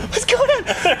 What's going on?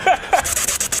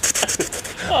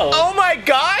 Oh my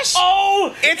gosh!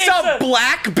 Oh! It's a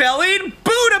black-bellied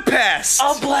Budapest!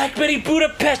 A Black Betty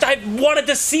Budapest! I've wanted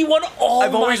to see one all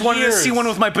I've always wanted to years. see one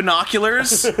with my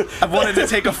binoculars. I've wanted to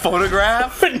take a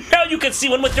photograph. But now you can see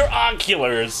one with your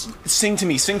oculars. Sing to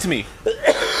me, sing to me.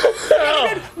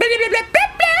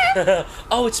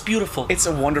 Oh, it's beautiful. It's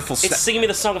a wonderful It's singing me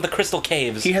the song of the Crystal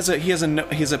Caves. He has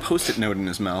a post-it note in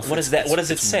his mouth. What is that? What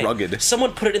does it say? Rugged.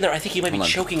 Someone put it in there. I think he might be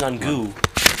choking on goo.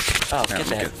 Oh, Yeah, get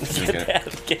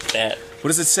that. Get that. What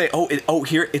does it say?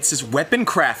 Here it says weapon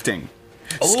crafting.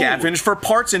 Scavenge for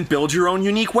parts and build your own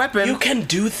unique weapon. You can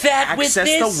do that with this?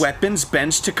 Access the weapons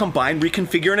bench to combine,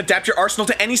 reconfigure, and adapt your arsenal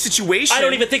to any situation. I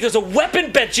don't even think there's a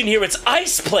weapon bench in here. It's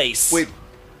Ice Place. Wait.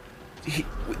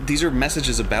 These are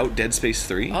messages about Dead Space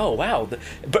 3? Oh, wow.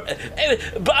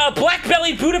 Black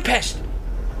Belly Budapest.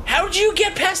 How did you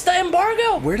get past the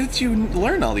embargo? Where did you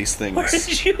learn all these things? Where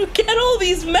did you get all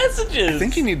these messages? I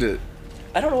think you need to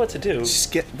I don't know what to do.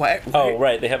 just get... Why, Oh,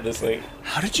 right. They have this thing.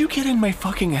 How did you get in my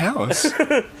fucking house?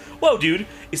 Whoa, dude.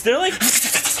 Is there like...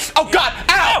 Oh, God!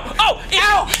 Ow! Oh!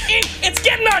 Ow! It's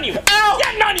getting on you! Ow! It's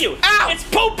getting on you! Ow! It's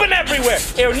pooping everywhere!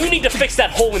 Aaron, you need to fix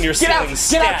that hole in your ceiling.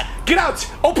 Get out!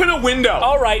 Open a window!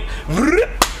 All right.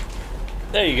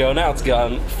 There you go. Now it's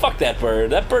gone. Fuck that bird.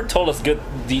 That bird told us good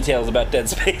details about Dead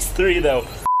Space 3, though.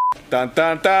 Dun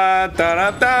dun dun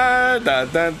dun dun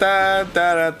dun dun dun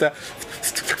dun dun.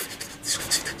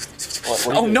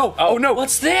 Oh no! Oh no!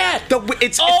 What's that?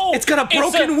 It's got a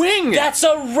broken wing. That's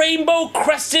a rainbow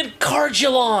crested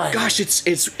Cardulon. Gosh,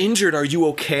 it's injured. Are you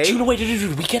okay? Dude, wait,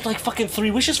 dude, we get like fucking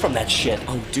 3 wishes from that shit.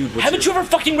 Oh, dude, haven't you ever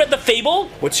fucking read the Fable?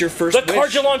 What's your first wish? The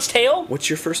Cardulon's Tale? What's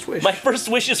your first wish? My first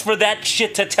wish is for that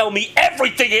shit to tell me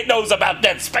everything it knows about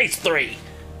Dead Space 3.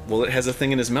 Well, it has a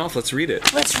thing in his mouth. Let's read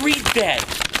it. Let's read that.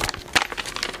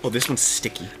 Oh, this one's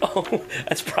sticky. Oh,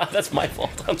 that's my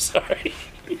fault. I'm sorry.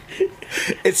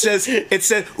 It says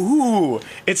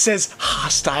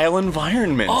hostile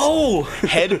environment. Oh!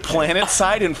 Head planet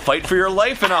side and fight for your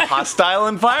life in a hostile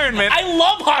environment. I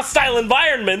love hostile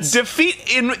environments. Defeat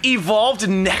evolved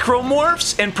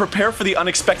necromorphs and prepare for the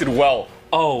unexpected. Well,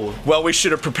 we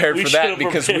should have prepared for that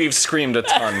because we've screamed a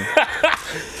ton.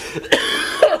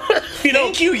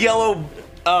 Thank you, yellow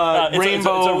rainbow.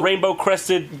 It's a rainbow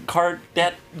crested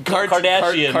Kardashian.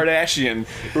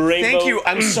 Rainbow. Thank you.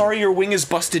 I'm sorry your wing is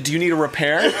busted. Do you need a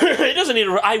repair? It doesn't need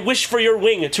I wish for your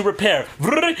wing to repair.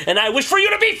 And I wish for you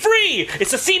to be free.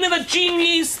 It's a scene of the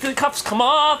genies. The cuffs come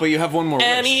off. But you have one more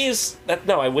wish.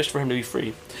 No, I wish for him to be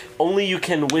free. Only you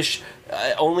can wish.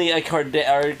 Only a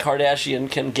Kardashian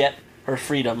can get her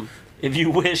freedom. If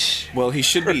you wish. Well, he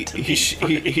should be. He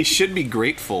should be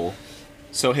grateful.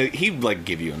 So he'd like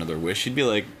give you another wish. He'd be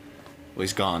like, well,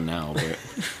 he's gone now, but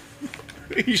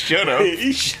he should have.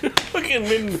 He should have fucking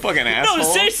asshole. No,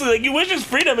 seriously, like you wish his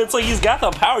freedom. It's like he's got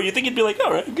the power. You think he'd be like,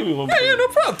 all right, give me one. Yeah, no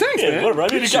problem. Thanks, man. Whatever. I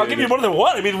mean, I'll give you more than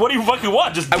one. I mean, what do you fucking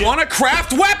want? I want to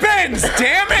craft weapons.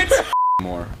 Damn it!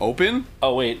 More open.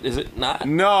 Oh wait, is it not?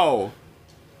 No.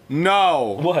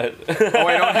 What?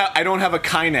 I don't have a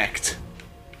Kinect.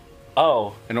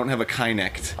 Oh. I don't have a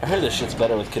Kinect. I heard this shit's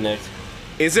better with Kinect.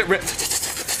 Is it?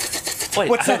 Wait,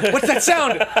 what's that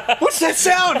sound? What's that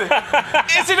sound?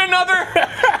 Is it another?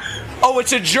 Oh,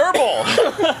 it's a gerbil.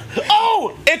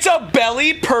 Oh, it's a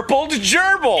belly-purpled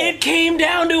gerbil. It came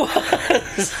down to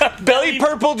us.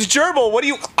 Belly-purpled gerbil. What do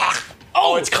you?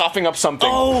 Oh, it's coughing up something.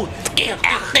 Oh,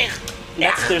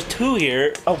 there's 2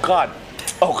 here. Oh God.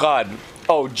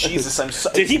 Oh Jesus, I'm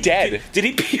so. Did he dead? Did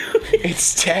he puke?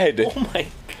 It's dead. Oh my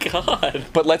God.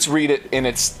 But let's read it in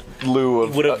its lieu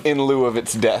of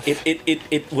its death.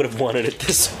 It would have wanted it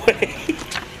this way.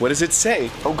 What does it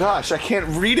say? Oh gosh, I can't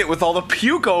read it with all the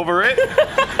puke over it.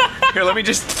 Here, let me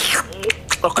just.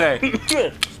 Okay.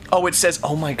 Oh, it says.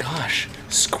 Oh my gosh,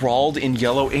 scrawled in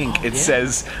yellow ink. It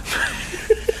says.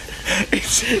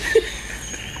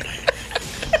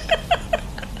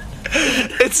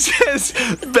 It says,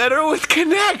 better with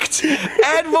Connect.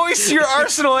 Add voice to your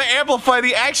arsenal and amplify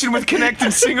the action with Connect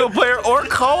in single player or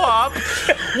co-op.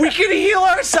 We can heal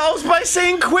ourselves by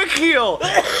saying quick heal.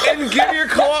 And give your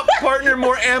co-op partner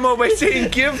more ammo by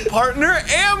saying give partner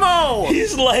ammo.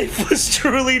 His life was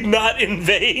truly not in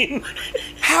vain.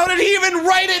 How did he even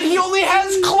write it? He only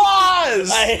has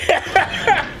claws.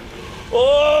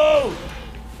 Oh.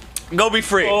 Go be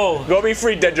free. Oh. Go be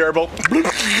free, dead gerbil.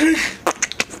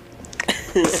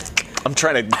 I'm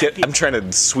trying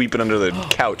to sweep it under the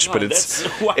couch, but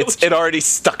it already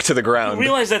stuck to the ground. You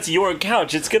realize that's your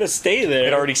couch. It's gonna stay there.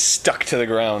 It already stuck to the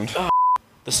ground. Oh.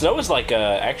 The snow is like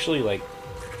actually like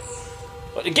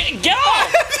get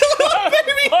off!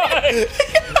 Baby.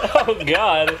 Oh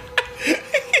God.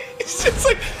 It's just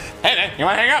like, hey man, you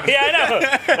wanna hang out? Yeah, I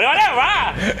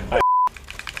know.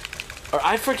 Or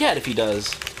I forget if he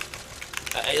does.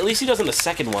 At least he does in the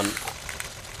second one.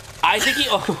 I think he.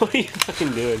 Oh, what are you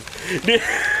fucking doing, dude?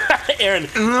 Aaron.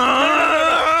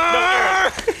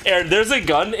 No, Aaron. There's a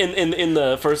gun in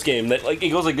the first game that like it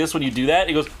goes like this when you do that.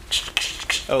 It goes.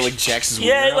 Oh, like Jax's wing.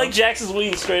 Yeah, like Jax's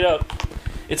wing straight up.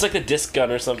 It's like the disc gun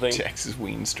or something. Jax's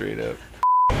wing straight up.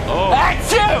 Oh.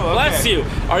 Bless you.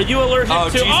 Are you allergic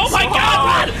to? Jesus. Oh my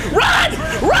God! Run!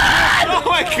 Oh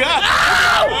my God!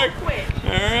 Oh!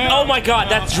 Oh my God,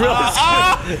 that drill is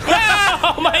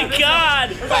oh my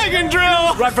God! I can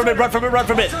drill! Run from it, run from it, run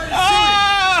from it!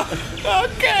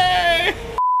 Okay!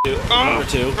 Number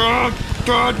 2. Oh,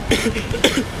 God.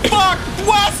 Fuck!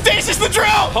 Well, stasis the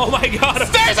drill! Oh my God!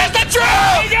 Stasis the drill!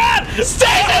 Oh my God!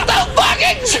 Stasis the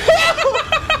fucking drill!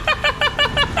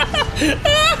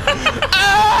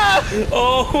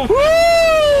 Oh!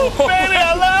 Woo! Baby,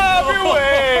 I love your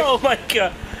way! Oh my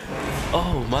God!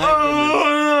 Oh my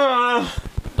goodness.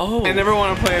 Oh. I never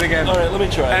want to play it again. Alright, let me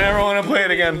try. I never want to play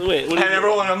it again. Wait, what are you I never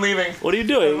want to. I'm leaving. What are you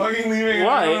doing? I'm fucking leaving.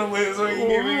 Why? I don't want to play this fucking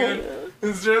game again.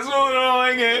 It's stressful. I don't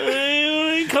like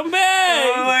it. Come back.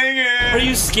 I don't like it. Are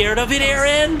you scared of it,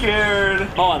 Aaron? Scared.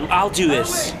 Hold on, I'll do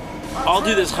this. I'll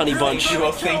do this, honey bunch.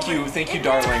 Well, thank you,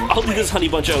 darling. I'll do this, honey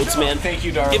bunch oats, man. Thank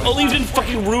you, darling. If only you didn't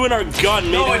fucking ruin our gun,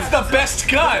 man. No, it's the best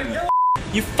gun.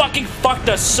 You fucking fucked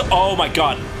us. Oh my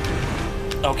God.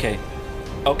 Okay.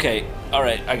 Okay,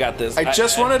 alright, I got this. I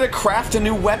just wanted to craft a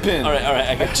new weapon. Alright,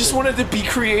 I just wanted to be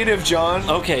creative, John.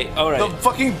 Okay, alright. The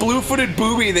fucking blue-footed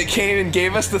booby that came and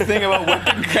gave us the thing about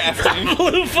weapon crafting.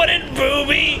 Blue-footed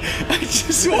booby! I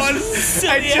just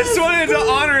wanted to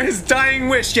honor his dying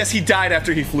wish. Yes, he died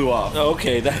after he flew off.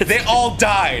 Okay, they all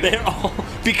died. They're all...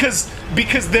 Because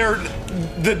they're...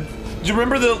 Do you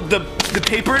remember the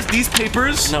papers? These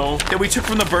papers? No. That we took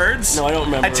from the birds? No, I don't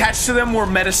remember. Attached to them were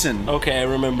medicine. Okay, I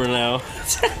remember now.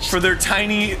 For their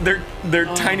tiny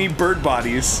tiny bird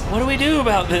bodies. What do we do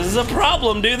about this? This is a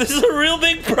problem, dude. This is a real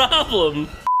big problem.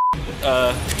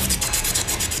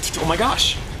 Oh my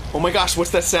gosh. Oh my gosh,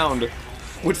 what's that sound?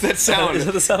 What's that sound? Is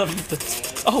that the sound of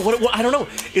the... Oh, what? I don't know.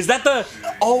 Is that the...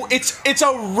 Oh, it's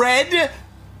a red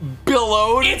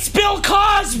billowed... It's Bill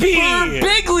Cosby!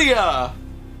 Burbiglia!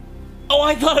 Oh,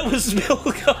 I thought it was Bill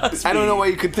Cosby. I don't know why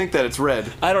you could think that it's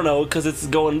red. I don't know, because it's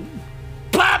going...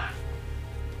 Plop!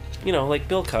 You know, like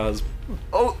Bill Cosby.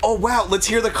 Oh wow, let's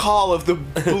hear the call of the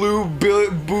blue Bill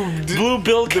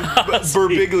Cosby.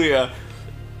 Burbiglia.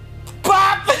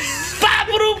 Bop!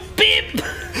 Beep!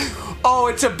 Oh,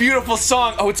 it's a beautiful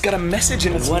song. Oh, it's got a message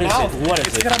in its mouth. What is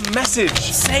it? It's got a message.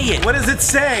 Say it. What does it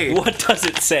say? What does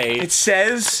it say? It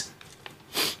says...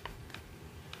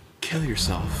 Kill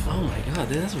yourself. Oh my god,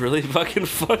 that's really fucking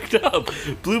fucked up.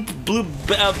 Blue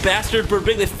bastard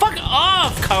Burbiglia. Fuck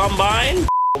off, Combine!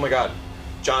 Oh my god.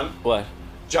 John? What?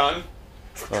 John?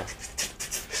 Oh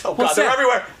god, What's they're that?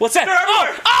 everywhere! What's that? They're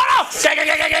everywhere! Oh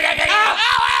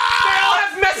They all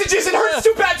have messages, it hurts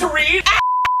too bad to read!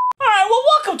 Alright, well,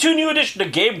 welcome to a new edition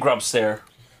of Game Grumps there.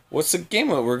 What's the game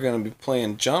that we're gonna be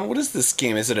playing? John, what is this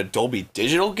game? Is it a Dolby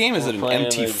Digital game? Is it an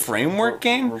MT Framework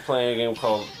game? We're playing a game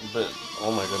called...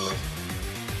 Oh my goodness.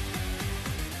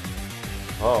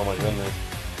 Oh my goodness.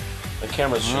 The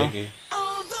camera's shaky.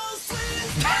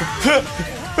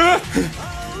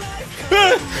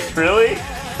 Really?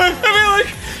 I mean, like...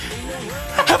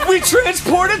 Have we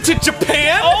transported to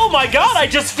Japan? Oh my god, I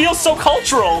just feel so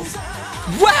cultural.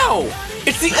 Wow!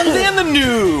 It's the old and the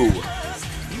new!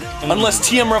 Unless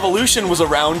TM Revolution was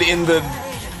around in the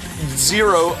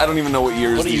zero... I don't even know what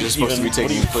years these are supposed to be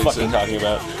taking place in. What are you fucking talking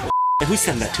about? And who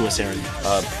sent that to us, Aaron?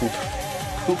 Poop.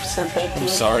 Poop sent that to I'm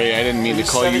us? sorry, I didn't mean to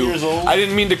call 7 you... years old? I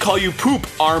didn't mean to call you Poop,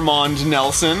 Armand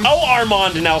Nelson. Oh,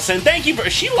 Armand Nelson, thank you for...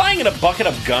 Is she lying in a bucket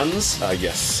of guns?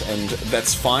 Yes, and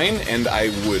that's fine, and I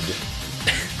would...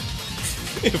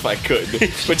 if I could.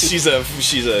 But she's a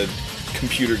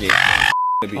computer game.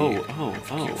 I'm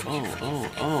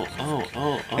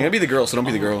gonna be the girl, so don't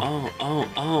be the girl.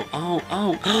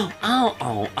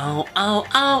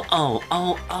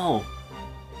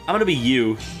 I'm gonna be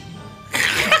you.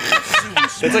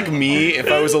 It's like me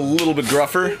if I was a little bit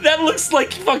gruffer. That looks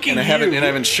like fucking and I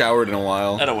haven't showered in a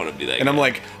while. I don't want to be that And guy. I'm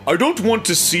like, I don't want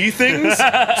to see things,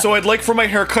 so I'd like for my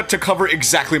haircut to cover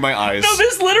exactly my eyes. No,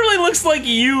 this literally looks like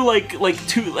you, like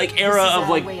era of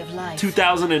like way of life.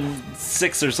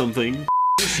 2006 or something.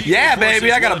 Yeah,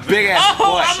 baby, I got a big ass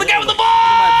Oh, butt. I'm the guy with the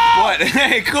ball! What?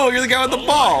 Hey, cool, you're the guy with the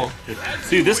ball.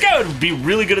 Dude, this guy would be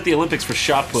really good at the Olympics for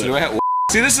shot put.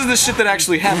 See, this is the shit that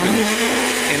actually happened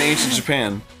in ancient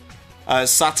Japan.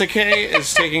 Satake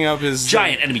is taking up his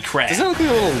giant enemy crab. Does that look like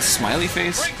a little smiley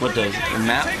face? What does? A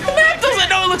map? The map doesn't.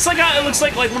 No, it looks like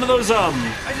one of those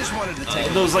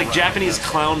those like Japanese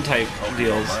clown type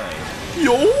deals.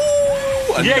 Yo.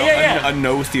 Yeah. A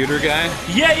no theater guy.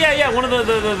 Yeah. One of the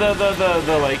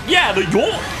like the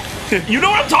yo. You know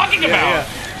what I'm talking about?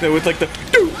 Yeah. With like the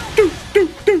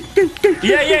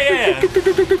Yeah.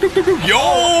 Yo.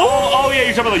 Oh yeah,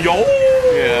 you're talking about the yo.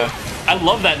 Yeah. I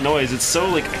love that noise. It's so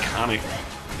like iconic.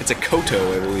 It's a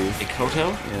koto, I believe. A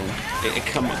koto? Yeah. A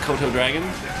koto dragon?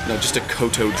 No, just a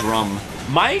koto drum.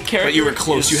 My character. But you were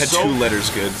close. You had so 2 letters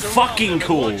good. Fucking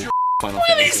cool. Final Look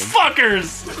at Fantasy. these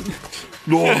fuckers!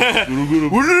 What are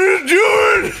you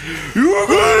doing? You're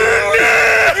going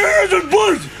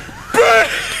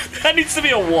That needs to be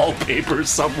a wallpaper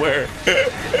somewhere.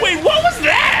 Wait, what was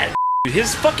that?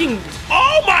 His fucking.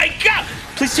 Oh my god!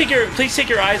 Please take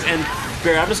your eyes and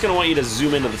Barry, I'm just gonna want you to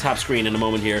zoom into the top screen in a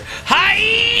moment here. Hi!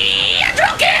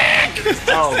 Drill kick!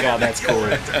 Oh god, that's cool.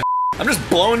 I'm just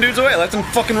blowing dudes away. Left and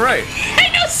fucking right.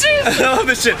 Hey, no seriously! I love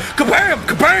this shit. Kabam!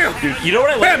 Kabam! Dude, you know what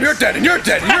I like? Bam! You're dead, and you're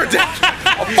dead, and you're dead.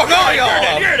 Oh, fuck all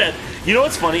y'all! You're dead. You know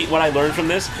what's funny? What I learned from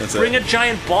this? Bring a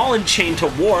giant ball and chain to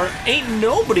war. Ain't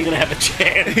nobody gonna have a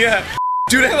chance. Yeah.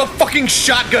 Dude, I have a fucking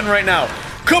shotgun right now.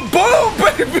 Kaboom,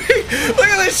 baby! Look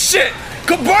at this shit!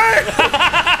 Kaboom!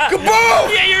 Kaboom!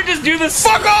 Yeah, you're just doing this.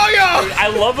 Fuck all y'all! I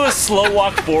love a slow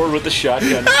walk forward with the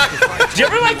shotgun. Do you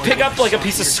ever like pick up like a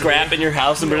piece of scrap in your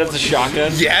house and bring it up the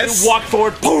shotgun? Yes. You walk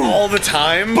forward, boom! All the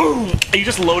time. Boom! And you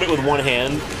just load it with one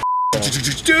hand.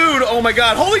 Dude, oh my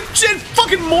god. Holy shit,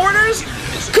 fucking mortars!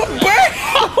 Come back!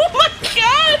 Oh my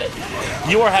god!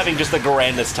 You are having just the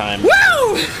grandest time.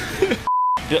 Woo!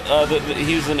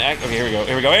 He was an act. Okay, here we go.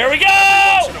 Here we go. Here we go!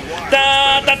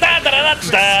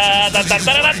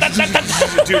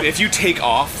 Dude, if you take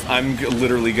off, I'm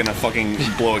literally gonna fucking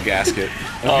blow a gasket.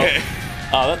 Okay.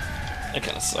 Oh, that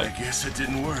kind of sucked. I guess it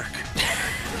didn't work.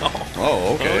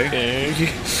 Oh, okay.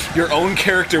 Your own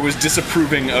character was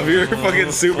disapproving of your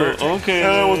fucking super. Okay.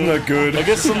 That wasn't that good. I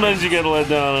guess sometimes you get let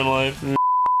down in life.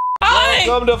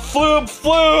 Welcome to Floob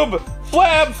Floob!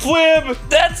 Flab Flib!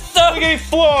 That's the okay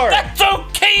floor! That's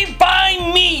okay by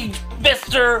me,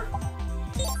 mister!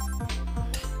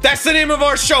 That's the name of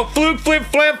our show! Floob Flib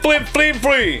Flab Flib Fleeb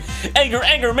Flea!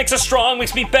 Anger makes us strong,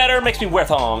 makes me better, makes me wear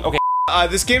thong. Okay.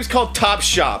 This game's called Top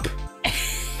Shop.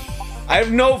 I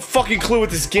have no fucking clue what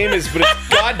this game is, but it's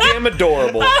goddamn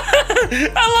adorable.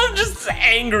 I love just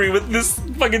angry with this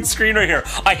fucking screen right here.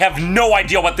 I have no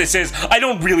idea what this is. I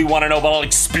don't really want to know, but I'll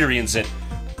experience it.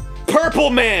 Purple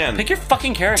Man! Pick your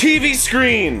fucking character. TV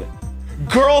screen!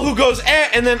 Girl who goes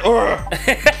and then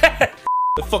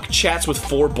The fuck chats with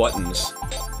 4 buttons.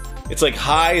 It's like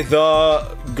hi,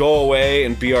 the, go away,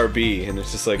 and BRB, and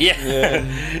it's just like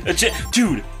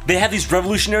Dude, they have these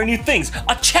revolutionary new things.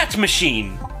 A chat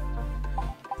machine!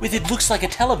 With it looks like a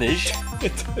television.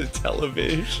 It's a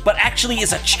television. But actually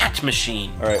is a chat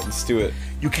machine. Alright, let's do it.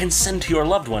 You can send to your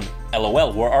loved one,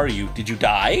 LOL, where are you? Did you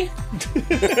die? Those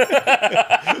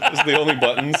are the only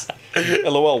buttons.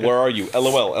 LOL, where are you?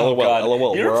 LOL, LOL,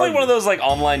 LOL, You ever play one of those like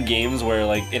online games where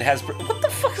like it has what the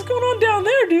fuck is going on down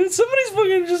there, dude? Somebody's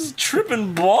fucking just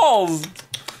tripping balls.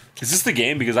 Is this the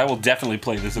game? Because I will definitely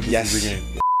play this if this is the game.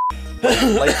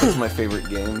 Life is my favorite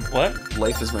game. What?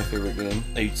 Life is my favorite game.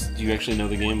 Do you actually know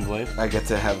the game of life? I get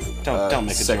to have don't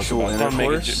make a sexual joke about it.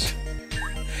 intercourse.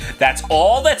 That's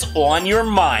all that's on your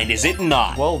mind, is it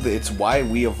not? Well, it's why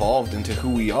we evolved into who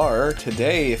we are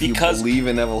today, if Because you believe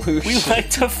in evolution. We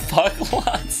like to fuck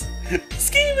lots.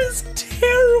 This game is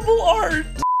terrible art.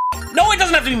 No, it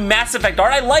doesn't have to be Mass Effect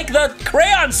art. I like the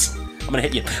crayons. I'm gonna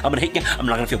hit you. I'm gonna hit you. I'm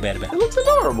not gonna feel bad about it. It looks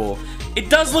adorable. It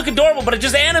does look adorable, but it's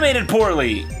just animated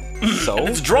poorly. So? And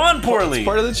it's drawn poorly. It's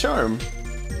part of the charm.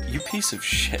 You piece of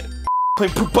shit. Play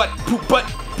poop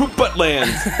butt land.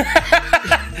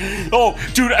 Oh,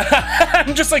 dude,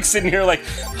 I'm just like sitting here like,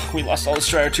 we lost all the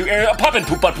Strider 2 area. Pop in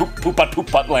poop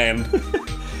butt land.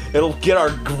 It'll get our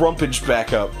grumpage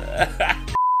back up.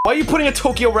 Why are you putting a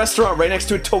Tokyo restaurant right next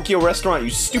to a Tokyo restaurant, you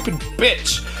stupid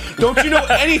bitch? Don't you know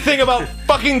anything about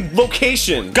fucking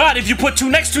location? God, if you put 2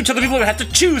 next to each other, people would have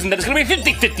to choose, and then it's gonna be a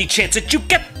 50-50 chance that you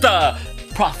get the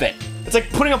profit. It's like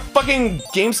putting a fucking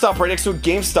GameStop right next to a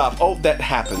GameStop. Oh, that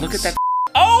happens. Look at that.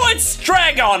 Oh, it's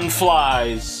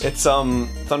Dragonflies! It's,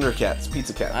 Thundercats,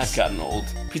 Pizza Cats. I've gotten old.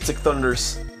 Pizza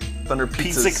Thunders. Thunder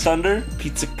Pizzas. Pizza Thunder?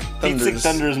 Pizza Thunders. Pizza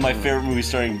Thunder is my favorite movie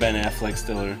starring Ben Affleck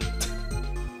Stiller.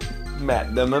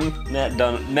 Matt Damon. Matt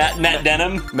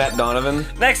Denham. Matt Donovan.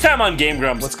 Next time on Game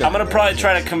Grumps, I'm gonna probably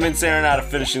try to convince Aaron out of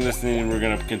finishing this thing and we're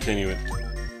gonna continue it.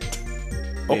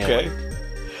 Okay.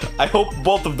 I hope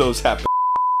both of those happen.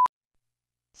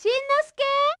 Shin-nosuke,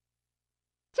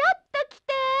 ちょっと来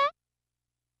て。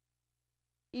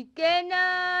いけ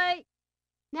ない。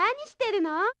何してるの？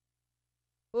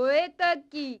お絵か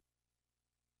き。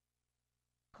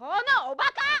このおバ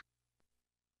カ！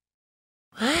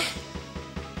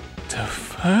 The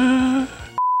fuck?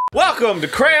 Welcome to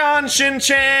Crayon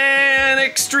Shin-chan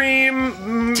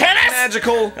Extreme Tennis!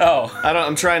 Magical. Oh.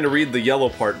 I'm trying to read the yellow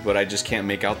part, but I just can't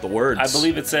make out the words. I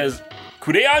believe it says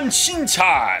Crayon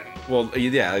Shin-chan. Well,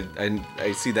 yeah,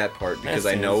 I see that part because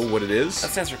I know what it is.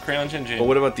 That stands for Crayon Shin-chan. But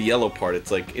what about the yellow part?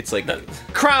 It's like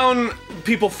crown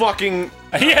people fucking.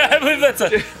 Yeah, I believe that's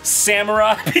a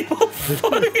samurai people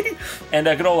fucking. And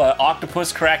a good old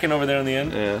octopus cracking over there in the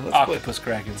end. Yeah, octopus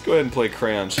cracking. Let's go ahead and play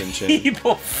Crayon Shin-chan.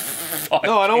 People fucking.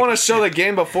 No, I don't want to show the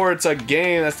game before it's a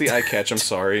game. That's the eye catch. I'm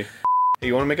sorry. Hey,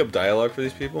 you want to make up dialogue for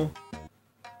these people?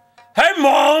 Hey,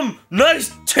 Mom!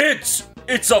 Nice tits!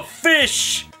 It's a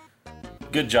fish!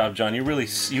 Good job, John. You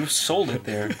sold it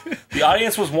there. The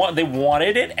audience they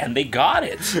wanted it, and they got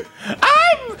it.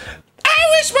 I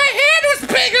wish my hand was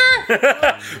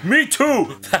bigger! Me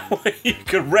too! That way you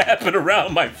could wrap it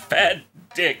around my fat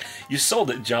dick. You sold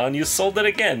it, John. You sold it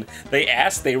again. They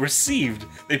asked, they received.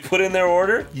 They put in their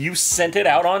order, you sent it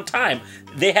out on time.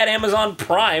 They had Amazon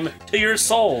Prime to your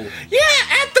soul. Yeah,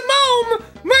 at the moment,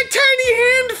 my tiny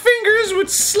hand fingers would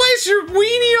slice your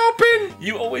weenie open.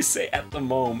 You always say at the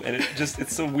moment, and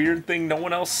it's a weird thing no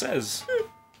one else says.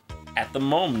 At the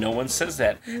MoMA, no one says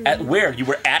that. At where? You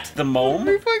were at the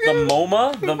MoMA? The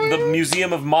MoMA? The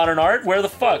Museum of Modern Art? Where the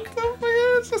fuck?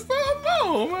 It's just the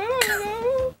MoMA.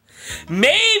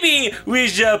 maybe we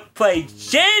should play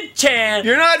Shin-chan.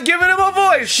 You're not giving him a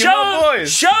voice. Give him a voice.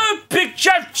 Show a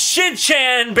picture of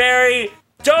Shin-chan, Barry.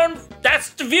 That's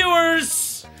the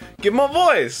viewers. Give him a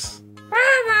voice.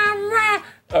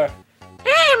 Or,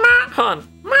 hey, Mom. Hold on.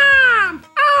 Mom.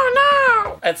 Oh,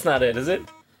 no. That's not it, is it?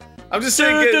 I'm just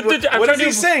saying, what is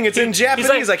he saying? It's in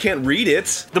Japanese. I can't read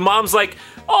it. The mom's like,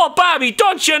 oh, Bobby,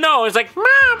 don't you know? It's like, Mom,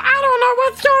 I don't know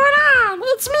what's going on.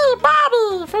 It's me,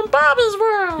 Bobby, from Bobby's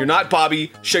World. You're not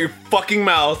Bobby. Shut your fucking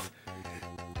mouth.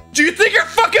 Do you think you're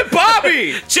fucking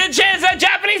Bobby? Shin-chan's a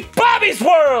Japanese Bobby's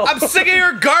World. I'm sick of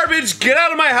your garbage. Get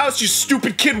out of my house, you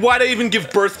stupid kid. Why'd I even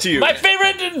give birth to you? My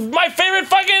favorite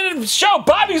fucking show,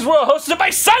 Bobby's World, hosted by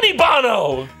Sonny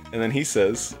Bono. And then he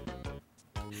says,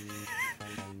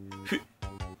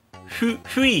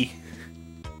 Hui.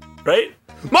 Right?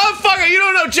 motherfucker, you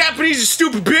don't know Japanese, you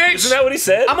stupid bitch. Isn't that what he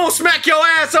said? I'm gonna smack your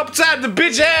ass upside the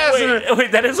bitch ass.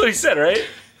 Wait, that is what he said, right?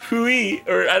 Hui,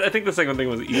 or I think the second thing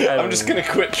was E. I'm just gonna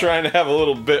quit trying to have a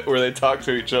little bit where they talk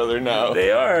to each other now.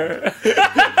 They are.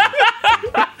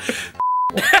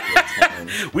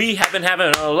 We have been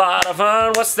having a lot of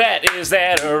fun. What's that? Is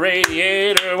that a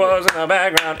radiator? Was in the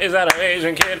background? Is that an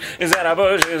Asian kid? Is that a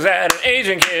bush? Is that an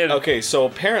Asian kid? Okay, so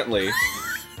apparently,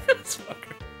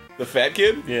 the fat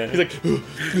kid? Yeah. He's like,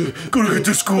 gotta get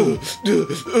to school.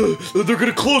 They're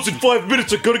gonna close in 5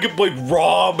 minutes. I gotta get my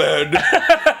ramen.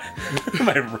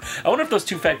 I wonder if those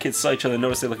two fat kids saw each other and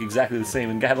noticed they look exactly the same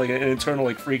and had like an internal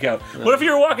like freak out. What if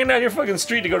you were walking down your fucking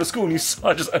street to go to school and you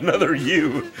saw just another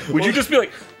you? Would you just be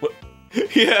like, what?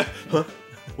 Yeah. Huh?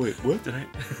 Wait, what? Did I?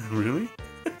 Really?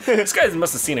 This guy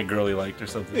must have seen a girl he liked or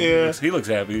something. Yeah. He looks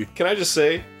happy. Can I just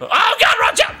say? Oh God,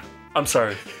 watch out! I'm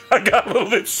sorry. I got a little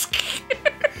bit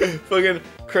scared. Fucking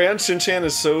Crayon Shin-chan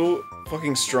is so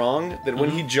fucking strong that when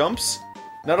he jumps,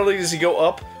 not only does he go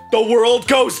up, the world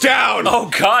goes down!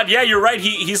 Oh God, yeah, you're right.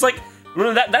 He's like,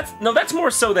 that's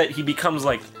more so that he becomes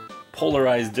like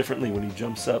polarized differently when he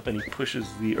jumps up and he pushes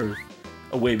the Earth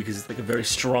away because it's like a very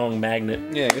strong magnet.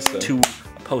 Yeah, I guess so. Two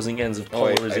opposing ends of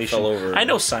polarization. I fell over. I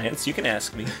know science. You can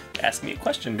ask me. Ask me a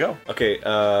question. Go. Okay,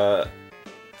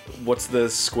 what's the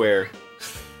square?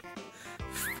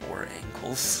 4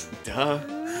 angles. Duh.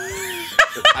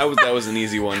 That was an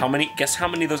easy one. Guess how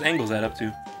many of those angles add up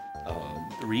to?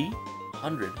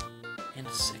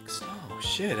 306. Oh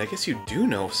shit, I guess you do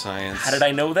know science. How did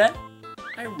I know that?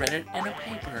 I read it in a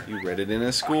paper. You read it in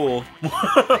a school.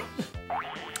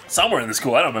 Somewhere in the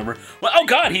school, I don't remember. Well, oh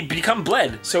God, he become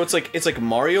bled. So it's like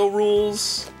Mario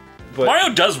rules, but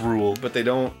Mario does rule, but they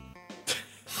don't.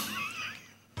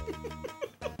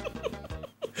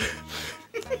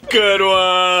 Good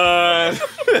one.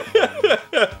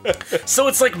 So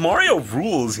it's like Mario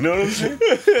rules, you know what I'm saying?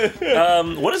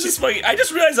 What is this like? I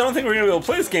just realized I don't think we're gonna be able to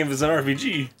play this game as an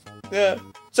RPG. Yeah.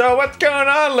 So what's going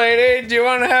on, lady? Do you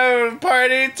want to have a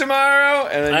party tomorrow?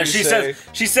 And then she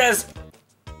says.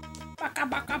 Baka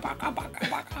baka baka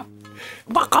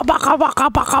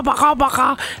baka baka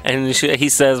baka, and he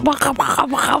says baka baka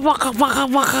baka baka baka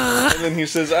baka. And then he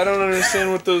says, I don't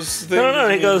understand what those things. No,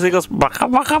 he goes baka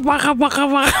baka baka baka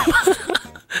baka.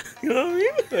 You know what I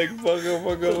mean? Like baka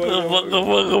baka baka baka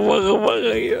baka baka baka.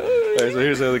 Alright, so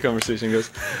here's how the conversation goes.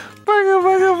 Baka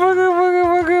baka baka baka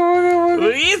baka baka.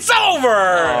 It's over.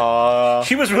 Aww.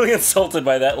 She was really insulted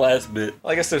by that last bit.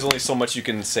 Well, I guess there's only so much you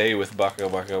can say with baka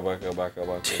baka baka baka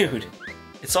baka. Dude.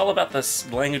 It's all about the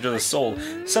language of the soul.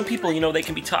 Some people, you know, they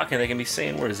can be talking, they can be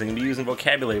saying words, they can be using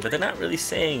vocabulary, but they're not really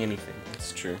saying anything.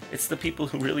 That's true. It's the people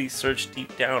who really search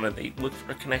deep down and they look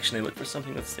for a connection, they look for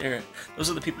something that's there.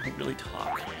 Those are the people who really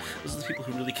talk. Those are the people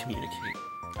who really communicate.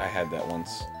 I had that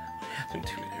once. What happened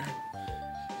to it, Aaron?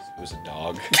 It was a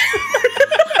dog.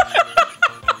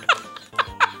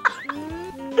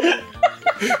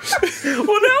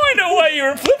 Well, now I know why you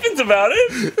were flippant about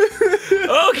it.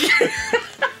 Okay.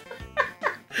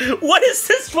 What is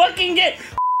this fucking game?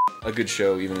 A good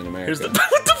show, even in America. What the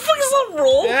fuck is that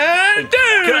roll?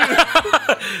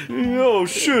 Oh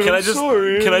shit! Can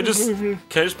I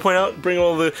just point out, bring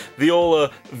all the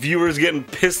old viewers getting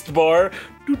pissed bar.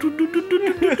 The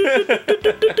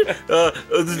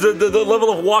level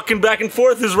of walking back and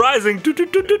forth is rising. There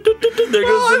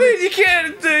goes. You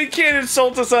can't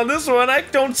insult us on this one. I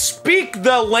don't speak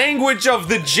the language of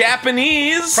the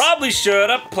Japanese. Probably should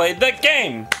have played that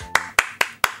game.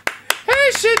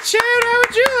 Hey, Shin-chan, how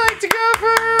would you like to go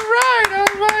for a ride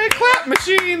on my clap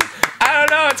machine? I don't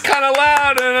know, it's kind of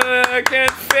loud and I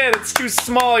can't fit. It's too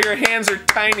small, your hands are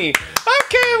tiny.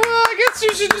 Okay, well, I guess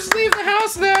you should just leave the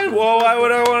house then. Well, why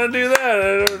would I want to do that?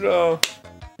 I don't know.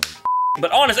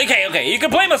 But honestly, okay, you can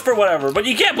blame us for whatever, but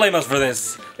you can't blame us for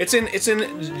this. It's in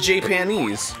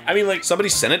Japanese. I mean, like, somebody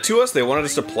sent it to us. They wanted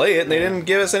us to play it, and they didn't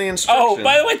give us any instructions. Oh,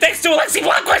 by the way, thanks to Alexi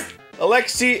Blomquist.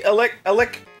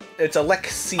 It's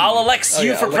Alexi. I'll Alex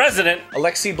you for president.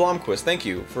 Alexi Blomquist. Thank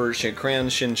you for Crayon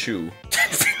Shin-chu.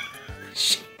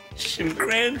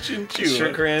 Crayon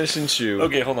Shin-chu. Crayon Shin-chu.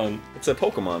 Okay, hold on. It's a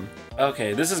Pokemon.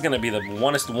 Okay, this is gonna be the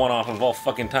onest one-off of all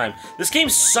fucking time. This game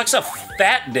sucks a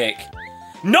fat dick.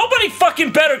 Nobody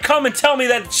fucking better come and tell me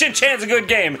that Shin-chan's a good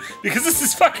game, because this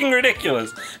is fucking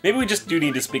ridiculous. Maybe we just do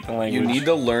need to speak the language. You need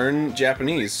to learn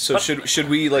Japanese. So should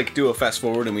we like do a fast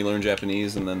forward and we learn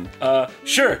Japanese and then?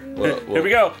 Sure. Here we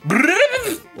go.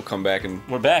 We'll come back and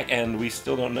we're back and we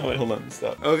still don't know it. Hold on,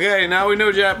 stop. Okay, now we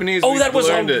know Japanese. Oh, that was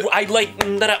it. I like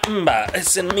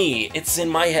it's in me. It's in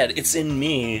my head. It's in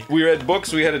me. We read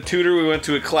books. We had a tutor. We went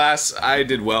to a class. I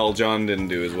did well. John didn't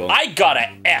do as well. I got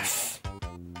an F.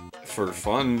 For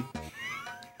fun.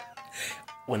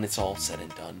 When it's all said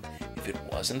and done, if it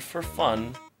wasn't for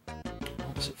fun,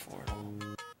 what was it for at all?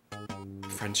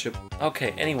 Friendship.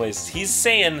 Okay, anyways, what he's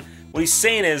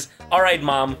saying is, alright,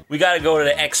 Mom, we gotta go to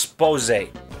the expose. No,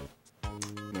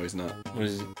 he's not. What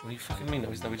do you fucking mean? No,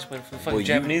 he's not. We just went for the fucking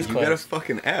Japanese class. You got a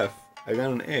fucking F. I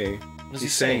got an A. What's he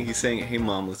saying? He's saying, hey,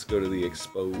 Mom, let's go to the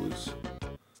expose.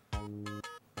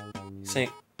 He's saying...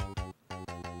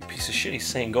 Piece of shit, he's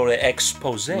saying go to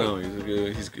expose. No,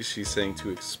 she's saying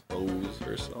to expose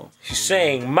herself. She's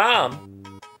saying,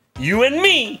 Mom, you and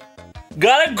me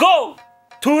gotta go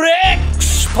to the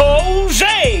expose.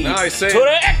 No, he's saying to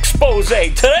the expose. To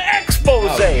the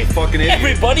expose. Oh, fucking idiot.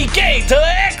 Everybody gay to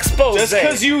the expose. Just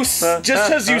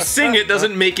because you sing it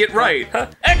doesn't make it right.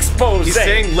 Expose. He's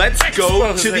saying let's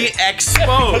go to the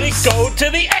expose. Everybody go to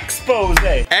the expose.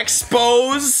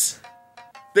 Expose.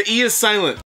 The E is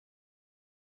silent.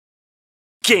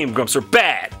 Game Grumps are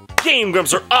bad. Game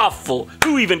Grumps are awful.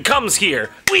 Who even comes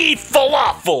here? We eat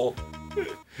falafel.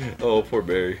 Oh, poor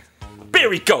Barry.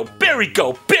 Barry go. Barry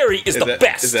go. Barry is the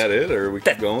best. Is that it, or we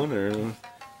keep going, or?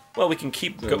 Well, we can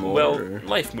keep going. Well,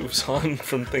 life moves on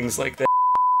from things like that.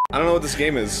 I don't know what this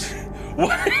game is.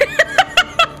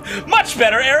 Much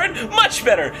better, Aaron. Much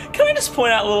better. Can I just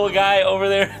point out a little guy over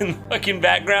there in the fucking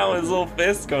background with his little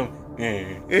fist going?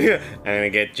 Yeah. I'm gonna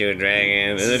get you, Dragon.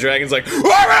 And the dragon's like, I'm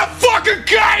gonna fucking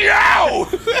get you!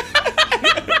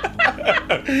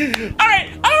 Alright,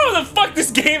 I don't know what the fuck this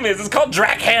game is. It's called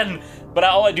Drakkhen. But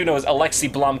all I do know is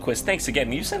Alexi Blomquist. Thanks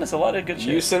again. You sent us a lot of good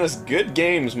shit. You sent us good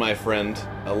games, my friend.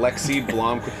 Alexi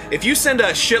Blomquist. If you send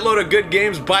a shitload of good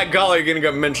games, by golly, you're gonna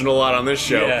get mentioned a lot on this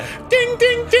show. Yeah. Ding,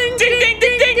 ding, ding, ding, ding,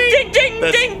 ding, ding, ding,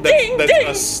 ding, ding, ding.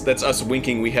 That's us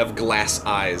winking. We have glass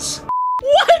eyes.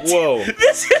 What? Whoa.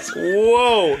 This is...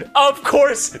 Whoa. Of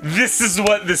course, this is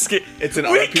what this game... It's an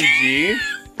RPG?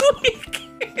 We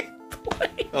can't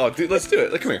play. Oh, dude, let's do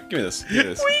it. Come here. Give me this. Give me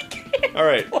this. We can't All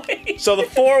right. play. So the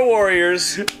four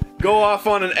warriors go off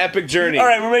on an epic journey. All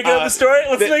right, we're making up the story?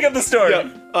 Let's make up the story.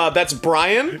 Yeah, that's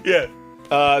Brian. Yeah.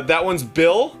 That one's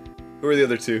Bill. Who are the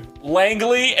other two?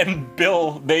 Langley and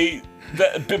Bill, but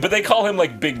they call him,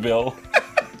 like, Big Bill.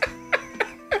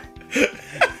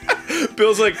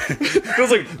 Bill's like,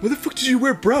 what the fuck did you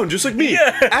wear brown? Just like me,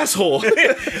 asshole.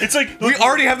 It's like we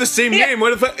already have the same name.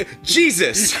 What the fuck?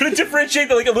 Jesus. Could differentiate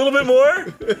that like a little bit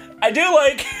more. I do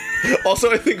like.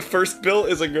 Also, I think first Bill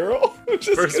is a girl.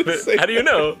 First Bill. How do you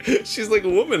know? She's like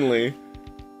womanly.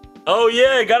 Oh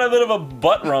yeah, got a bit of a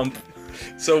butt rump.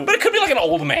 So, but it could be like an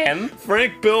old man.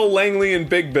 Frank, Bill, Langley, and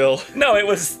Big Bill. No, it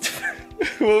was.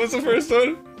 What was the first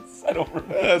one? I don't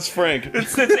remember. That's Frank.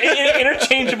 It's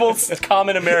interchangeable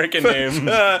common American name.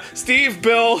 Steve,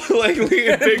 Bill, Langley,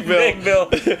 and Big Bill.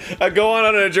 Big Bill. Go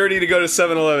on a journey to go to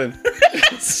 7-Eleven.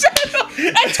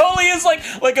 It totally is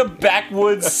like a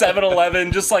backwoods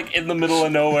 7-Eleven, just like in the middle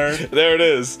of nowhere. There it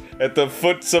is. At the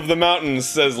foots of the mountains,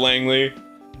 says Langley.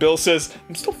 Bill says,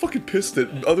 I'm still fucking pissed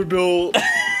that other Bill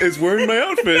is wearing my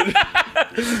outfit.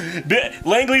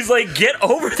 Langley's like, get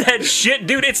over that shit,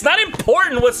 dude. It's not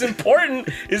important. What's important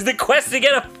is the quest to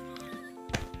get a...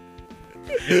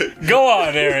 Go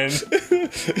on, Aaron.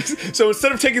 So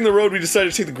instead of taking the road, we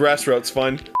decided to take the grass route. It's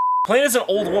fine. Playing as an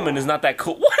old woman is not that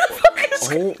cool. What the fuck is...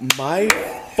 Oh my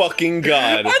fucking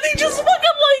god. Are they just fucking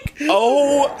like...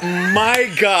 Oh my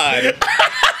god.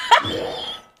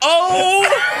 Oh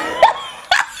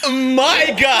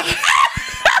my god.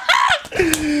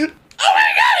 Oh my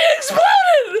god, he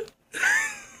exploded!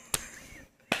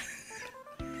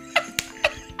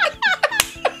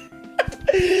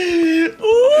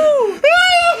 Ooh.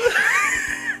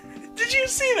 Did you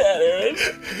see that? that, Aaron.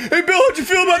 Hey, Bill, how'd you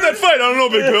feel about that fight? I don't know,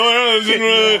 Big Bill.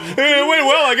 It went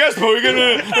well, I guess, but we're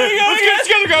gonna... Let's get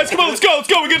together, guys. Come on, let's go. We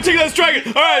gotta take that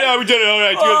dragon. All right, we did it. All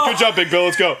right, good job, Big Bill.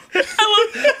 Let's go.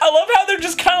 I love how they're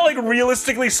just kind of like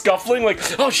realistically scuffling, like,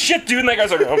 oh shit, dude, and that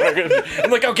guy's like, oh my god.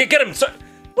 I'm like, okay, get him. So,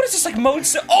 what is this, like mode?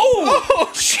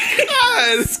 Oh shit!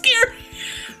 God. Scary.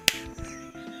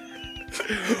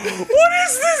 What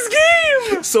is this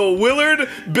game? So Willard,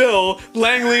 Bill,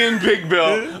 Langley, and Big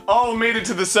Bill all made it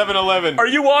to the 7-Eleven. Are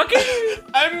you walking?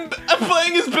 I'm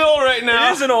playing as Bill right now.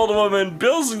 It is an old woman.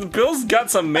 Bill's got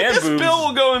some man boobs. Bill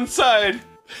will go inside.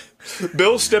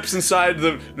 Bill steps inside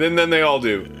and then they all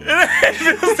do. And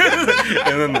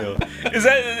then they'll. Is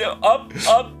that up,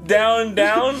 down,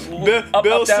 down? Up, Bill up,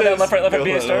 down, says, down, left, right, Bill,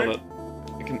 B, start?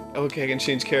 hold on. I can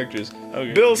change characters.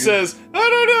 Okay, Bill says, I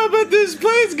don't know about this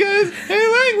place, guys. Hey,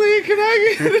 Langley, can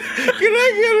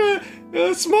I get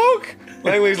a smoke?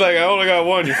 Langley's like, I only got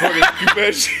one, you fucking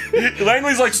bitch.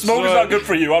 Langley's like, smoke is not good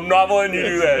for you. I'm not letting you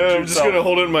do that. I'm just gonna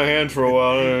hold it in my hand for a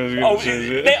while.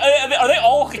 Are they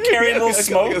all carrying little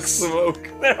smokes? Smoke.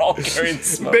 They're all carrying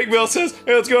smoke. Big Bill says,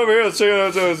 hey, let's go over here. Let's check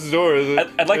out the door.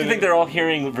 I'd like to think they're all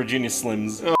hearing Virginia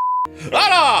Slims.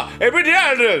 Anna! Hey,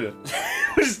 Virginia!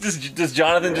 Does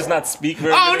Jonathan just not speak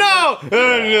very Oh, good?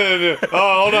 no!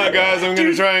 Oh, hold on, guys. I'm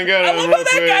gonna try and get him. I love how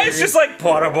that guy's just like,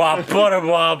 bop.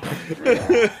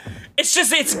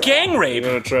 It's gang rape. I'm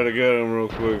gonna try to get him real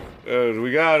quick.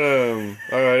 We got him.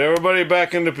 Alright, everybody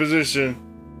back into position.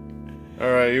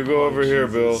 Alright, you go over here,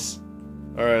 Bill.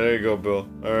 Alright, there you go, Bill.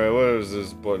 Alright, what is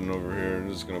this button over here?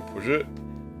 I'm just gonna push it.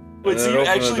 Wait, so you're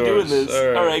actually doing this?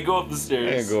 Alright, go up the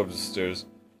stairs. I can't go up the stairs.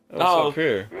 What's up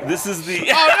here? This is the...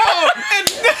 Oh,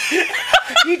 no!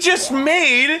 He just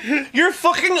made your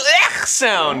fucking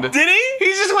sound. Did he?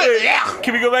 He just went...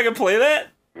 Can we go back and play that?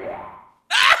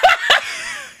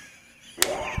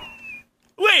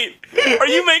 Wait, are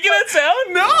you making that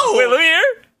sound? No! Wait, let me hear.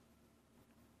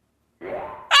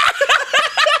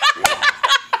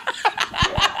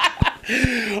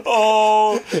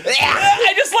 Oh,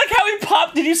 I just like how he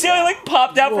popped. Did you see how he like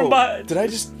popped out from behind? Did I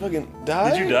just fucking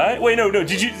die? Did you die? Wait, no.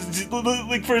 Did you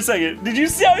like for a second? Did you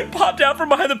see how he popped out from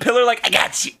behind the pillar? Like, I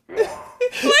got you. Why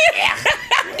do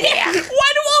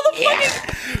all the fucking?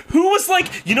 Who was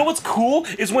like? You know what's cool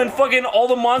is when fucking all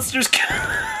the monsters.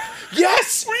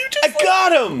 Yes! Were you just I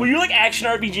got him! Were you like action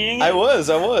RPGing? I was.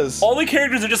 All the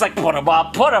characters are just like put a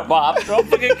bop. They're all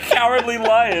fucking cowardly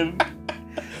lion.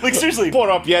 Like, seriously. Put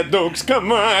up your dukes,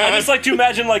 come on! I just like to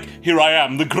imagine, like, here I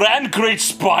am, the grand great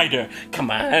spider. Come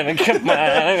on, I'm gonna get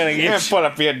you. Put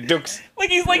up your dukes.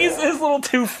 Like, his little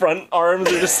two front arms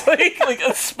are just like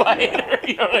a spider,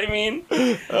 you know what I mean?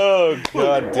 Oh,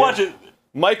 God. Watch it.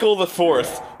 Michael the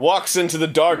Fourth walks into the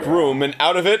dark room, and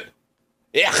out of it,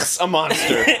 a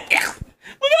monster. Look at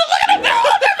him!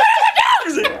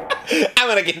 I'm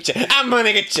gonna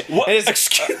get you. What?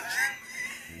 Excuse.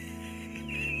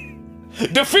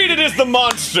 Defeated is the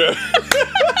monster.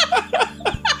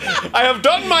 I have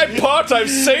done my part.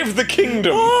 I've saved the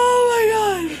kingdom. Oh my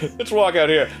god. Let's walk out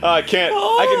here. I can't.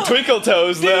 I can twinkle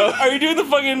toes though. Are you doing the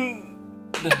fucking?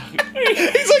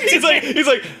 He's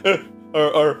like.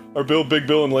 Are Big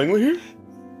Bill and Langley here?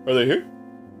 Are they here?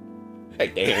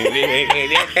 Is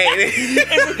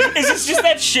this just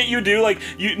that shit you do? Like,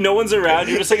 no one's around,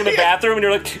 you're just like in the bathroom and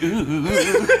you're like, ooh.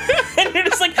 And you're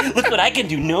just like, look what I can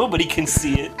do, nobody can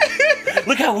see it.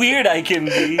 Look how weird I can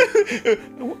be.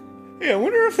 Yeah, I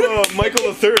wonder if Michael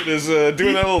III is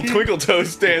doing that little twinkle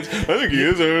toes dance. I think he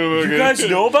is. You guys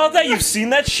know about that? You've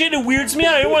seen that shit? It weirds me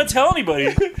out. I don't want to tell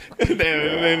anybody.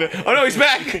 Oh no, he's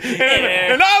back!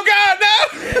 And oh god, no!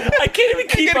 I can't even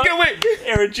keep up. Wait.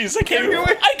 Aaron, jeez, I can't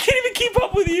even keep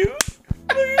up with you.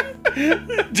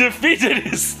 Defeated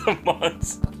is the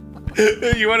monster.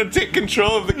 You want to take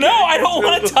control of the No, I don't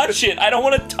want to touch it. I don't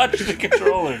want to touch the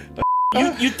controller.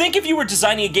 You'd think if you were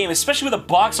designing a game, especially with a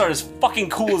box art as fucking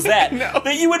cool as that,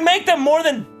 that you would make them more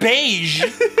than beige.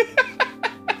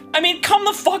 I mean, come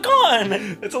the fuck on.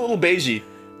 It's a little beigey.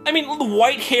 I mean,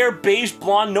 white hair, beige,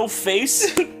 blonde, no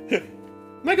face.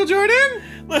 Michael Jordan?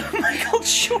 Michael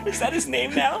Jordan, is that his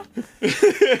name now?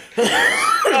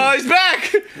 Oh, he's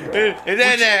back!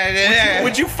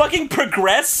 Would you fucking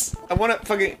progress? How?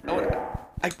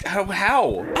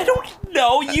 I don't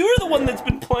know. You're the one that's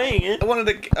been playing it. I wanted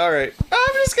to. Alright.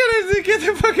 I'm just gonna get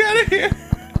the fuck out of here.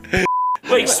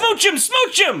 Wait, smooch him! Use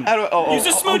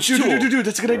a smooch tool. Dude,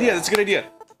 that's a good idea.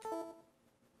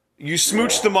 You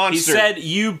smooch the monster. He said,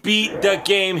 you beat the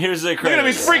game, here's the credits. Look at him,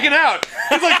 he's freaking out.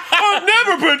 He's like, I've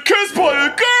never been kissed by a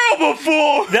girl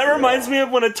before. That reminds me of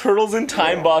when a Turtles in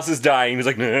Time boss is dying. He's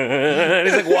like, and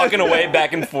he's like walking away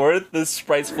back and forth. The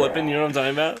sprite's flipping, you know what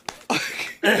I'm talking about?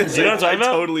 Do you know what I'm talking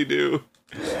about? Totally do.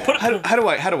 How do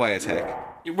I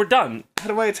attack? We're done. How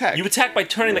do I attack? You attack by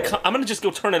turning the. I'm gonna just go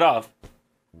turn it off.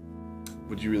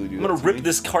 Would you really do I'm that? gonna rip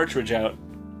this cartridge out.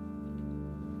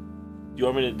 You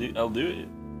want me to do? I'll do it.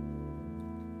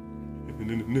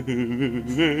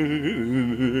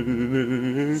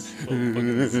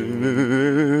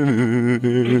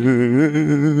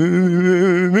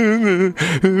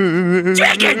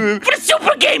 Drakkhen for the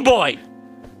Super Game Boy.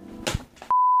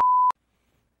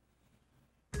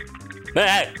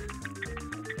 Hey.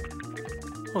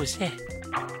 What was that?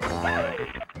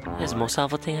 That's the most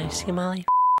awful thing I've seen in my life.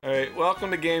 Alright,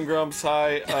 welcome to Game Grumps.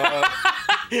 Hi.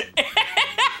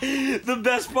 The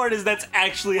best part is that's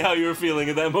actually how you were feeling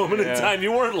at that moment in time.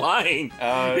 You weren't lying.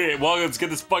 Here, well, let's get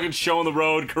this fucking show on the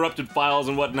road, corrupted files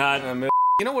and whatnot.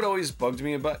 You know what always bugged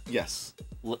me about? Yes.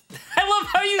 I love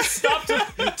how you stopped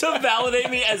to validate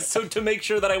me to make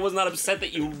sure that I was not upset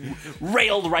that you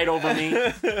railed right over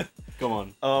me.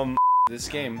 Go on. This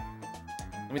game.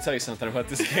 Let me tell you something about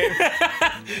this game.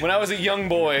 When I was a young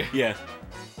boy. Yeah.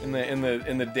 In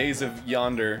the days of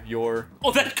yore.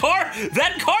 Oh, that car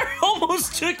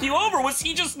almost took you over. Was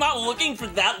he just not looking for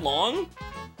that long?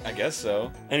 I guess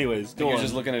so. Anyways, go on. He was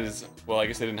just looking at his. Well, I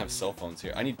guess they didn't have cell phones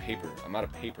here. I need paper. I'm out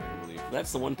of paper, I believe.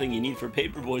 That's the one thing you need for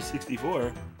Paperboy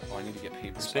 64. Oh, I need to get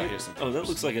paper. Oh, that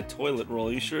looks like a toilet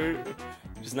roll. You sure?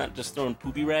 He's not just throwing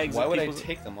poopy rags. Why would I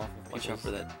take them off? Of Watch out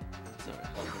for that. Sorry.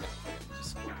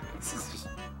 This is just.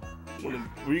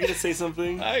 Were you gonna say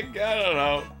something? I don't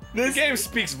know. This game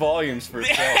speaks volumes for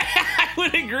itself. I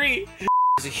would agree.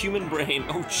 It's a human brain.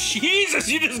 Oh Jesus!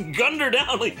 You just gunned her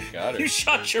down like you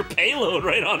shot your payload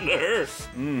right onto her.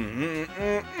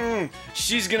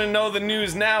 She's gonna know the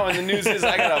news now, and the news is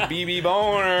I got a BB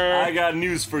boner. I got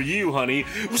news for you, honey.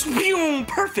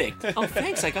 Perfect. Oh,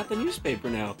 thanks. I got the newspaper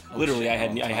now. Literally, I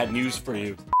had news for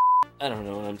you. I don't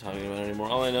know what I'm talking about anymore.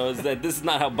 All I know is that this is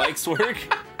not how bikes work.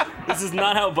 This is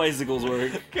not how bicycles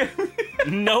work.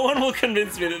 No one will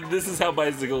convince me that this is how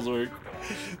bicycles work.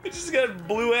 They just got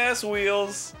blue ass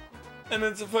wheels, and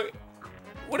it's a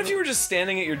What if you were just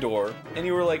standing at your door and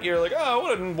you're like, oh,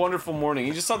 what a wonderful morning.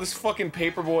 You just saw this fucking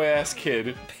paperboy ass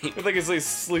kid with like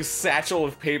his like satchel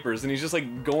of papers, and he's just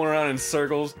like going around in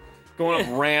circles, going up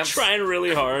ramps, trying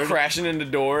really hard, crashing into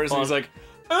doors, and he's like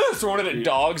throwing it at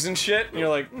dogs and shit. And you're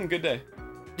like, good day.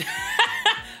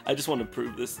 I just want to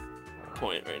prove this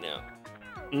point right now.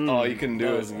 Oh, you couldn't do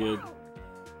it. That was good.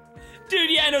 Dude,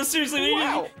 yeah, no, seriously.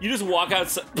 Wow. You just walk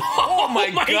outside. Oh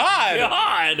my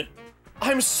god!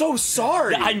 I'm so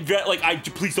sorry. I'm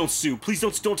please don't sue. Please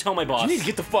don't tell my boss. You need to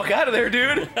get the fuck out of there,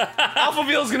 dude.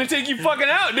 Alphaville's gonna take you fucking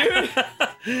out, dude.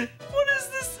 What is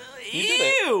this?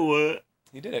 Ew.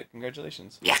 You did it.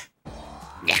 Congratulations. Yeah.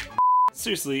 Yeah.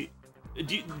 Seriously,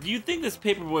 do you think this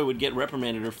Paperboy would get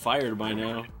reprimanded or fired by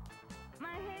now? My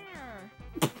hair.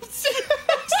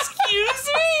 Excuse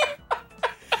me?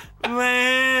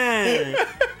 Man.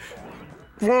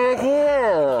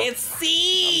 It's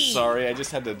C. I'm sorry, I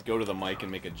just had to go to the mic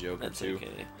and make a joke or two.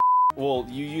 Okay. Well,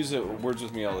 you use words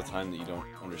with me all the time that you don't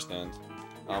understand.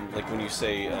 Like when you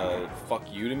say "fuck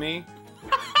you" to me.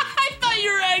 I thought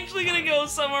you were actually gonna go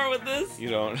somewhere with this. You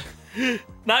don't.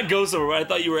 Not go somewhere, but I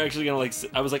thought you were actually gonna like.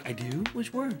 I was like, I do?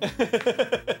 Which word?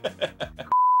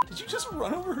 Did you just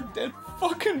run over her dead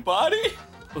fucking body?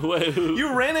 Wait,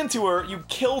 you ran into her, you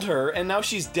killed her, and now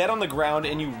she's dead on the ground,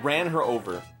 and you ran her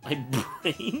over. My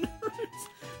brain hurts.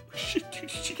 Did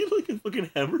she get like a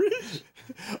fucking hemorrhage?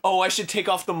 Oh, I should take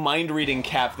off the mind-reading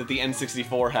cap that the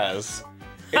N64 has.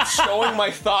 It's showing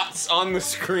my thoughts on the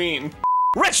screen.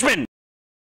 Richmond!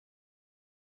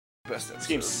 Best episode. This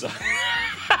game sucks.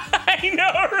 I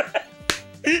know,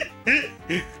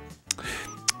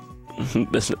 right?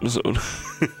 Best episode.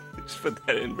 Just put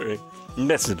that in, Barry.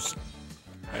 Best episode.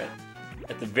 Alright.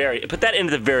 Put that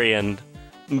into the very end.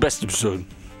 Best episode.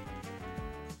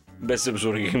 Best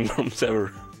episode of Game Grumps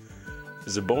ever.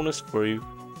 There's a bonus for you.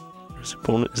 There's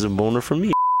a boner for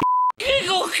me.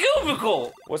 Kickle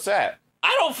Cubicle! What's that?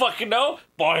 I don't fucking know.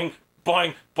 Boing,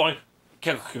 boing, boing.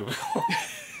 Kickle Cubicle.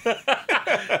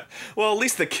 Well, at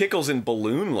least the Kickle's in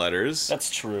balloon letters. That's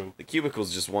true. The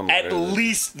Cubicle's just one letter. At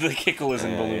least the Kickle is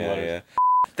in balloon letters. Yeah.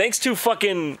 Thanks to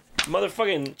fucking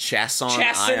motherfucking Chason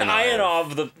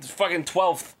Ionov, the fucking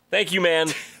 12th. Thank you, man.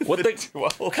 What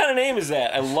kind of name is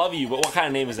that? I love you, but what kind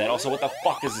of name is that? Also, what the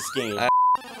fuck is this game?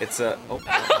 It's a. Look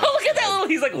at that little.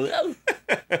 He's like.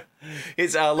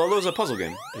 It's Lolo's a puzzle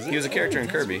game. He was a character in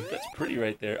Kirby. That's pretty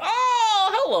right there. Oh,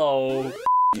 hello.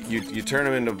 You turn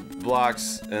them into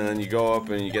blocks, and then you go up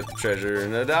and you get the treasure,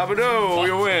 and dabado,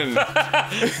 you win.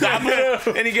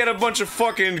 And you get a bunch of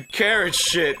fucking carrot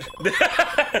shit.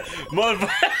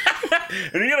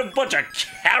 And you get a bunch of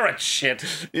carrot shit.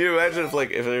 You imagine if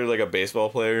there was like a baseball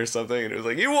player or something, and it was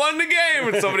like, you won the game,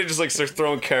 and somebody just like starts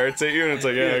throwing carrots at you, and it's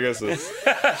like, yeah, I guess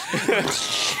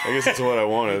it's what I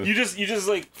wanted. You just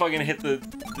like fucking hit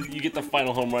you get the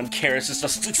final home run. Carrots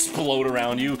just explode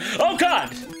around you. Oh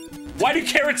God! Why do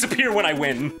carrots appear when I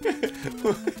win?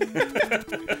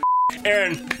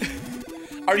 Aaron.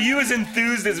 Are you as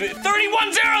enthused as me?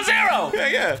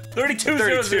 3100! Yeah.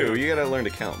 3200. You gotta learn to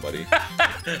count, buddy.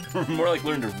 More like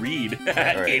learn to read.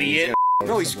 Right, Idiot.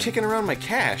 No, he's kicking around my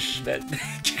cash. Fucking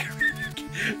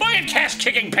cash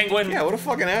kicking penguin. Yeah, what a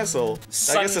fucking asshole.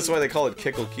 I guess that's why they call it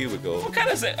Kickle Cubicle. What kind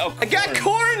of it? Oh, I got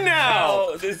corn now!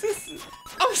 Oh, is this...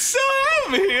 I'm so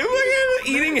happy! I'm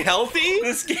eating healthy?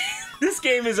 This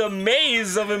game is a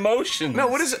maze of emotions. No,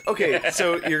 what is it? Okay,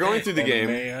 so you're going through the game.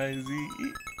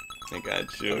 M-A-I-Z-E. I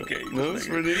got you. Okay. No, it's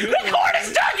pretty good. The corn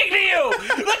is talking to you!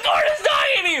 The corn is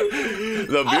talking to you!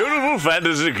 The beautiful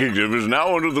fantasy kingdom is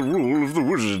now under the rule of the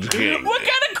Wizard King. What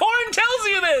kind of corn tells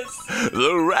you this?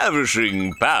 The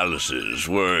ravishing palaces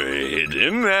were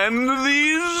hidden, and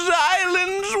these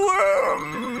islands were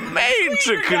made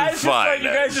to confine You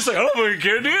guys just like, I don't fucking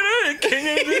care, dude.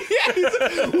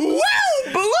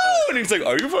 Well, balloon! He's like,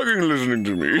 Are you fucking listening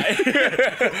to me?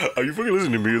 Are you fucking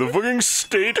listening to me? The fucking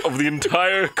state of the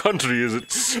entire country is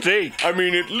at stake. I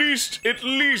mean, at least,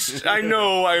 I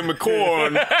know I'm a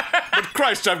corn, but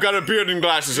Christ, I've got a beard and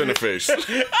glasses and a face.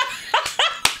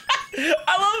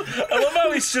 I love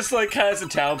how he's just like kind of has a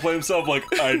talent play himself, like,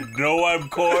 I know I'm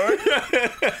corn.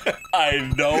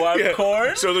 I know I'm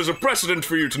corn. So there's a precedent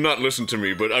for you to not listen to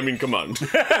me, but I mean, come on. Come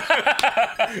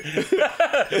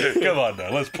on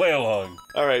now, let's play along.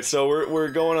 All right, so we're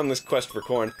going on this quest for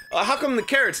corn. How come the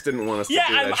carrots didn't want us to do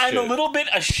that shit? I'm a little bit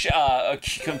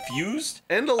confused.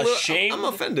 And a little ashamed. I'm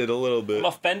offended a little bit. I'm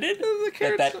offended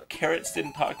carrots. that carrots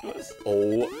didn't talk to us.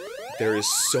 Oh, there is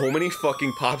so many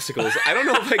fucking popsicles. I don't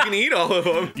know if I can eat all of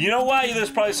them. You know why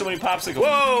there's probably so many popsicles?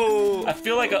 Whoa! I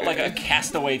feel like a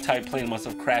castaway type plane must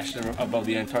have crashed above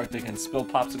the Antarctic and spilled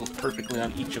popsicles perfectly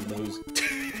on each of those.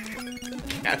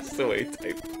 Castaway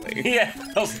type plane. Yeah,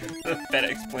 that was the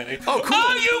FedEx plane. Oh, cool.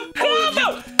 Oh, you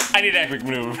combo! I need an epic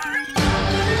maneuver.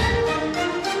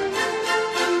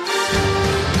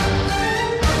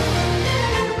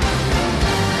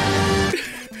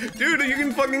 Dude, you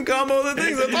can fucking combo the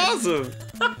things. That's awesome.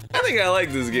 I think I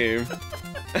like this game.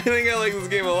 I think I like this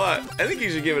game a lot. I think you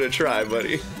should give it a try,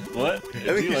 buddy. What?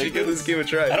 I think you should give this game a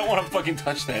try. I don't want to fucking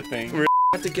touch that thing. We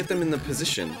have to get them in the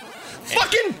position.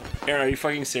 Fucking! Aaron, are you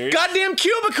fucking serious? Goddamn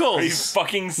cubicles! Are you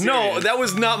fucking serious? No, that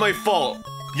was not my fault.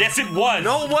 Yes, it was.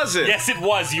 No, it wasn't. Yes, it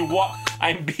was.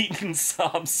 I'm beating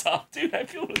some, dude. I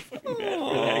feel really fucking bad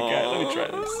for that guy. Let me try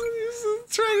this.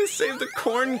 He's trying to save the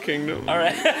corn kingdom. All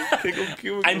right. Kickle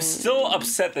Cubicle. I'm still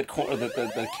upset that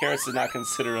the carrots did not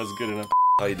consider us good enough.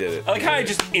 Oh, you did it. I like how I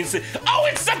just instantly. Oh,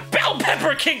 it's the bell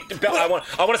pepper king. I want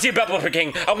to see a bell pepper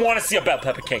king. I want to see a bell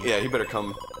pepper king. Yeah, he better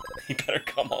come. He better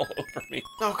come all over me.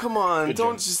 Oh, come on. Good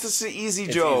Don't joke. just, this is an easy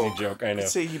It's joke. an easy joke, I know.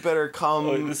 Say he better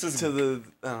come this is, to the,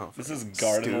 I don't know. This is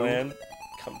Garden stew. Land.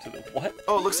 Come to the, what?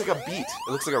 Oh, it looks like a beet.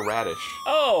 It looks like a radish.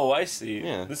 Oh, I see.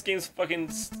 Yeah. This game's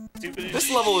fucking stupid as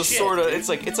This level is shit, sorta, dude. it's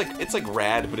like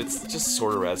rad, but it's just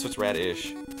sorta rad, so it's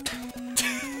rad-ish.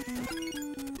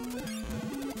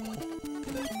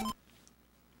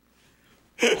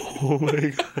 Oh my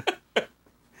god.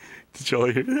 Did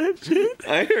y'all hear that shit?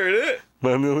 I heard it.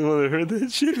 I'm the only one that heard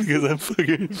that shit because I'm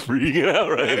fucking freaking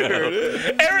out right now. I heard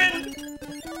it. Aaron!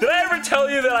 Did I ever tell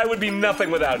you that I would be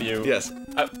nothing without you? Yes.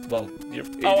 Well, you're...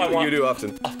 You do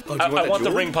often. Oh, do you want I want the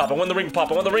jewel? ring pop. I want the ring pop.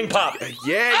 I want the ring pop.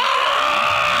 Yeah.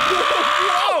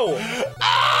 Whoa!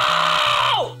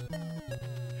 Oh!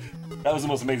 That was the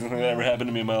most amazing thing that ever happened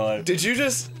to me in my life. Did you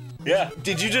just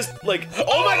like?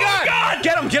 Oh my god!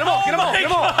 Get him! Get him all! Get him all! my Get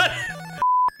him all! God!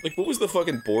 Like, what was the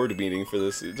fucking board meeting for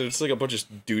this? There's like a bunch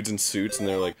of dudes in suits, and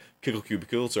they're like, "Kickle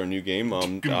Cubicle, it's our new game."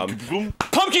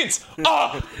 Pumpkins!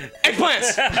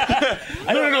 Eggplants!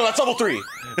 No, that's level 3.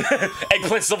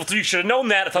 Eggplants level 3. You should have known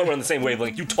that. I thought we were on the same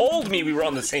wavelength. You told me we were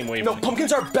on the same No, wavelength.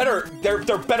 pumpkins are better. They're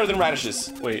better than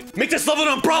radishes. Wait. Make this level an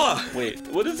umbrella. Wait.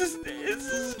 What is this? Is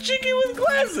this chicken with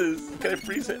glasses? Can I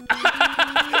freeze it?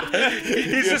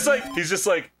 He's just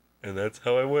like, and that's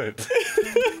how I went.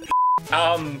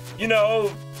 You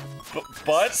know,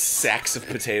 butts? Sacks of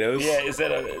potatoes. Yeah, is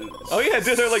that a... Oh yeah,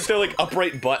 they're like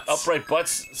upright butts. Upright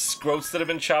butts? Scrotes that have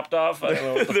been chopped off? I don't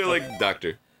know. What the They're fuck. like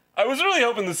doctor. I was really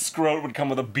hoping the scrote would come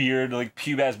with a beard, like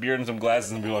pube-ass beard and some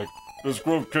glasses and be like, the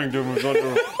scrote kingdom is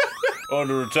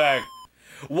under attack.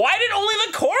 Why did only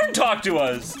the corn talk to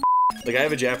us? Like, I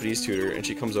have a Japanese tutor, and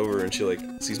she comes over and she like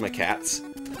sees my cats,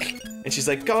 And she's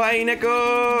like, kawaii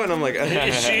neko! And I'm like,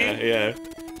 Is she? Yeah.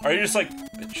 Are you just like,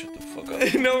 bitch, shut the fuck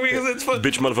up? No, because it's fun.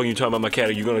 Bitch, motherfucker, you talking about my cat?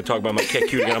 Are you gonna talk about my cat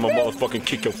cute again? I'm gonna motherfucking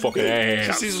kick your fucking She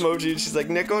ass. sees Mochi and she's like,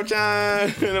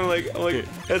 Neko-chan! And I'm like,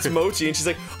 that's Mochi. And she's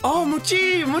like, oh,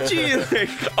 Mochi! Like,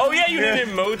 Oh yeah, you named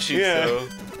him Mochi. Yeah. So.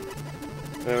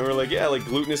 and we're like, yeah, like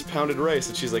glutinous pounded rice.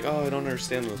 And she's like, oh, I don't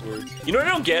understand those words. You know what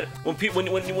I don't get?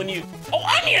 When you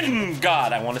Onion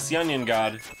God! I want to see Onion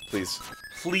God. Please.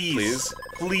 Please.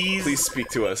 Please speak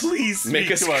to us. Please Make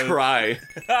speak us to us. cry.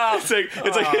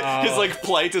 His like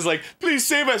plight is like, please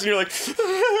save us, and you're like,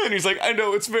 and he's like, I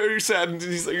know it's very sad, and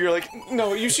he's like, you're like,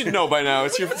 no, you should know by now.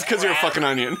 It's because you're a fucking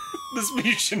onion.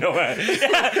 You should know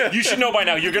that. You should know by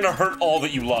now. You're gonna hurt all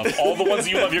that you love. All the ones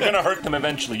that you love, you're gonna hurt them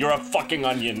eventually. You're a fucking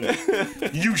onion.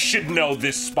 You should know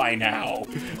this by now.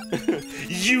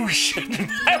 You should.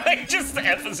 I like just the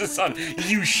emphasis on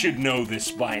you should know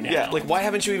this by now. Yeah, like why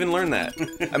haven't you even learned that?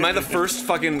 Am I the first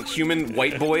fucking human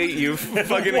white boy you've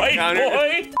fucking White encountered?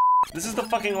 boy. This is the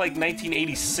fucking like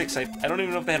 1986. I don't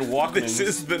even know if they had Walkmans. This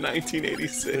is the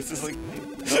 1986. This is like.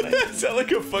 Sound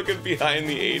like a fucking behind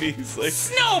the 80s. Like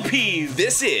Snow peas!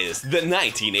 this is the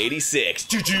 1986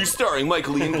 Juju starring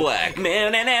Michael Ian Black.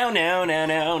 No.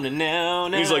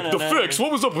 He's like, the fix,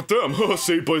 what was up with them?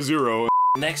 Saved by zero.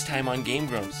 Next time on Game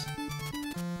Grumps.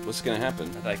 What's gonna happen?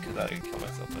 I thought I could kill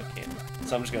myself, but I can't.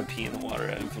 So I'm just gonna pee in the water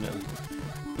infinitely.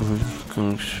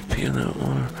 Gonna pee in that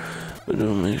water, but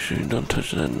don't make sure you don't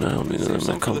touch that now because I'm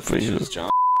not coming for you.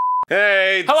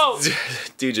 Hey! Hello!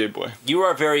 DJ boy. You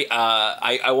are very,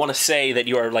 I want to say that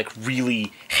you are, like,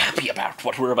 really happy about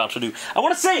what we're about to do. I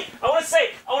want to say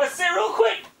real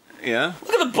quick! Yeah?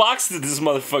 Look at the box of this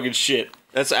motherfucking shit.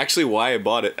 That's actually why I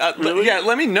bought it. Really? Yeah,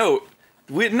 let me note.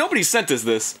 Nobody sent us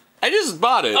this. I just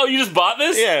bought it. Oh, you just bought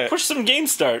this? Yeah. Push some game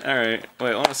start. Alright.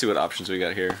 Wait, I want to see what options we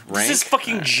got here. Rank? This is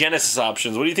fucking Genesis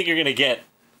options. What do you think you're gonna get?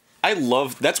 I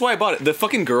love... That's why I bought it. The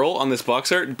fucking girl on this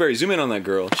box art... Barry, zoom in on that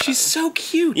girl. She's so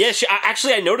cute. Yeah,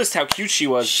 I noticed how cute she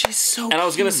was. She's so cute. And I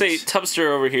was gonna say, Tubster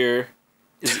over here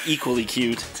is equally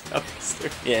cute.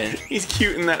 Tubster. Yeah. He's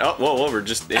cute in that... Oh, whoa, we're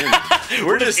just in.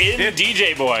 We're just in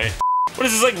DJ Boy. What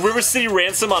is this, like River City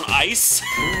Ransom on ice?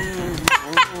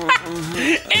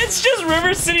 It's just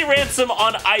River City Ransom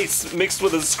on ice mixed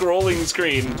with a scrolling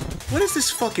screen. What does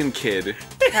this fucking kid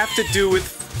have to do with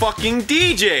fucking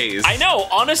DJs? I know,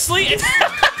 honestly, I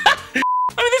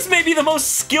mean, this may be the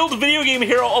most skilled video game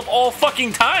hero of all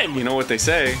fucking time. You know what they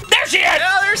say? There she is!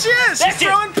 Yeah, there she is! There She's she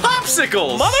is! throwing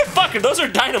popsicles! Motherfucker, those are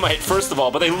dynamite, first of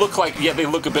all, but they look like, yeah, they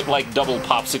look a bit like double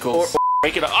popsicles.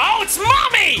 Break it up. Oh, it's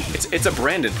Mommy! It's a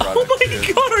branded product. Oh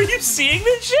my god, are you seeing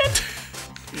this shit?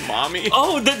 Mommy?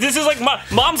 Oh, this is like,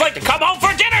 Mom's like, come home for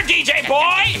dinner, DJ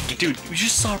boy! Dude, we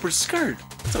just saw her skirt.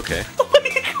 It's okay. Oh my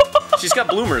god! She's got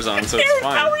bloomers on, so it's Aaron,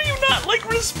 fine. how are you not, like,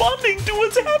 responding to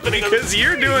what's happening? Because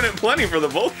you're doing it plenty for the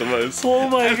both of us. Oh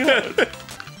my god.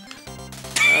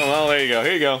 Oh, well, there you go.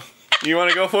 Here you go. You want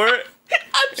to go for it?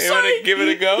 I'm sorry. You want to give it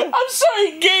a go? I'm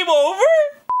sorry, game over?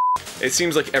 It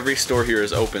seems like every store here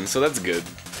is open, so that's good.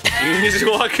 You can just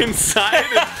walk inside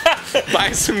and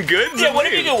buy some goods. Yeah, what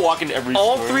if you can walk into every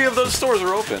All store? 3 of those stores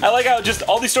are open. I like how just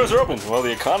all these stores are open. Well,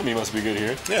 the economy must be good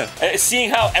here. Yeah.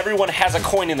 Seeing how everyone has a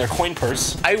coin in their coin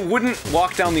purse. I wouldn't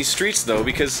walk down these streets, though,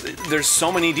 because there's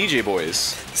so many DJ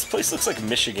boys. This place looks like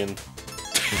Michigan.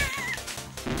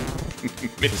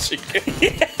 Michigan?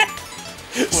 Yeah.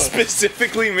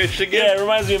 Specifically Michigan? Yeah, it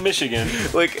reminds me of Michigan.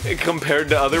 Like, compared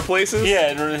to other places?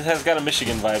 Yeah, it has got a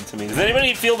Michigan vibe to me. Does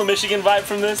anybody feel the Michigan vibe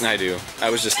from this? I do. I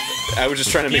was just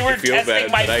trying to make you feel testing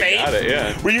bad my that faith? I got it,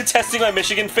 yeah. Were you testing my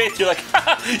Michigan faith? You're like,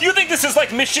 haha, you think this is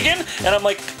like Michigan? And I'm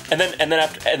like, and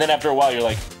then after a while, you're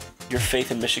like, your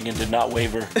faith in Michigan did not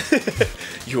waver.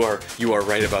 You are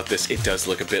right about this. It does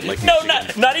look a bit like No,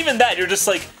 Michigan. not even that. You're just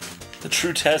like, the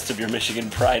true test of your Michigan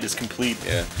pride is complete.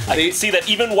 Yeah. I can see that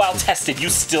even while tested, you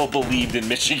still believed in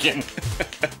Michigan.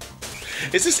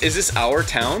 Is this our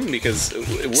town? Because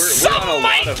we're on a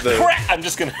lot of the... I'm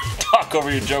just gonna talk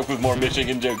over your joke with more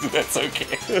Michigan jokes, if that's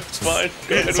okay. It's fine.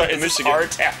 It's Sorry, this Michigan. our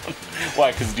town.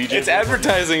 Why? Because DJ. It's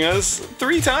advertising us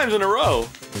 3 times in a row.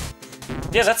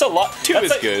 Yeah, that's a lot. 2 that's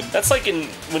is like, good. That's like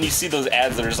when you see those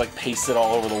ads that are just like pasted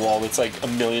all over the wall. It's like a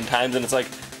million times, and it's like,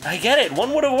 I get it.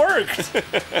 One would have worked.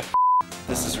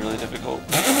 This is really difficult.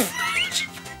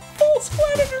 Full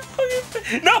splat on your fucking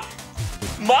face. No!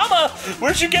 Mama!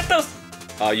 Where'd you get those?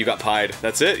 You got pied.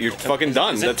 That's it. You're fucking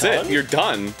done. is it That's done? it. You're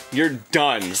done. You're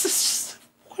done.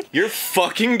 You're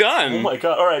fucking done. Oh my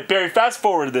god. Alright, Barry, fast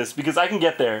forward this because I can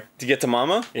get there. To get to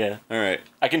Mama? Yeah. Alright.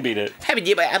 I can beat it. I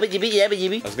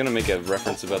was gonna make a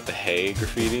reference about the hay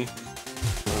graffiti.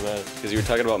 What about it? Because you were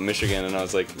talking about Michigan, and I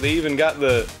was like, they even got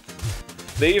the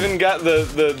They even got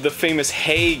the famous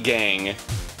Hey gang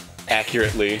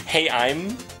accurately. Hey,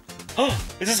 I'm. Oh,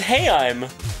 this is Hey, I'm.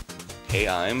 Hey,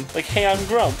 I'm. Like Hey, I'm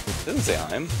Grump. It doesn't say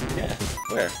I'm. Yeah.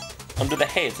 Where? Under the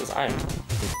Hey, it says I'm.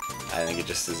 I think it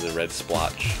just is a red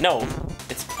splotch. No,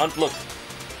 it's look.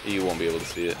 You won't be able to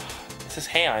see it. It says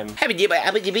Hey, I'm.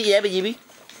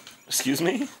 Excuse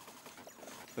me.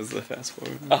 That's the fast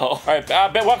forward. Oh, all right.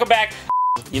 Welcome back.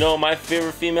 You know what my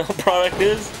favorite female product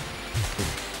is?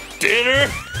 Dinner.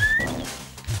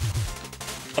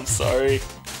 I'm sorry.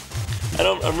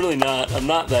 I'm really not. I'm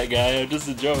not that guy. I'm just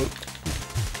a joke.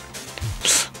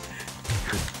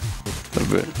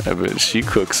 I bet she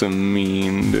cooks a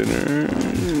mean dinner.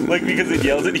 Like because it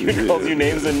yells at you and calls you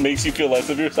names and makes you feel less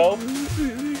of yourself?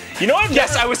 You know what?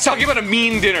 Yes, I was talking about a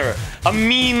mean dinner. A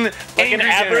mean, like an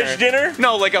average dinner?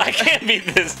 No, like a... I can't beat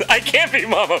this. I can't beat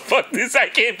Mama. Fuck this. I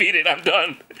can't beat it. I'm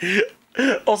done.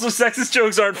 Also, sexist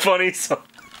jokes aren't funny, so...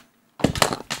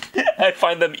 I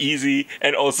find them easy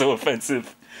and also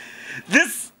offensive.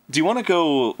 This... Do you want to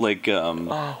go, like,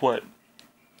 what?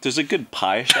 There's a good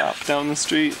pie shop down the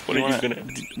street. What are you gonna...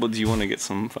 Well, do you want to get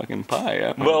some fucking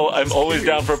pie? Well, I'm always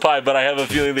down for pie, but I have a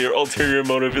feeling that your ulterior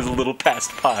motive is a little past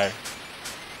pie.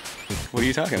 What are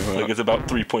you talking about? Like it's about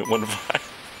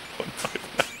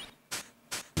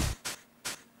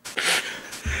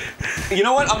 3.15. You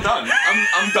know what? I'm done.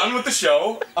 I'm done with the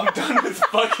show. I'm done with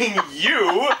fucking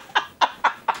you.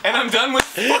 And I'm done with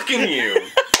fucking you.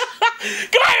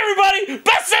 Come on, everybody!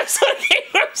 Best episode of Game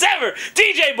Grumps ever!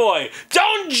 DJ Boy!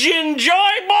 Don't you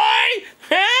enjoy, boy?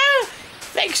 Huh?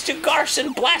 Thanks to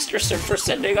Garson Blasterson for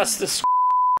sending us this.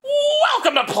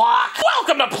 Welcome to Plok!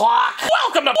 Welcome to Plok!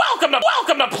 Welcome to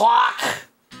Plok!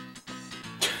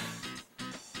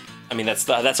 I mean,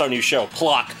 that's our new show,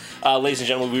 Plok. Ladies and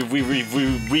gentlemen, we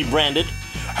rebranded.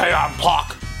 Hey, I'm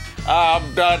Plok.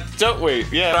 Don't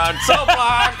wait. Yeah, so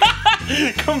Plok.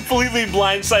 Completely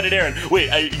blindsided Aaron. Wait,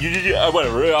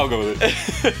 whatever, I'll go with it.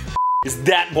 Is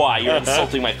that why you're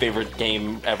insulting my favorite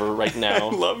game ever right now?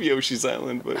 I love Yoshi's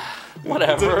Island, but...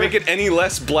 Whatever. Doesn't make it any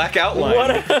less black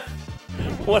outline.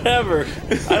 Whatever.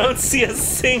 I don't see a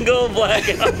single black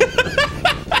outline.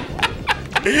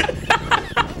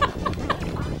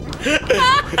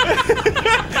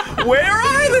 Where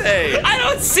are they? I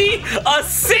don't see a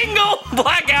single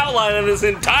black outline in this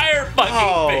entire fucking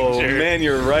picture. Oh man,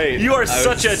 you're right. You are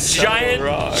such a giant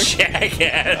wrong.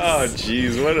 jackass. Oh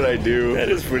jeez, what did I do? That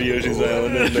is pretty Yoshi's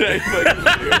Island, isn't it?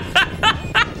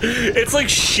 It's like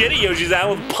shitty Yoshi's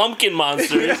Island with pumpkin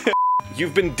monsters.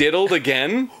 You've been diddled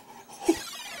again?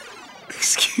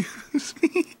 Excuse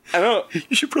me? I don't...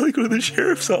 You should probably go to the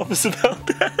sheriff's office about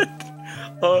that.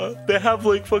 They have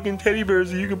like fucking teddy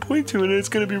bears that you can point to, and it's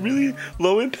gonna be really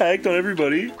low impact on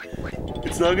everybody.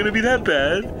 It's not gonna be that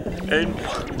bad, and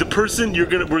the person we're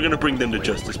gonna bring them to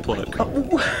justice, Plok.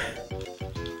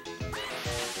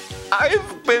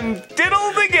 I've been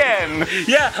diddled again.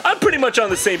 Yeah, I'm pretty much on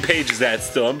the same page as that.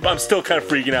 Still, I'm still kind of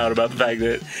freaking out about the fact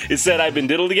that it said I've been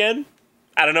diddled again,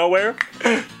 out of nowhere.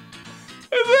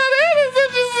 Is that it? Is that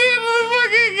just the end of the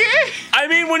fucking game? I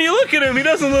mean, when you look at him, he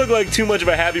doesn't look like too much of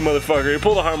a happy motherfucker. He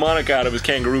pulled a harmonica out of his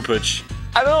kangaroo pooch.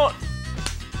 I don't...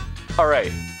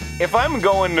 Alright, if I'm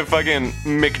going to fucking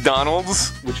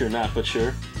McDonald's... Which you're not, but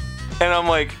sure. And I'm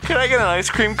like, can I get an ice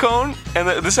cream cone? And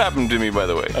this happened to me, by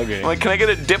the way. Okay. I'm like, can I get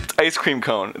a dipped ice cream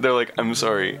cone? They're like, I'm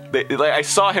sorry. I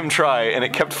saw him try, and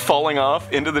it kept falling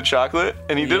off into the chocolate,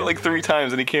 and he did it like 3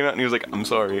 times, and he came out and he was like, I'm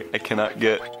sorry, I cannot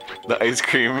get the ice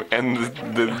cream and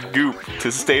the goop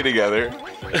to stay together.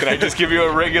 Can I just give you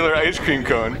a regular ice cream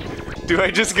cone? Do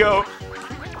I just go,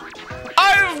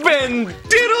 I've been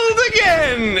diddled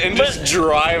again, and just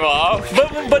drive off?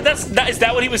 But is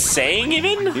that what he was saying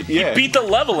even? Yeah. He beat the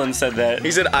level and said that.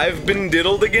 He said, I've been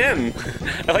diddled again.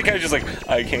 I like how he's just like,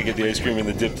 I can't get the ice cream and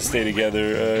the dip to stay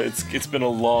together. It's been a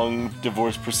long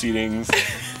divorce proceedings,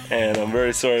 and I'm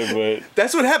very sorry, but...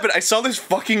 That's what happened. I saw this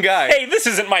fucking guy. Hey, this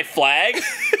isn't my flag.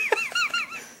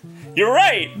 You're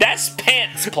right. That's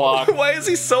pants, Plok. Why is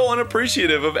he so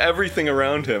unappreciative of everything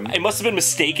around him? I must have been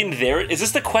mistaken there. Is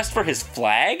this the quest for his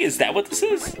flag? Is that what this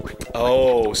is?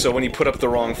 Oh, so when he put up the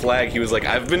wrong flag, he was like,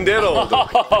 I've been diddled.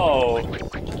 Oh,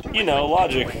 you know,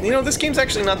 logic. You know, this game's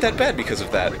actually not that bad because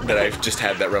of that I've just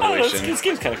had that revelation. This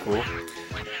game's kind of cool.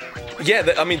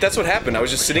 Yeah, I mean, that's what happened. I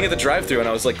was just sitting at the drive-thru and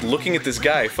I was like looking at this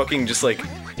guy fucking just like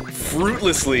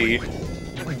fruitlessly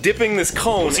dipping this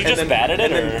cone and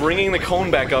then bringing the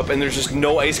cone back up, and there's just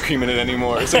no ice cream in it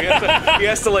anymore. So he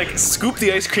has to like scoop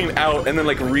the ice cream out and then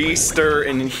like re-stir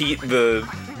and heat the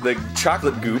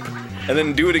chocolate goop, and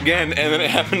then do it again, and then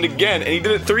it happened again, and he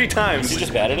did it 3 times. Was he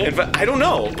just bad at it? In fact, I don't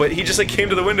know, but he just like came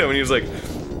to the window and he was like,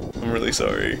 I'm really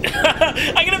sorry.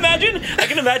 I can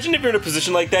imagine if you're in a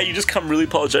position like that, you just come really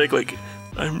apologetic, like,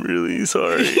 I'm really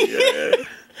sorry. Yeah.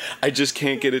 I just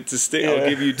can't get it to stay. I'll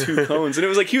give you 2 cones. And it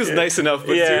was like, he was nice enough,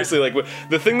 but seriously, like,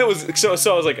 the thing that was, so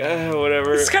I was like,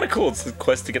 whatever. It's kind of cool. It's the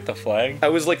quest to get the flag. I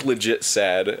was like legit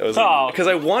sad. I was like, because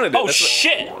I wanted it. Oh,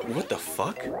 shit! What the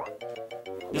fuck?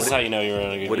 This is how you know you're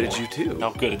in a good game. What did you do?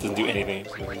 Oh, good. It doesn't do anything.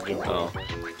 Oh.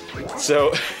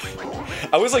 So,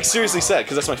 I was like seriously sad,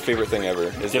 because that's my favorite thing ever,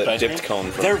 is that dipped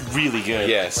cone. They're really good.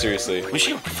 Yeah, seriously. We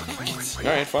should fucking get some.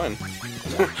 Alright, fine.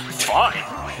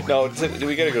 Fine. No,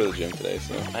 we gotta go to the gym today,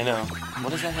 so. I know. What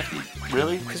does that have to be?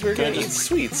 Really? Because we're gonna eat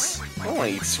sweets. I don't want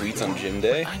to eat sweets on gym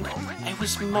day. I know. It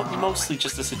was mostly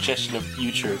just a suggestion of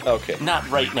future. Okay. Not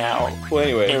right now. Well,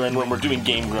 anyway. Aaron, when we're doing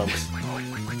Game Grumps.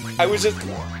 I was just...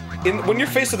 when you're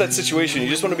faced with that situation, you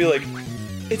just want to be like,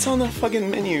 it's on the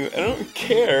fucking menu. I don't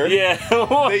care. Yeah.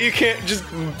 That you can't just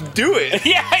do it.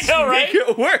 Yeah, I know, right? Make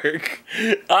it work.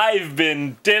 I've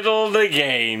been diddled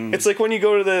again. It's like when you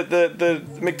go to the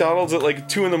McDonald's at like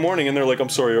 2 in the morning and they're like, I'm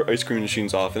sorry, your ice cream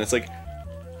machine's off. And it's like,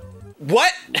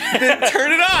 what? Then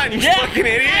turn it on, you fucking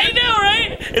idiot. I know,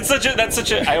 right? That's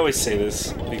such a, I always say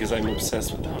this because I'm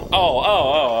obsessed with them.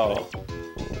 Oh.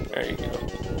 There you go.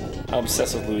 I'm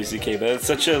obsessed with Louis C.K., but it's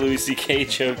such a Louis C.K.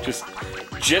 joke. Just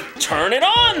turn it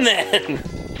on then.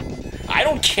 I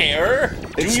don't care.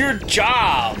 Do your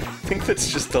job. I think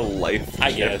that's just a life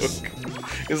I guess.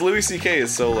 Because Louis C.K.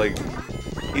 is so like,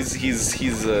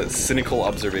 he's a cynical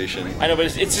observation. I know,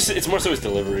 but it's more so his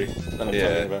delivery that I'm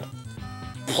talking about.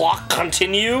 Plok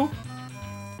continue.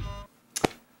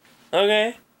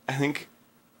 Okay. I think.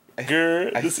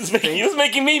 This is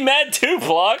making me mad too,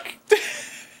 Plok.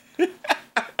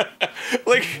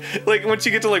 like once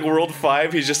you get to like World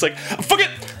 5, he's just like, fuck it,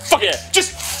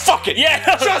 just fuck it,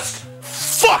 just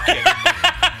fuck it.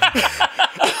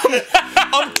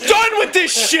 I'm done with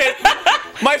this shit.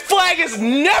 My flag is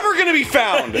never gonna be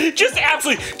found. Just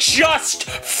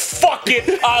fuck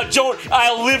it.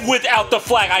 I'll live without the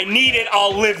flag. I need it.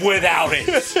 I'll live without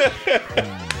it.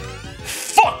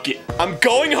 Fuck it. I'm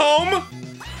going home.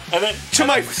 And then to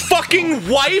my fucking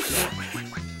wife.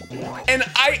 And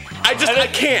I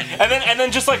can't. And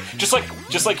then just like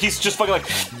he's just fucking like,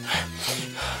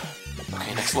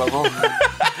 okay, next level.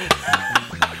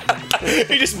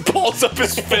 He just balls up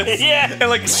his fist. Yeah. And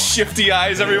like shifty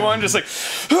eyes, everyone just like,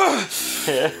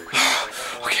 yeah.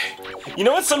 Okay. You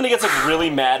know when somebody gets like really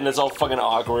mad and it's all fucking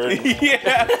awkward?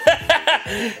 Yeah.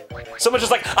 Someone's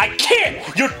just like, I can't.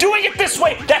 You're doing it this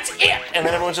way. That's it. And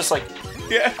then everyone's just like.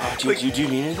 Yeah. Do you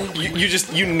need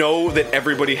anything? You know that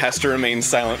everybody has to remain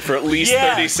silent for at least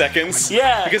 30 seconds.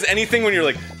 Yeah. Because anything when you're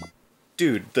like,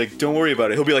 dude, like, don't worry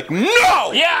about it. He'll be like,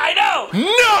 no! Yeah, I know!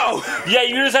 No! Yeah,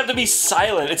 you just have to be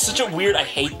silent. It's such a weird, I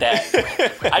hate that.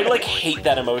 I, like, hate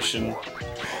that emotion.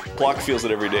 Plok feels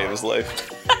it every day of his life.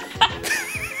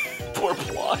 Poor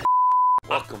Plok.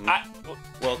 Welcome.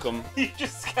 Welcome. You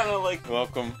just kind of like...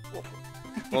 Welcome.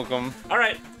 Welcome.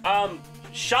 Alright,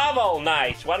 Shovel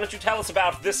Knight, why don't you tell us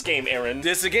about this game, Aaron?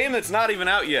 It's a game that's not even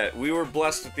out yet. We were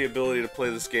blessed with the ability to play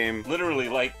this game. Literally,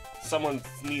 like, someone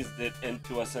sneezed it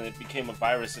into us and it became a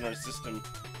virus in our system.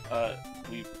 Our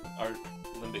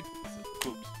limbic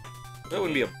pooped. That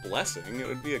wouldn't be a blessing, it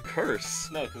would be a curse.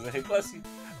 No, because I hate bless you.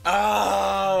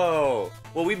 Oh!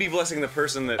 Well, we'd be blessing the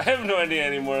person that... I have no idea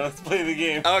anymore, let's play the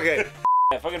game. Okay.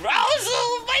 Fucking Look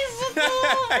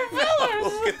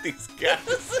at these guys.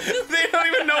 They don't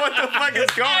even know what the fuck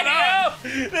is going on.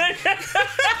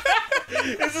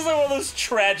 This is like one of those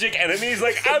tragic enemies.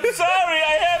 Like, I'm sorry,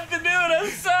 I have to do it. I'm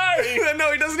sorry.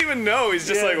 No, he doesn't even know. He's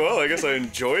just like, well, I guess I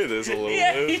enjoy this a little bit.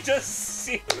 Yeah, he just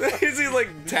seems. Is he like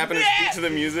tapping his feet to the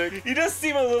music? He does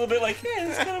seem a little bit like, yeah,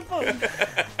 this is kind of fun.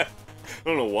 I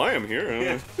don't know why I'm here.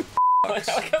 Yeah. I like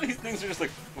how these things are just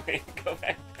like, wait, go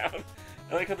back down.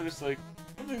 I like how they're just like,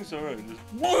 everything's alright. Just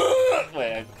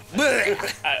wait.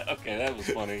 Okay, that was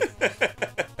funny.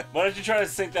 Why don't you try to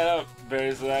sync that up,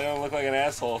 Barry, so that I don't look like an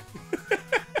asshole?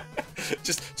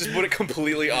 just put it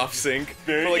completely off sync.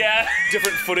 Barry, for, like,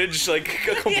 different footage, like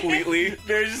completely.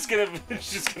 Barry's just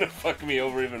gonna fuck me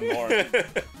over even more.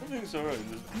 Everything's alright.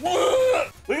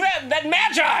 Look at that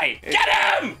Magi! Get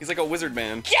him! He's like a wizard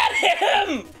man. Get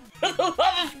him! For the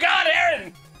love of God,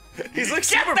 Aaron! He's like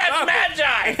Get super that powerful.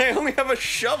 Magi! I only have a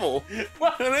shovel.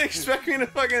 What? And they expect me to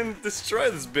fucking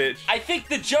destroy this bitch. I think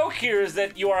the joke here is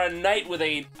that you are a knight with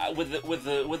a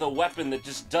weapon that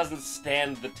just doesn't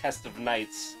stand the test of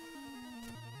knights.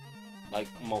 Like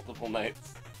multiple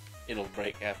knights, it'll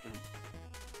break after.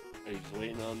 Are you just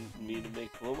waiting on me to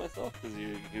make fool of myself? Because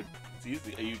it's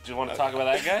easy. You just want to talk about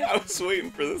that guy? I was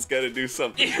waiting for this guy to do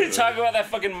something. You talk about that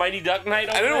fucking Mighty Duck Knight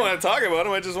over I didn't there? want to talk about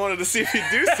him, I just wanted to see if he'd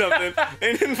do something,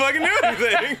 and he didn't fucking do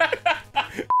anything.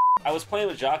 I was playing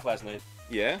with Jock last night,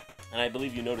 Yeah? and I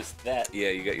believe you noticed that. Yeah,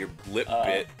 you got your lip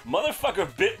bit.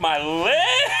 Motherfucker bit my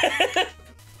lip!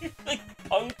 He, like,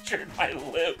 punctured my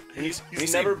lip. When you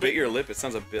He's say never bit your lip, it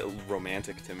sounds a bit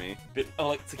romantic to me. Oh,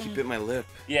 like, It's like he bit my lip.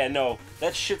 yeah, no.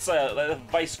 That shit's a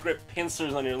vice grip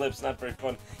pincers on your lips, not very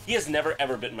fun. He has never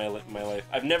ever bitten my lip in my life.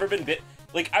 I've never been bit.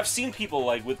 Like, I've seen people,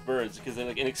 like, with birds, because they're,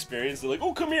 like, inexperienced. They're like,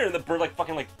 oh, come here, and the bird, like,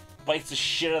 fucking, like, bites the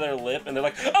shit out of their lip, and they're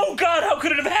like, oh god, how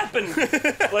could it have happened?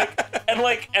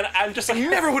 and I'm just like, I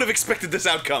never would have expected this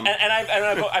outcome. and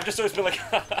I've just always been like,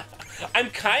 I'm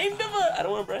kind of a, I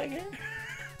don't want to brag here,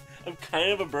 I'm kind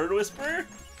of a bird whisperer.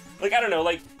 Like, I don't know,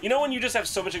 like, you know when you just have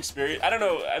so much experience, I don't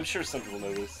know, I'm sure some people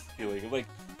know this feeling, like,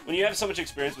 when you have so much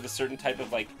experience with a certain type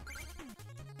of, like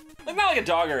not like a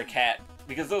dog or a cat,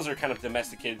 because those are kind of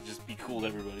domesticated, just be cool to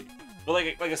everybody. But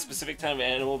like a specific type of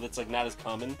animal that's, like, not as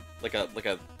common. Like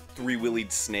a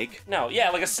three-willied snake? No, yeah,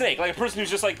 like a snake. Like a person who's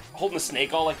just, like, holding a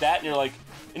snake all like that, and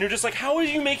you're just like, how are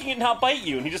you making it not bite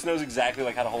you? And he just knows exactly,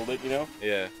 like, how to hold it, you know?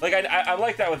 Yeah. Like, I'm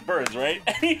like that with birds, right?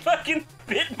 And he fucking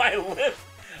bit my lip.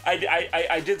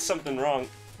 I did something wrong.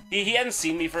 He hadn't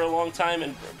seen me for a long time,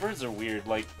 and birds are weird.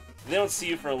 Like, they don't see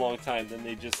you for a long time, then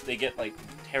they get, like,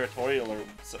 territorial or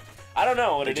so. I don't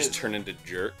know what it is. They just turn into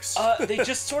jerks? They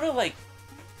just sort of, like,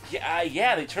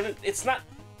 yeah, they turn it, it's not,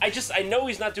 I know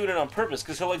he's not doing it on purpose,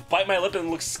 because he'll, like, bite my lip and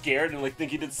look scared and, like,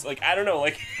 think he did, like, I don't know,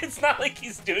 like, it's not like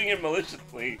he's doing it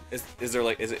maliciously. Is there,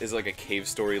 like, is it like a cave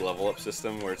story level up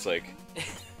system where it's like,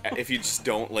 if you just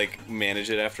don't, like, manage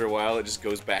it after a while, it just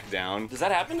goes back down? Does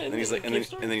that happen? And then he's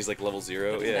like level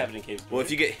 0. That doesn't yeah. happen in Cave Story. Well, if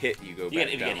you get hit, you go back down.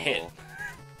 If you get a hit. little.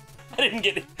 I didn't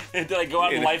get, did I go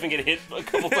out in life and get hit a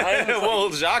couple times? Well,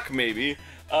 Jacques maybe.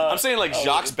 I'm saying, like,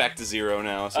 Jacques back to 0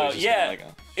 now, so it's just yeah, kinda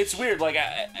like, it's weird, like,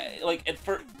 like, at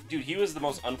first, dude, he was the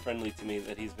most unfriendly to me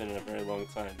that he's been in a very long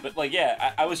time. But, like,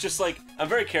 yeah, I was just, like, I'm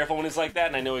very careful when he's like that,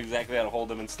 and I know exactly how to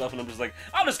hold him and stuff, and I'm just like,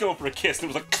 I'm just going for a kiss, and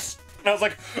it was like, and I was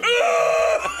like,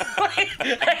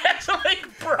 I had to, like,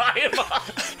 pry him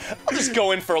off. I'll just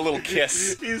go in for a little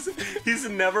kiss. He's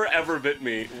never ever bit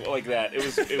me like that. It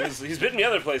was he's bitten me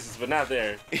other places, but not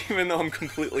there. Even though I'm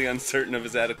completely uncertain of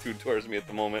his attitude towards me at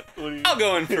the moment, I'll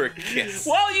go in for a kiss.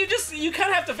 Well, you kind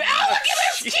of have to. Oh, look at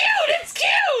this! It's cute! It's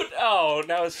cute! Oh,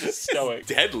 now it's just stoic.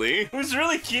 Deadly. It was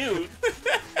really cute.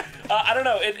 I don't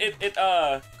know.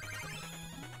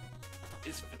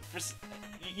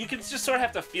 You can just sort of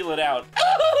have to feel it out.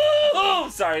 Oh,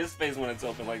 sorry, his face when it's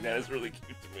open like that is really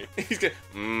cute to me. He's good.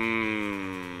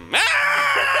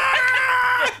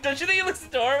 Don't you think it looks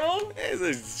adorable?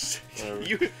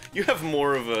 You have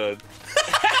more of a.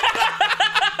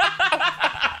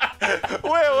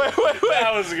 Wait.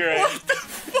 That was great. What the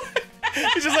fuck?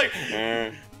 He's just like.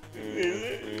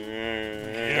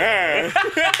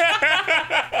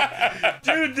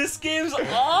 Dude, this game's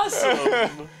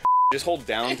awesome. Just hold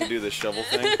down to do the shovel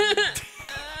thing.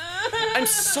 I'm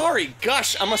sorry,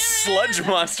 gosh, I'm a sludge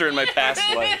monster in my past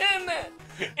life.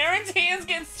 Aaron's hands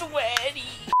get sweaty.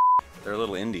 They're a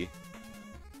little indie.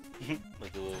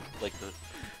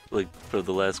 Like for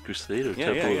the Last Crusade or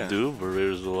Yeah, Temple yeah. of Doom or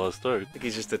Raiders of the Lost Ark. I think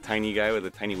he's just a tiny guy with a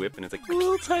tiny whip, and it's like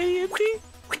Little tiny empty.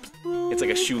 it's like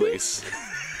a shoelace.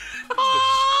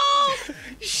 Oh,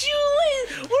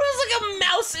 shoelace! What is like a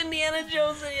mouse Indiana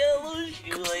Jones and a little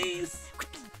shoelace?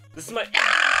 This is my.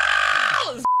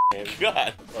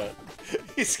 God, What?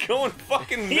 he's going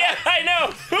fucking nuts. Yeah, I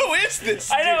know. Who is this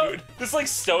dude? I know. This like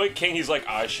stoic king. He's like,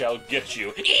 I shall get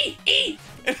you.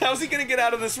 And how's he gonna get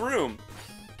out of this room?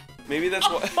 Maybe that's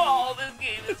what. Oh, this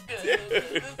game is good. This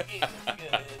game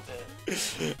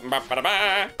is good.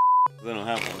 They don't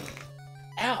have one.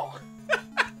 Ow.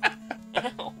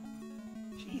 Ow.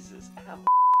 Jesus. Ow.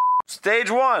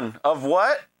 Stage 1 of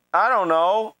what? I don't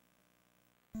know.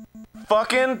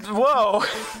 Fucking whoa.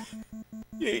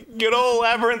 Good old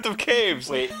labyrinth of caves.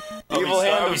 Wait. Evil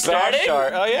hand of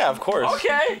Bashar. Oh yeah, of course.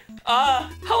 Okay.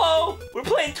 Hello. We're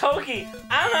playing Toki.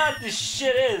 I don't know what this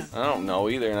shit is. I don't know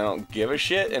either, and I don't give a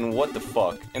shit. And what the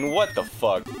fuck? And what the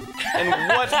fuck? And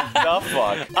what the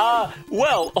fuck?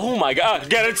 Well, oh my god.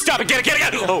 Get it. Stop it. Get it.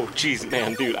 Oh, jeez,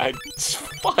 man, dude.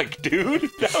 Fuck, dude.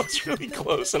 That was really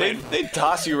close. And They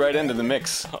toss you right into the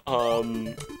mix.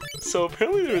 So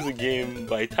apparently there was a game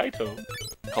by Taito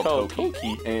Called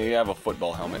Toki. And you have a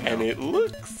football helmet now. And it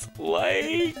looks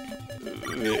like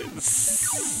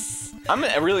this. I'm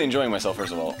really enjoying myself,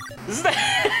 first of all. This is the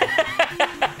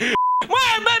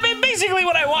well, basically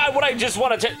what I just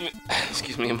want to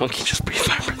excuse me, a monkey just breathed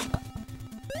my breath.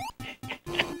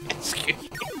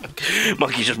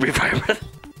 Monkey just breathe fire breath.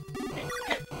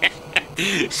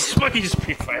 Monkey just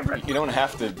breathe fire breath. You don't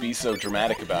have to be so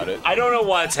dramatic about it. I don't know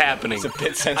what's happening. It's a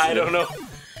bit sensitive. I don't know.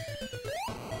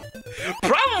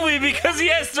 Probably because he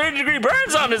has third-degree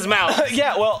burns on his mouth.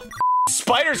 Yeah, well,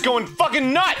 Spider's going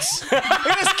fucking nuts. Look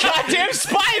at this goddamn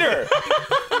spider.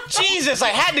 Jesus, I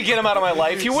had to get him out of my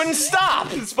life. He wouldn't stop.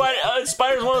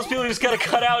 Spider's one of those people you just gotta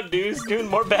cut out, dude. He's doing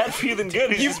more bad for you than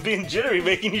good. He's just being jittery,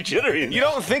 making you jittery. You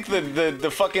don't think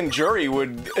the fucking jury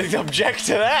would object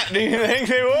to that? Do you think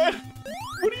they would?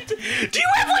 What do you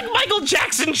have like Michael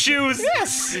Jackson shoes?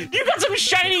 Yes. You got some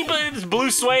shiny blue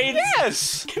suede?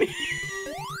 Yes.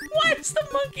 Why does the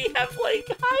monkey have like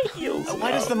high heels?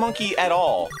 Why does the monkey at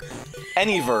all?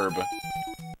 Any verb.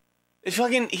 It's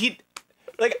fucking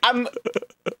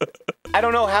I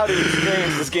don't know how to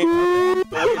experience this game.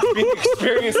 It's being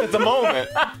experienced at the moment.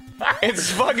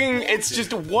 It's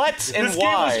just what and this why? This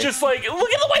game was just like,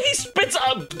 look at the way he spits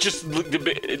up.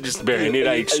 Just Barry, I need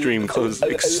extreme close up.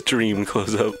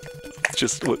 It's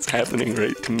just what's happening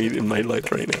right to me in my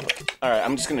life right now. Alright,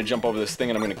 I'm just gonna jump over this thing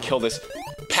and I'm gonna kill this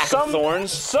pack of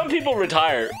thorns. Some people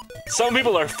retire. Some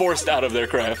people are forced out of their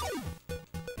craft.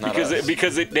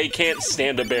 Because they can't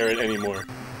stand to bear it anymore.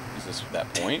 Is this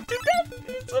that point? Dude,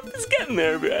 it's getting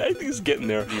there, man. I think it's getting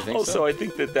there. Do you think also, so? I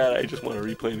think that I just want to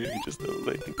replay maybe just those.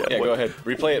 I think that. Yeah, go ahead.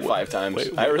 Replay it 5 times.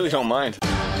 Wait. I really don't mind.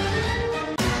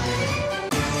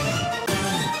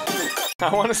 I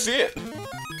want to see it.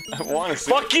 I want to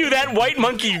see Fuck you! That white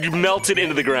monkey melted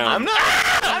into the ground.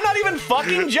 I'm not even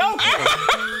fucking joking.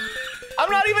 I'm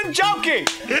not even joking!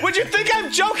 Would you think I'm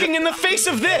joking in the face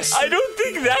of this? I don't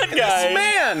think that guy. This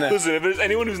man! Listen, if there's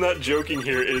anyone who's not joking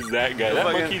here, it is that guy. That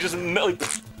monkey just melted.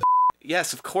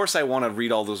 Yes, of course I want to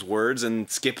read all those words and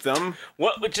skip them.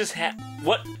 What would just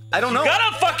what? I don't know. You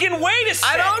gotta fucking wait a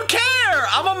second! I don't care!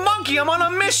 I'm a monkey, I'm on a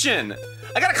mission!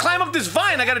 I gotta climb up this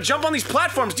vine, I gotta jump on these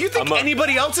platforms. Do you think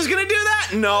anybody else is gonna do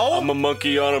that? No! I'm a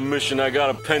monkey on a mission, I got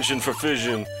a penchant for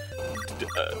fission.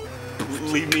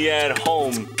 Leave me at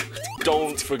home.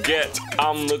 Don't forget,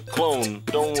 I'm the clone.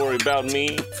 Don't worry about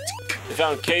me. They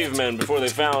found cavemen before they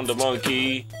found a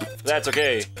monkey. That's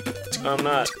okay. I'm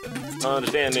not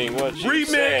understanding what you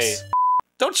say.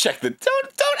 Don't check the.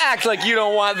 Don't act like you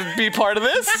don't want to be part of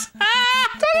this.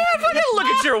 Don't even fucking look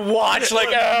at your watch like,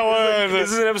 oh,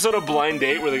 this is an episode of Blind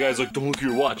Date where the guy's like, don't look at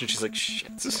your watch, and she's like,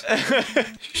 shit.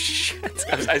 Shit.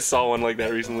 I saw one like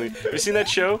that recently. Have you seen that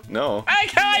show? No.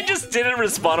 I just didn't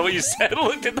respond to what you said. I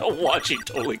looked at the watch. He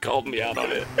totally called me out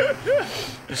on it.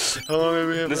 How long have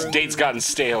we had? This date's gotten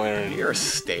stale, Aaron. You're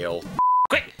stale.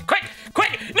 Quick!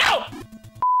 No!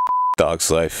 Dog's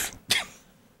life.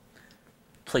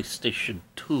 PlayStation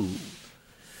 2.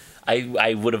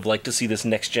 I would have liked to see this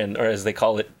next gen, or as they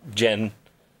call it, gen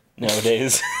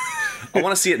nowadays. I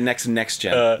want to see it next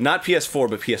gen. Not PS4,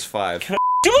 but PS5.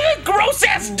 Dude, look at gross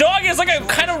ass dog. He has like a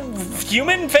kind of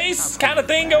human face kind of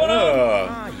thing going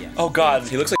on. Oh god,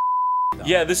 he looks like.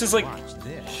 Yeah, this is like.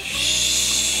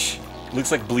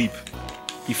 Looks like Bleep.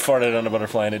 He farted on a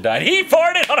butterfly and it died. He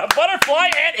farted on a butterfly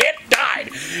and it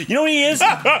died. You know what he is?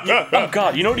 Oh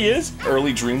god, you know what he is?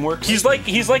 Early DreamWorks. He's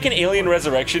like an alien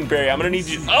resurrection, Barry. I'm gonna need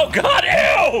you. Oh god,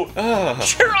 ew!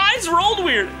 Your eyes rolled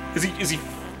weird. Is he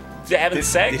having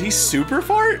sex? Did he super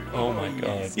fart? Oh my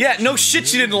god. Yeah, no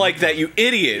shit, you didn't like that, you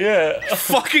idiot. Yeah.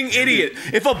 Fucking idiot.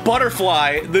 If a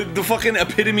butterfly, the fucking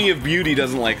epitome of beauty,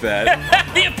 doesn't like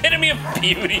that. The epitome of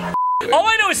beauty. All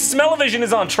I know is smell-o-vision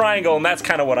is on triangle, and that's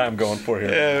kind of what I'm going for here.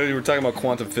 Yeah, we were talking about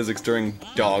quantum physics during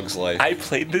Dog's life. I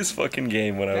played this fucking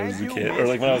game when I was a kid, or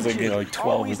like when I was like, you know, like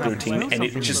 12 or 13,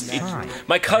 and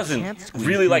my cousin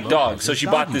really liked dogs, so she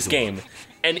bought this game.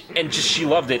 And just she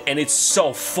loved it, and it's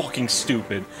so fucking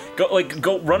stupid.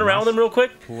 Go run around them real quick.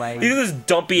 Look at this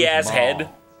dumpy ass head.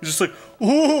 He's just like,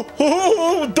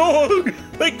 oh, dog.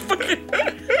 Like fucking.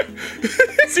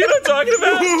 See what I'm talking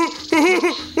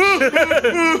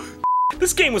about?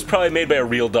 This game was probably made by a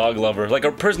real dog lover, like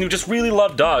a person who just really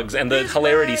loved dogs, and the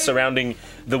hilarity surrounding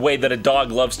the way that a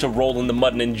dog loves to roll in the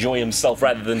mud and enjoy himself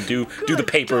rather than do the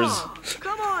papers.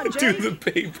 Come on, Do the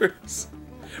papers.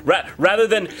 Rather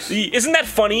than, isn't that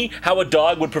funny how a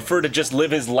dog would prefer to just live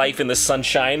his life in the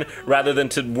sunshine rather than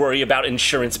to worry about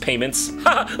insurance payments?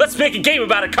 Haha, let's make a game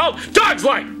about it called Dog's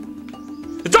Life!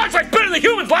 The dog's life's better than the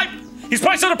human's life! He's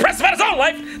probably so depressed about his own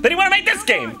life that he want to make this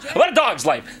game about a dog's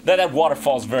life. That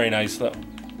waterfall's very nice though.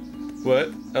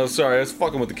 What? Oh, sorry, I was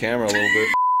fucking with the camera a little bit.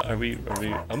 Are we?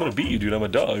 I'm gonna beat you, dude. I'm a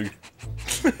dog.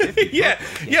 yeah,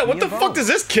 what the fuck does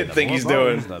this kid think he's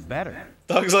doing?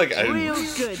 Dog's like,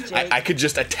 I could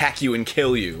just attack you and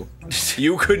kill you.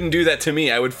 You couldn't do that to me.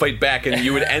 I would fight back and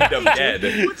you would end up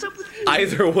dead.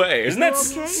 Either way. Isn't that...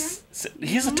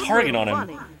 He has a target on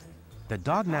him. the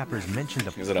dog nappers mentioned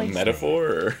a Is it a place metaphor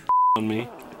or On me.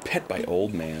 pet by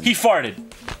old man? He farted.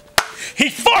 He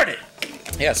farted!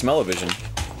 Yeah, smell-o-vision.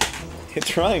 Hit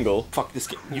triangle. Fuck this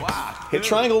game. Hit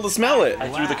triangle to smell it. I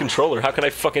threw the controller. How can I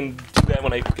fucking do that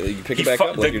when I... You pick it back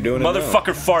up like you're doing it now.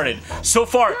 Motherfucker farted. So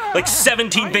far, like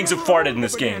 17 things have farted in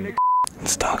this game.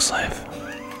 It's Dog's Life.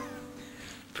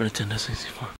 For Nintendo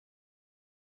 64.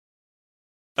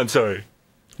 I'm sorry.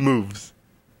 Moves.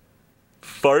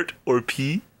 Fart or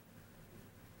pee?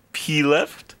 Pee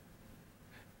left?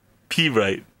 Pee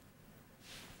right.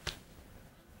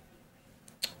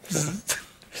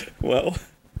 Well,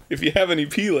 if you have any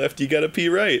pee left, you gotta pee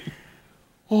right.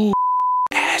 Oh,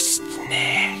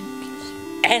 Astyanax?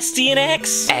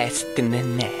 Astyanax?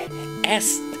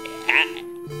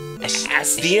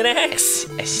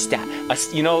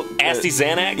 You know,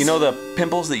 Astyanax? You know the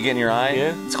pimples that you get in your eye?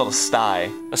 Yeah. It's called a sty.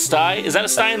 A sty? Is that a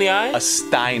sty in the eye? A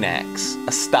Astyanax.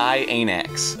 A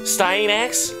Astyanax.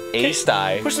 Astyanax? A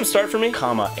sty, Push some start for me.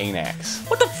 comma, anax.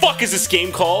 What the fuck is this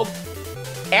game called?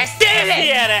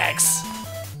 Astyanax!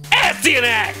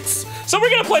 Astyanax! So we're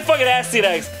gonna play fucking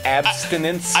Astyanax.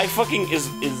 Abstinence. I fucking is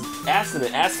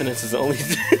abstinence is the only.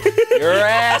 Your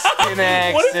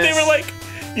Astyanax. What if they were like,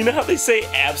 you know how they say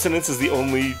abstinence is the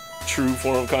only true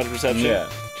form of contraception? Yeah.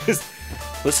 Just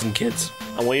listen, kids.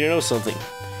 I want you to know something.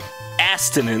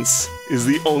 Abstinence is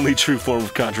the only true form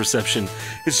of contraception.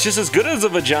 It's just as good as a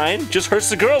vagina, just hurts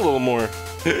the girl a little more.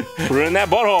 Put her in that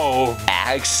butthole.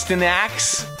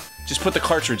 Astyanax? Just put the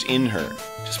cartridge in her.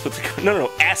 Just put the no,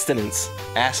 abstinence.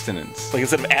 Abstinence. Like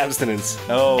instead of abstinence.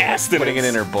 Oh, abstinence. Putting it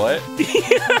in her butt?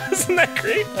 Yeah, isn't that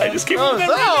great? I just came up with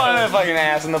that. I want a fucking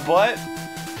ass in the butt.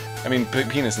 I mean,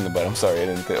 penis in the butt. I'm sorry,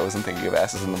 I wasn't thinking of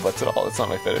asses in the butts at all. It's not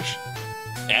my fetish.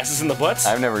 Asses in the butts?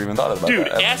 I've never even thought about Dude,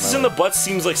 that. asses in the butts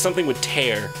seems like something would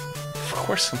tear. Of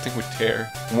course something would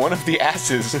tear. One of the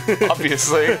asses,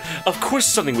 obviously. Of course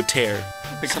something would tear.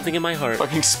 Like something in my heart.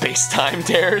 Fucking space-time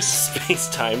tears.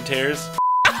 Space-time tears?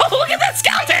 Oh, look at that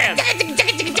skeleton!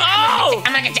 Oh!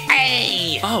 I'm gonna get you.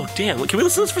 Hey! Oh, damn. Can we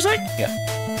listen to this for a sec? Yeah.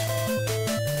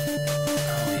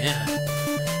 Oh, yeah.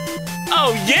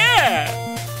 Oh,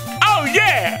 yeah! Oh,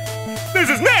 yeah! This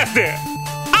is nasty!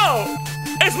 Oh!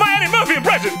 It's my Eddie Murphy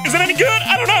impression! Is it any good?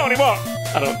 I don't know anymore!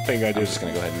 I don't think I do. I'm just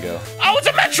gonna go ahead and go. Oh, it's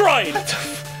a Metroid!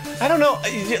 I don't know.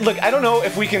 Look, I don't know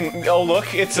if we can. Oh,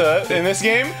 look, it's in this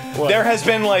game. What? There has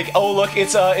been like, oh, look,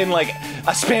 it's in like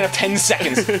a span of 10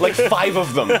 seconds, like 5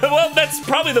 of them. Well, that's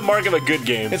probably the mark of a good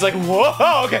game. It's like,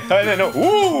 whoa, okay, no,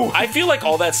 ooh. I feel like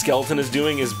all that skeleton is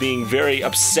doing is being very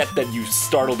upset that you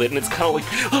startled it, and it's kind of like,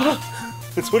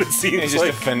 that's what it seems He's just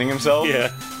like. defending himself.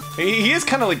 Yeah. He is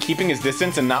kind of like keeping his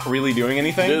distance and not really doing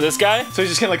anything. This guy? So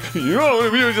he's just kind of like, you know,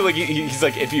 like he's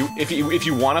like, if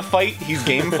you want to fight, he's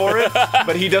game for it,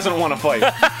 but he doesn't want to fight.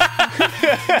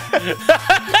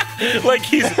 Like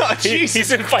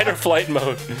he's in fight or flight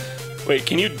mode. Wait,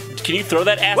 can you throw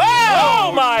that ass? Whoa!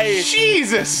 Oh my!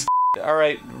 Jesus! All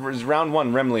right, round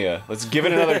 1, Remlia. Let's give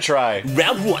it another try.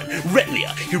 Round 1,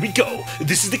 Remlia. Here we go.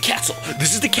 This is the castle.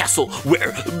 This is the castle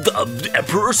where the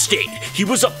Emperor stayed. He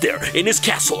was up there in his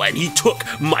castle and he took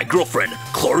my girlfriend,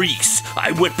 Clarice.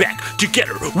 I went back to get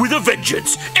her with a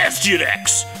vengeance.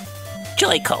 Astyanax.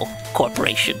 Jellyco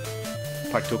Corporation.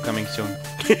 Part 2 coming soon.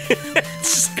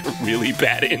 It's just a really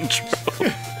bad intro.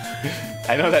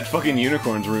 I know that fucking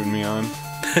unicorn's rooting me on.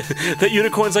 That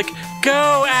unicorn's like,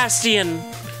 go, Astyan.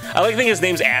 I like to think his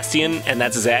name's Astyan, and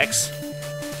that's his axe.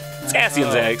 It's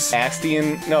Astyan's axe.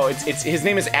 Astyan. No, it's his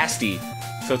name is Asti.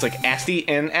 So it's like Asti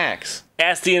and Axe.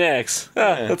 Astyanax.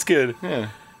 Ah, that's good. Yeah.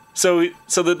 So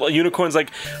the unicorn's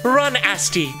like, run,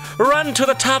 Asti, run to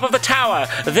the top of the tower.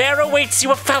 There awaits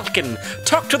you a falcon.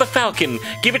 Talk to the falcon,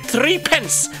 give it 3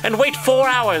 pence, and wait 4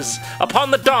 hours.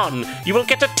 Upon the dawn, you will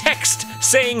get a text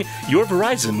saying, your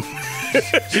Verizon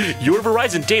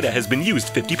data has been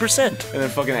used 50%. And then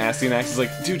fucking Astyanax is like,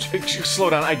 dude, slow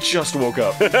down, I just woke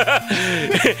up.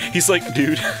 He's like,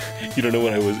 dude, you don't know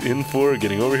what I was in for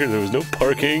getting over here. There was no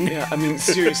parking. Yeah, I mean,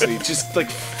 seriously, just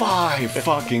like 5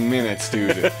 fucking minutes,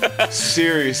 dude.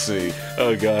 Seriously.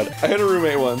 Oh, God. I had a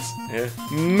roommate once. Yeah.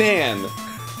 Man,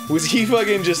 was he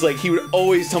fucking just like, he would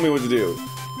always tell me what to do.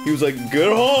 He was like,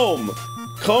 get home.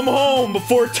 Come home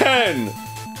before 10.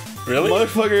 Really?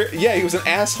 Motherfucker. Yeah, he was an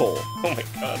asshole. Oh, my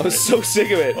God. I was so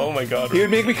sick of it. Oh, my God. He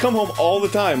would make me come home all the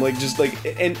time, like, just like,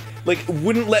 and like,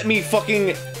 wouldn't let me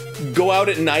fucking go out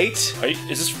at night.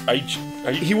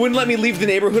 He wouldn't let me leave the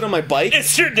neighborhood on my bike.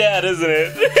 It's your dad, isn't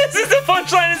it? This is the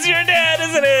punchline. It's your dad,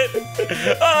 isn't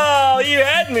it? Oh, you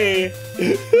had me.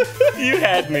 You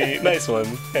had me. Nice one.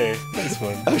 Hey, nice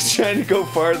one. I was trying to go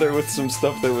farther with some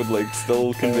stuff that would, like,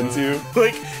 still convince you.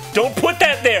 Like, don't put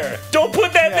that there. Don't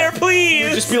put that there, please. He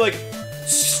would just be like,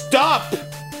 Stop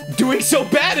doing so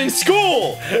bad in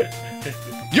school.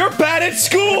 You're bad at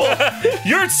school.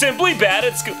 You're simply bad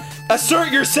at school.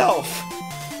 Assert yourself.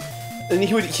 And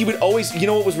he would always, you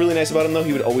know what was really nice about him though?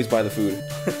 He would always buy the food.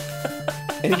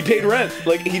 And he paid rent.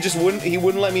 Like, he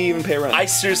wouldn't let me even pay rent. I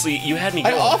seriously, you had me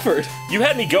going. I offered. You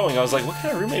had me going. I was like, what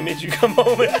kind of roommate made you come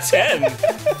home at 10?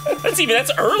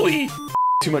 That's early.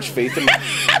 Too much faith in me.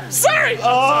 I'm sorry.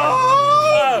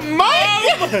 Oh,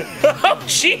 Mike! Oh,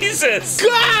 Jesus.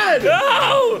 God!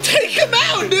 No! Take him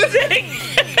out, dude! Get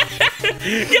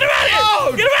him out of here!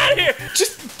 Oh, Get him out of here!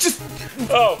 Just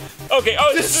Oh, okay.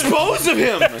 Oh, dispose of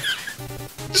him!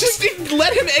 Just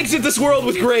let him exit this world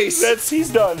with grace. He's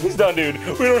done. He's done, dude.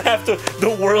 We don't have to. The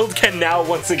world can now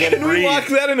once again breathe. Can we lock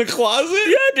that in a closet?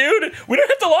 Yeah, dude. We don't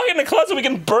have to lock it in a closet. We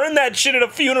can burn that shit at a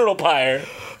funeral pyre.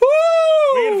 Woo!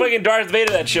 We can fucking Darth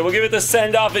Vader that shit. We'll give it the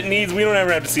send off it needs. We don't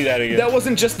ever have to see that again. That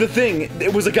wasn't just the thing.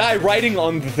 It was a guy writing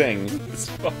on the thing. This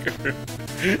fucker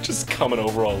just coming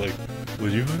over all like, will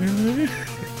you fucking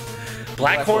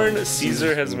Blackhorn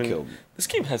Caesar has been killed. This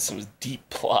game has some deep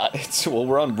plot. Well,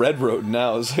 we're on Red Road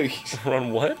now. So We're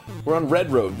on what? we're on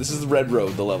Red Road. This is Red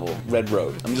Road, the level. Red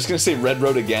Road. I'm just gonna say Red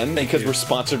Road again because we're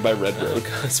sponsored by Red Road.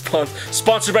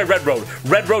 Sponsored by Red Road.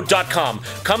 RedRoad.com.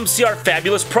 Come see our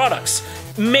fabulous products.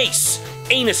 Mace,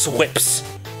 anus whips,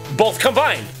 both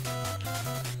combined.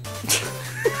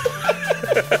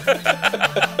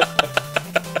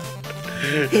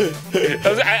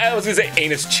 I was gonna say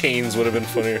anus chains would have been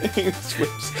funnier. Anus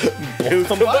whips. Both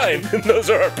combined. Those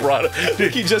are our products.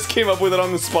 He just came up with it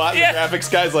on the spot. Yeah. The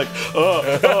graphics guy's like,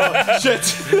 shit.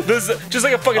 This is just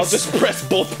like a fucking. I'll just press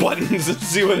both buttons and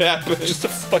see what happens. just a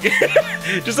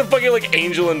fucking like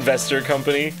angel investor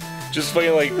company. Just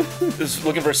fucking like just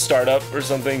looking for a startup or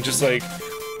something. Just like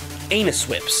anus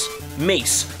whips,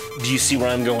 mace. Do you see where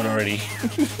I'm going already?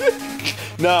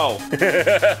 No.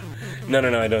 No,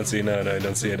 I don't see. No, I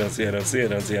don't see. I don't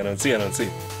see.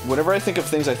 Whenever I think of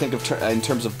things, I think of in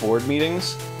terms of board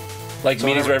meetings. Like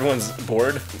meetings where everyone's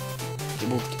bored.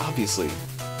 Well, obviously.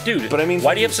 Dude, but I mean,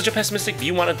 why do you have such a pessimistic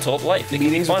view on adult life?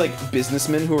 Meetings with like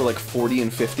businessmen who are like 40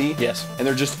 and 50. Yes. And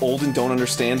they're just old and don't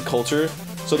understand culture.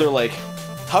 So they're like,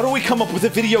 how do we come up with a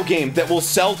video game that will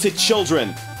sell to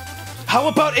children? How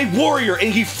about a warrior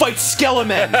and he fights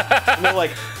skelemen? And they're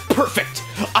like, perfect.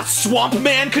 A swamp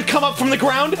man could come up from the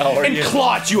ground and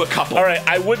claw you a couple. All right,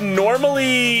 I would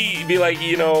normally be like,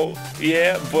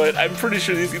 yeah, but I'm pretty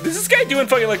sure this guy doing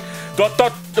fucking like,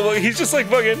 he's just like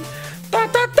fucking.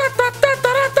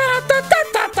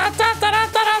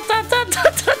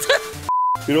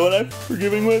 You know what I'm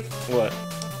forgiving with? What?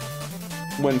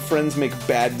 When friends make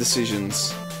bad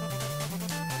decisions.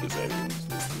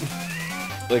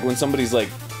 Like when somebody's like,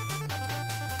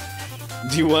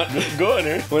 do you want... Go on,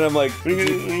 here. When I'm like... What are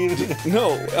you gonna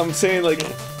no, I'm saying like...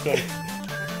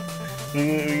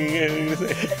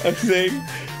 I'm saying,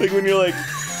 like when you're like,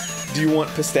 do you want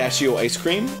pistachio ice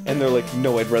cream? And they're like,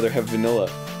 no, I'd rather have vanilla.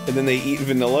 And then they eat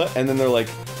vanilla, and then they're like,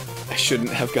 I shouldn't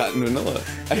have gotten vanilla.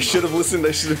 I should have listened,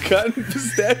 I should have gotten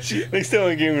pistachio. Next time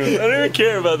on Game Grumps, I don't even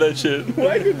care about that shit.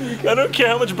 Why couldn't you? I don't care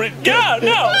how much brain... God,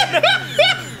 no!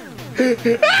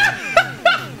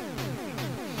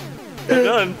 I'm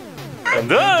done. I'm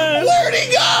done! Where'd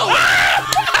he go?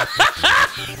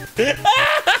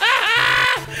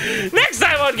 Next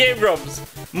time on Game Grumps,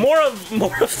 more of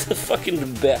the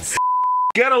fucking best.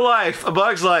 Get a life, a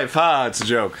bug's life. Ha, it's a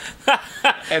joke.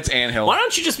 It's anthill. Why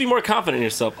don't you just be more confident in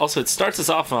yourself? Also, it starts us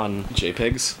off on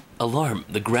JPEGs. alarm.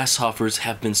 The grasshoppers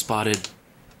have been spotted.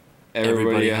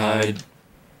 Everybody hide.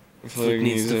 Flick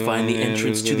needs to find the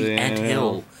entrance to the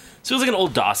anthill. So it was like an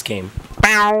old DOS game.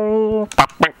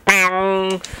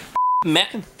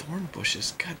 Thorn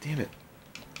bushes. God damn it.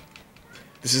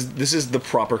 This is the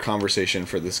proper conversation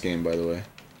for this game, by the way.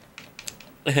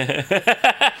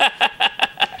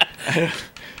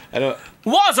 I don't.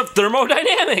 Laws of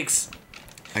thermodynamics.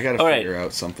 I gotta figure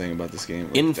out something about this game.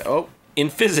 In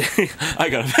physics, I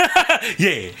gotta.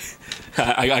 Yeah,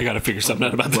 I gotta figure something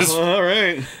out about this. All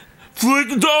right.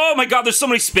 Oh my God! There's so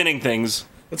many spinning things.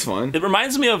 That's fun. It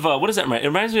reminds me of what does that remind? It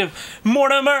reminds me of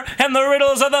Mortimer and the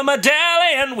Riddles of the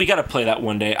Medallion. We gotta play that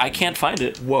one day. I can't find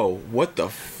it. Whoa! What the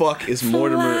fuck is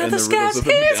Mortimer and the Riddles of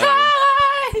the Medallion? Medallion?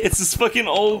 It's this fucking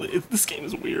old. This game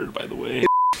is weird, by the way.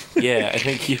 Yeah, I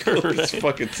think you're right. This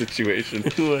fucking situation.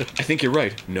 What? I think you're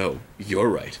right. No, you're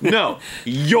right. No,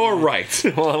 you're right.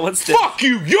 Well, what's the... Fuck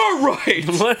you, you're right.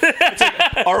 It's like,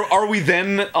 are we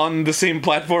then on the same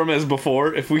platform as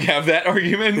before if we have that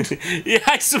argument? Yeah,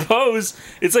 I suppose.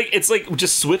 It's like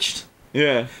just switched.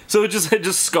 Yeah. So it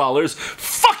just scholars.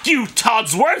 Fuck you,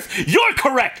 Todsworth! You're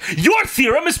correct! Your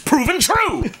theorem is proven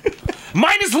true!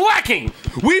 Mine is lacking.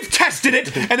 We've tested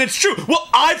it, and it's true. Well,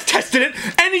 I've tested it,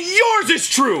 and yours is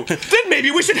true. Then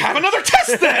maybe we should have another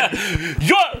test then.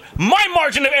 My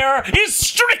margin of error is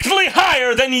strictly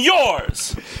higher than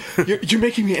yours. You're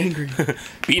making me angry.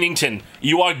 Beanington,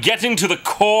 you are getting to the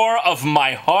core of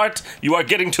my heart. You are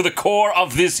getting to the core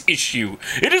of this issue.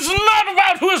 It is not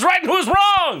about who is right and who is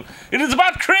wrong. It is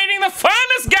about creating the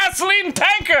finest gasoline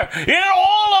tanker in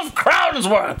all of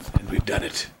Crownsworth. And we've done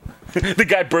it. The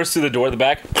guy bursts through the door in the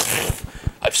back.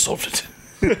 I've solved it.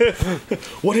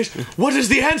 What is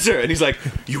the answer? And he's like,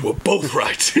 you were both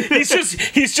right. He's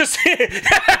just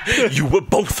you were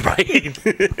both right.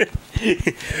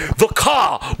 The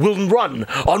car will run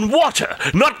on water,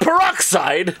 not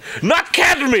peroxide, not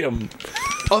cadmium.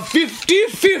 A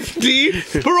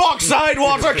 50-50 peroxide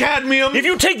water cadmium. If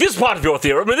you take this part of your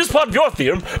theorem and this part of your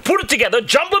theorem, put it together,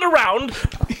 jumble it around,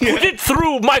 put it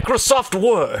through Microsoft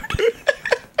Word.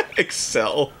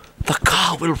 Excel. The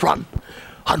car will run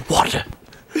on water.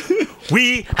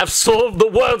 We have solved the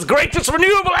world's greatest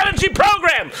renewable energy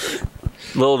program.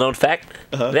 Little known fact: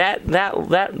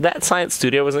 that science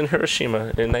studio was in Hiroshima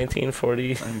in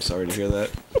 1940. I'm sorry to hear that.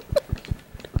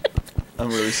 I'm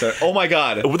really sorry. Oh my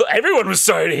god. Everyone was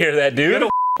sorry to hear that, dude.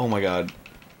 Oh my god.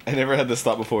 I never had this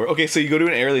thought before. Okay, so you go to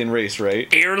an alien race, right?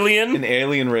 Alien? An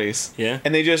alien race. Yeah.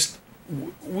 And they just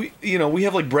we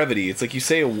have like brevity. It's like you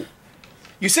say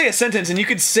a sentence and you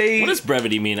could say. What does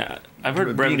brevity mean? I've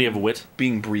heard brevity of wit.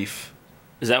 Being brief.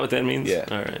 Is that what that means? Yeah.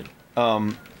 All right.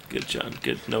 Good, John.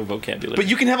 Good. No vocabulary. But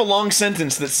you can have a long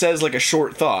sentence that says like a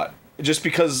short thought, just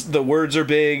because the words are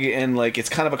big and like it's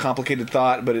kind of a complicated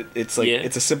thought, but it's like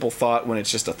it's a simple thought when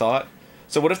it's just a thought.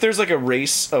 So what if there's like a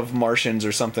race of Martians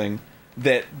or something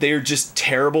that they're just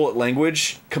terrible at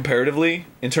language comparatively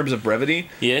in terms of brevity?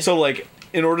 Yeah. So like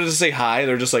in order to say hi,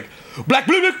 they're just like black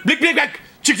blue black black black black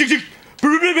chick chick chick.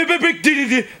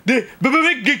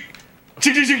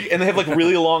 And they have like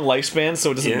really long lifespans,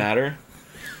 so it doesn't matter.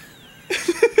 Why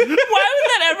would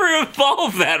that ever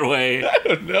evolve that way? I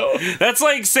don't know. That's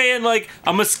like saying like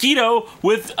a mosquito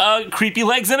with creepy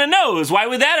legs and a nose. Why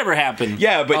would that ever happen?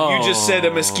 Yeah, but you just said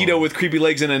a mosquito with creepy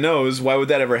legs and a nose. Why would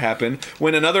that ever happen?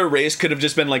 When another race could have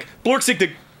just been like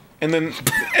Blorksigdig, and then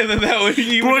that would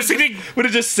you would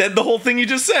have just said the whole thing you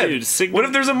just said. Dude, what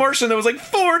if there's a Martian that was like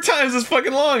 4 times as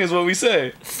fucking long as what we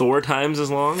say? 4 times as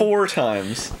long? 4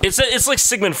 times. It's like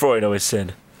Sigmund Freud always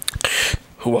said.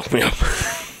 Who woke me up?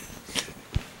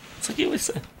 It's like he always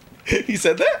said. He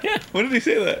said that? Yeah. When did he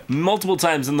say that? Multiple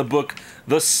times in the book,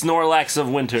 The Snorlax of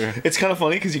Winter. It's kind of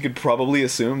funny because you could probably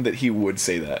assume that he would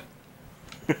say that.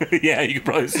 Yeah, you could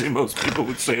probably assume most people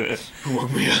would say that. Who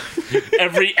woke me up?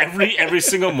 every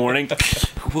single morning.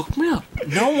 Who woke me up?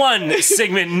 No one,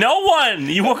 Sigmund. No one.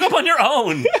 You woke up on your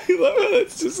own. I love how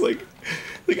that's just like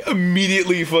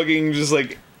immediately fucking just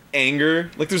like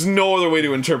anger. Like there's no other way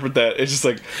to interpret that. It's just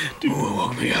like, dude, who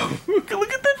woke me up? Look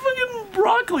at that fucking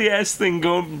broccoli ass thing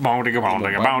going. Bounty. Cotton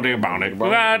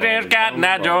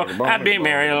Eye Joe. I'd be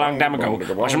married a long time ago.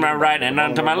 Watching my right and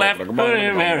on to my left.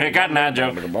 Married Cotton Eye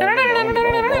Joe.